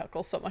made me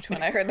chuckle so much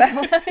when I heard that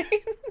line.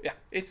 Yeah,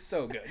 it's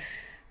so good.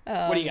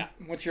 What do you got?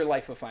 What's your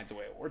Life of Finds a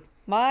Way award?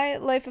 My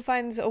Life of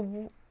Finds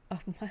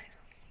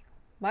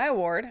my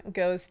award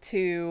goes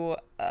to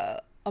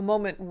a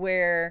moment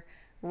where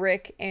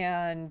Rick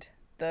and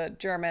the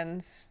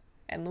Germans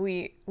and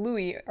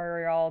Louis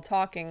are all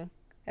talking,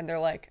 and they're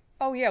like,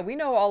 "Oh yeah, we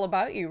know all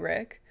about you,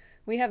 Rick.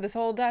 We have this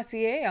whole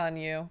dossier on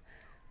you,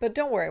 but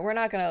don't worry, we're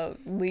not gonna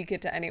leak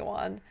it to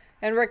anyone."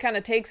 And Rick kind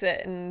of takes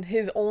it, and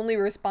his only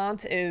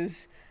response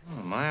is,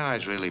 Oh, my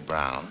eye's really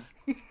brown.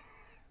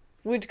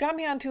 which got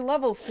me on two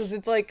levels, because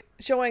it's like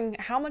showing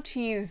how much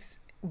he's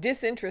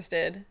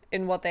disinterested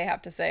in what they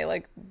have to say.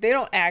 Like, they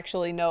don't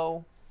actually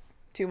know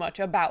too much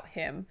about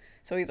him.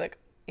 So he's like,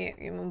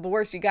 the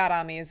worst you got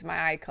on me is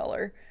my eye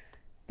color.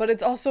 But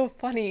it's also a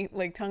funny,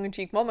 like,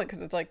 tongue-in-cheek moment,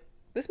 because it's like,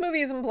 this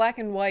movie is in black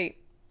and white.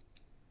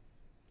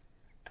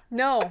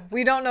 No,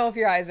 we don't know if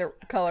your eyes are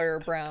color or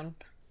brown.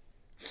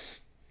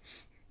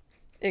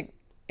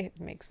 It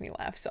makes me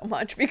laugh so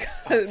much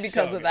because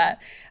so of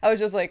that. I was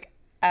just like,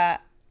 I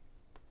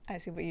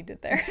see what you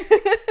did there.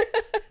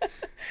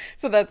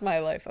 So that's my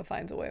Life of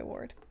Finds a Way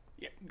award.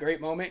 Yeah, great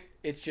moment.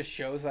 It just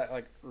shows that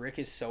like Rick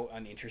is so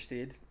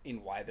uninterested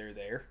in why they're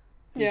there.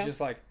 He's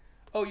just like,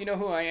 oh, you know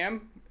who I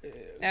am?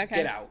 Okay.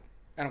 Get out.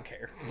 I don't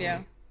care.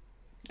 Yeah.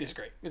 It's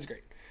great. It's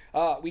great.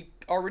 We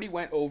already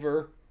went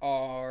over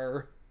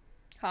our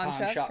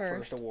Han Shot first.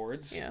 First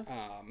awards. Yeah.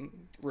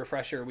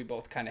 Refresher, we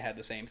both kind of had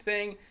the same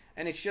thing.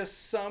 And it's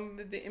just some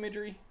of the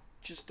imagery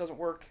just doesn't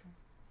work.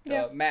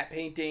 Yeah. Matte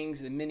paintings,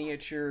 the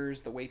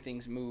miniatures, the way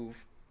things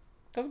move,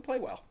 doesn't play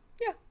well.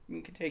 Yeah.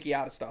 It can take you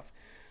out of stuff.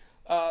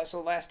 So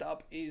last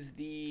up is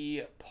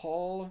the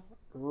Paul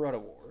Rudd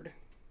Award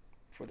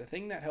for the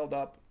thing that held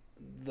up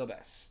the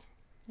best.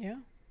 Yeah.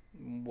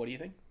 What do you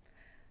think?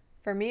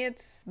 For me,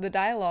 it's the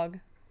dialogue.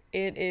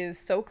 It is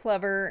so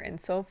clever and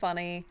so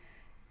funny.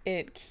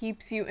 It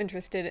keeps you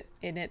interested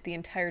in it the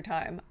entire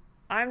time.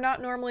 I'm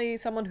not normally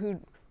someone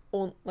who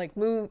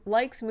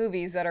likes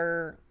movies that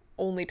are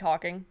only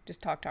talking,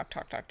 just talk.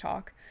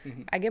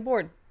 Mm-hmm. I get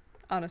bored,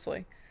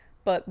 honestly.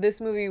 But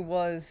this movie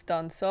was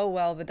done so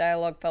well. The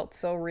dialogue felt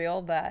so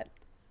real that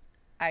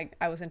I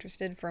was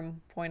interested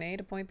from point A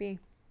to point B.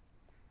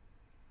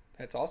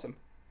 That's awesome.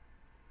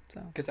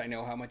 So Because I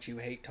know how much you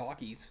hate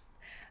talkies.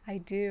 I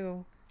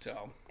do.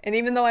 So And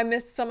even though I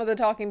missed some of the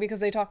talking because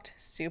they talked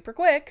super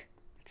quick,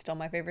 it's still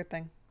my favorite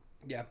thing.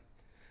 yeah.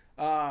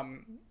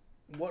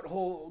 What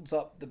holds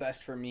up the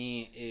best for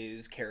me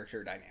is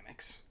character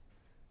dynamics.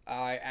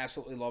 I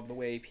absolutely love the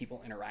way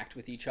people interact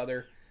with each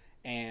other.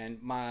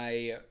 And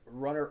my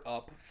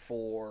runner-up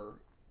for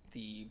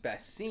the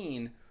best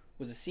scene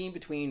was a scene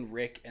between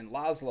Rick and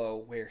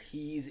Laszlo where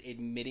he's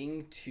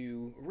admitting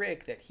to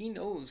Rick that he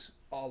knows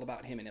all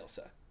about him and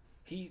Ilsa.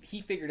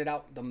 He figured it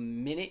out the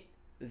minute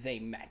they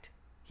met.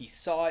 He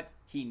saw it,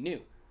 he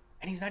knew.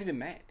 And he's not even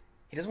mad.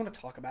 He doesn't want to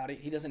talk about it.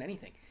 He doesn't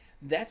anything.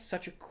 That's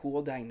such a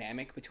cool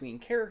dynamic between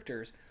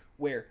characters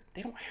where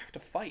they don't have to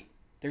fight.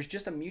 There's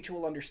just a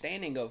mutual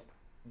understanding of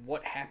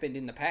what happened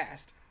in the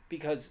past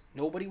because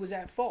nobody was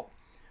at fault.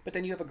 But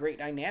then you have a great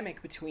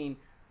dynamic between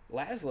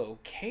Laszlo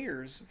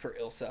cares for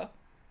Ilsa,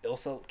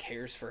 Ilsa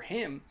cares for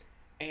him,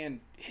 and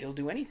he'll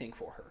do anything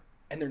for her.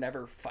 And they're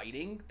never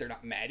fighting. They're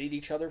not mad at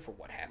each other for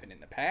what happened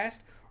in the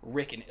past.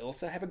 Rick and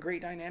Ilsa have a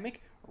great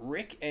dynamic.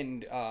 Rick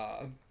and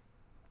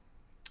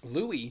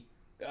Louis,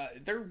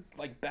 they're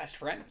like best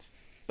friends,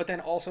 but then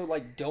also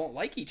like don't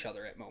like each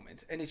other at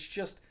moments. And it's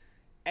just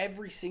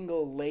every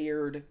single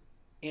layered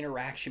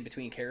interaction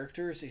between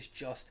characters is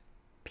just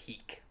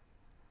peak.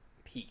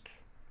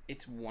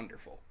 It's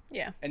wonderful.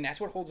 Yeah. And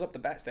that's what holds up the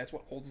best. That's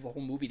what holds the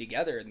whole movie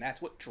together, and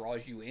that's what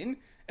draws you in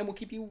and will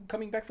keep you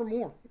coming back for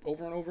more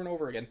over and over and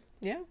over again.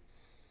 Yeah.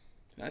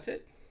 That's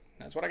it.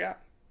 That's what I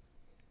got.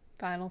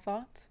 Final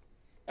thoughts?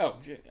 Oh,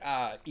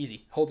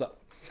 easy. Holds up.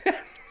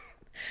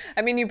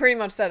 I mean, you pretty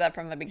much said that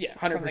from the Yeah,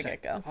 100%. from the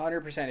get-go.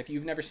 100%. If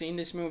you've never seen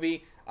this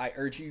movie, I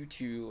urge you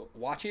to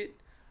watch it.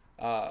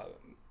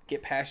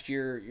 Get past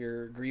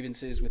your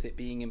grievances with it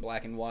being in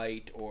black and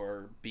white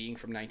or being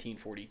from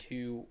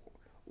 1942.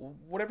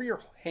 Whatever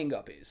your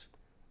hang-up is,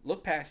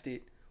 look past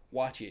it,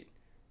 watch it.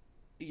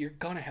 You're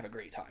going to have a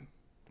great time.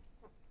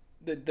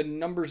 The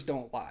numbers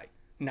don't lie.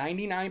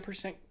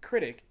 99%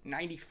 critic,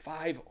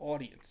 95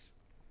 audience.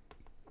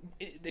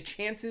 The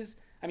chances,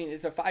 I mean,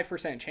 it's a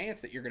 5%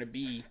 chance that you're going to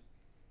be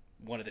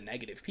one of the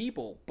negative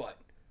people, but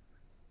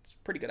it's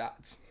pretty good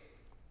odds.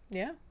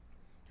 Yeah.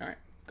 All right,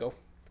 go.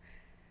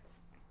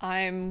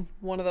 I'm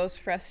one of those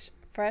fresh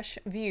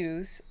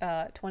views.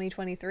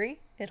 2023,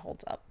 it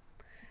holds up.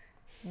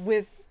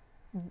 With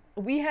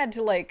we had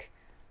to like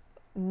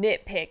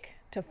nitpick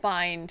to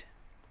find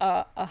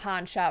a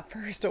Han Shot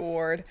First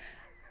award.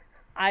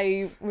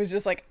 I was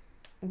just like,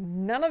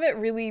 none of it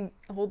really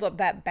holds up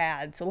that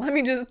bad. So let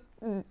me just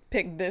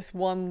pick this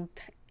one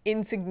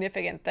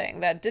insignificant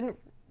thing that didn't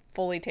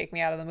fully take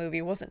me out of the movie.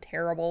 It wasn't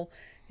terrible.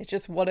 It's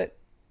just what it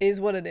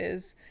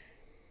is.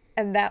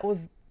 And that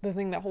was the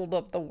thing that held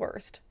up the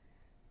worst.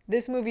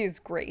 This movie is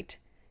great.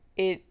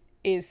 It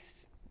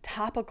is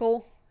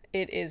topical.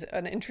 It is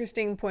an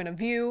interesting point of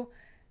view.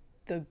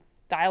 The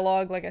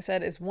dialogue, like I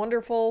said, is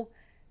wonderful.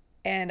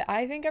 And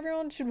I think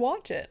everyone should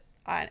watch it.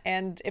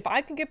 And if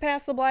I can get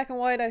past the black and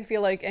white, I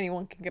feel like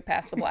anyone can get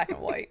past the black and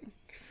white.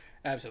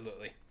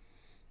 Absolutely.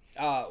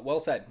 Well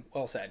said.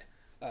 Well said.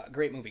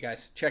 Great movie,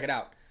 guys. Check it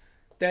out.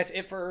 That's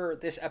it for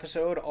this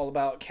episode all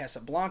about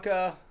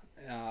Casablanca.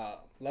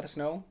 Let us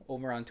know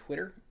over on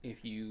Twitter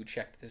if you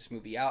checked this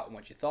movie out and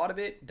what you thought of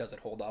it. Does it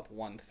hold up?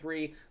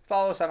 1-3.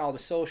 Follow us on all the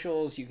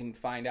socials. You can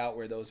find out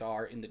where those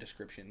are in the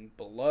description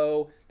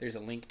below. There's a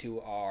link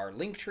to our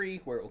link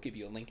tree where it will give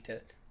you a link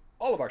to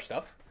all of our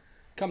stuff.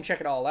 Come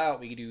check it all out.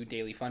 We can do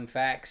daily fun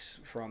facts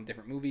from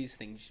different movies,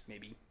 things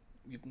maybe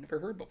you've never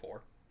heard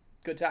before.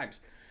 Good times.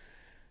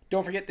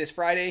 Don't forget this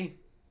Friday,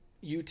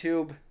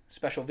 YouTube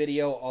special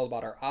video all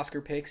about our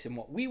Oscar picks and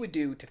what we would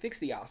do to fix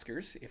the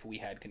Oscars if we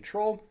had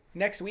control.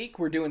 Next week,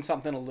 we're doing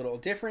something a little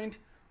different.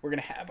 We're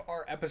going to have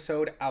our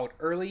episode out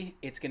early.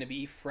 It's going to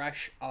be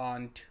fresh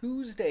on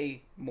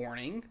Tuesday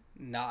morning,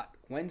 not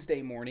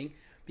Wednesday morning,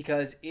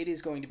 because it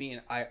is going to be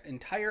an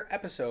entire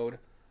episode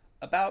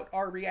about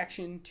our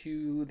reaction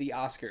to the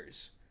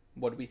Oscars.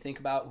 What did we think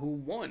about who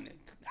won?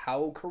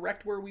 How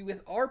correct were we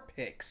with our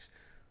picks?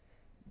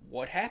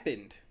 What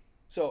happened?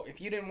 So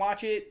if you didn't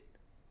watch it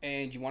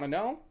and you want to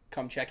know,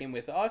 come check in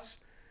with us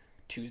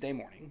Tuesday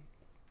morning.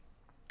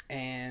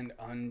 And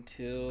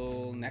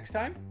until next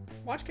time,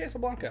 watch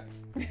Casablanca.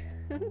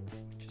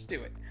 Just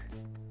do it.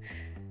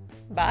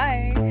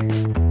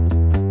 Bye.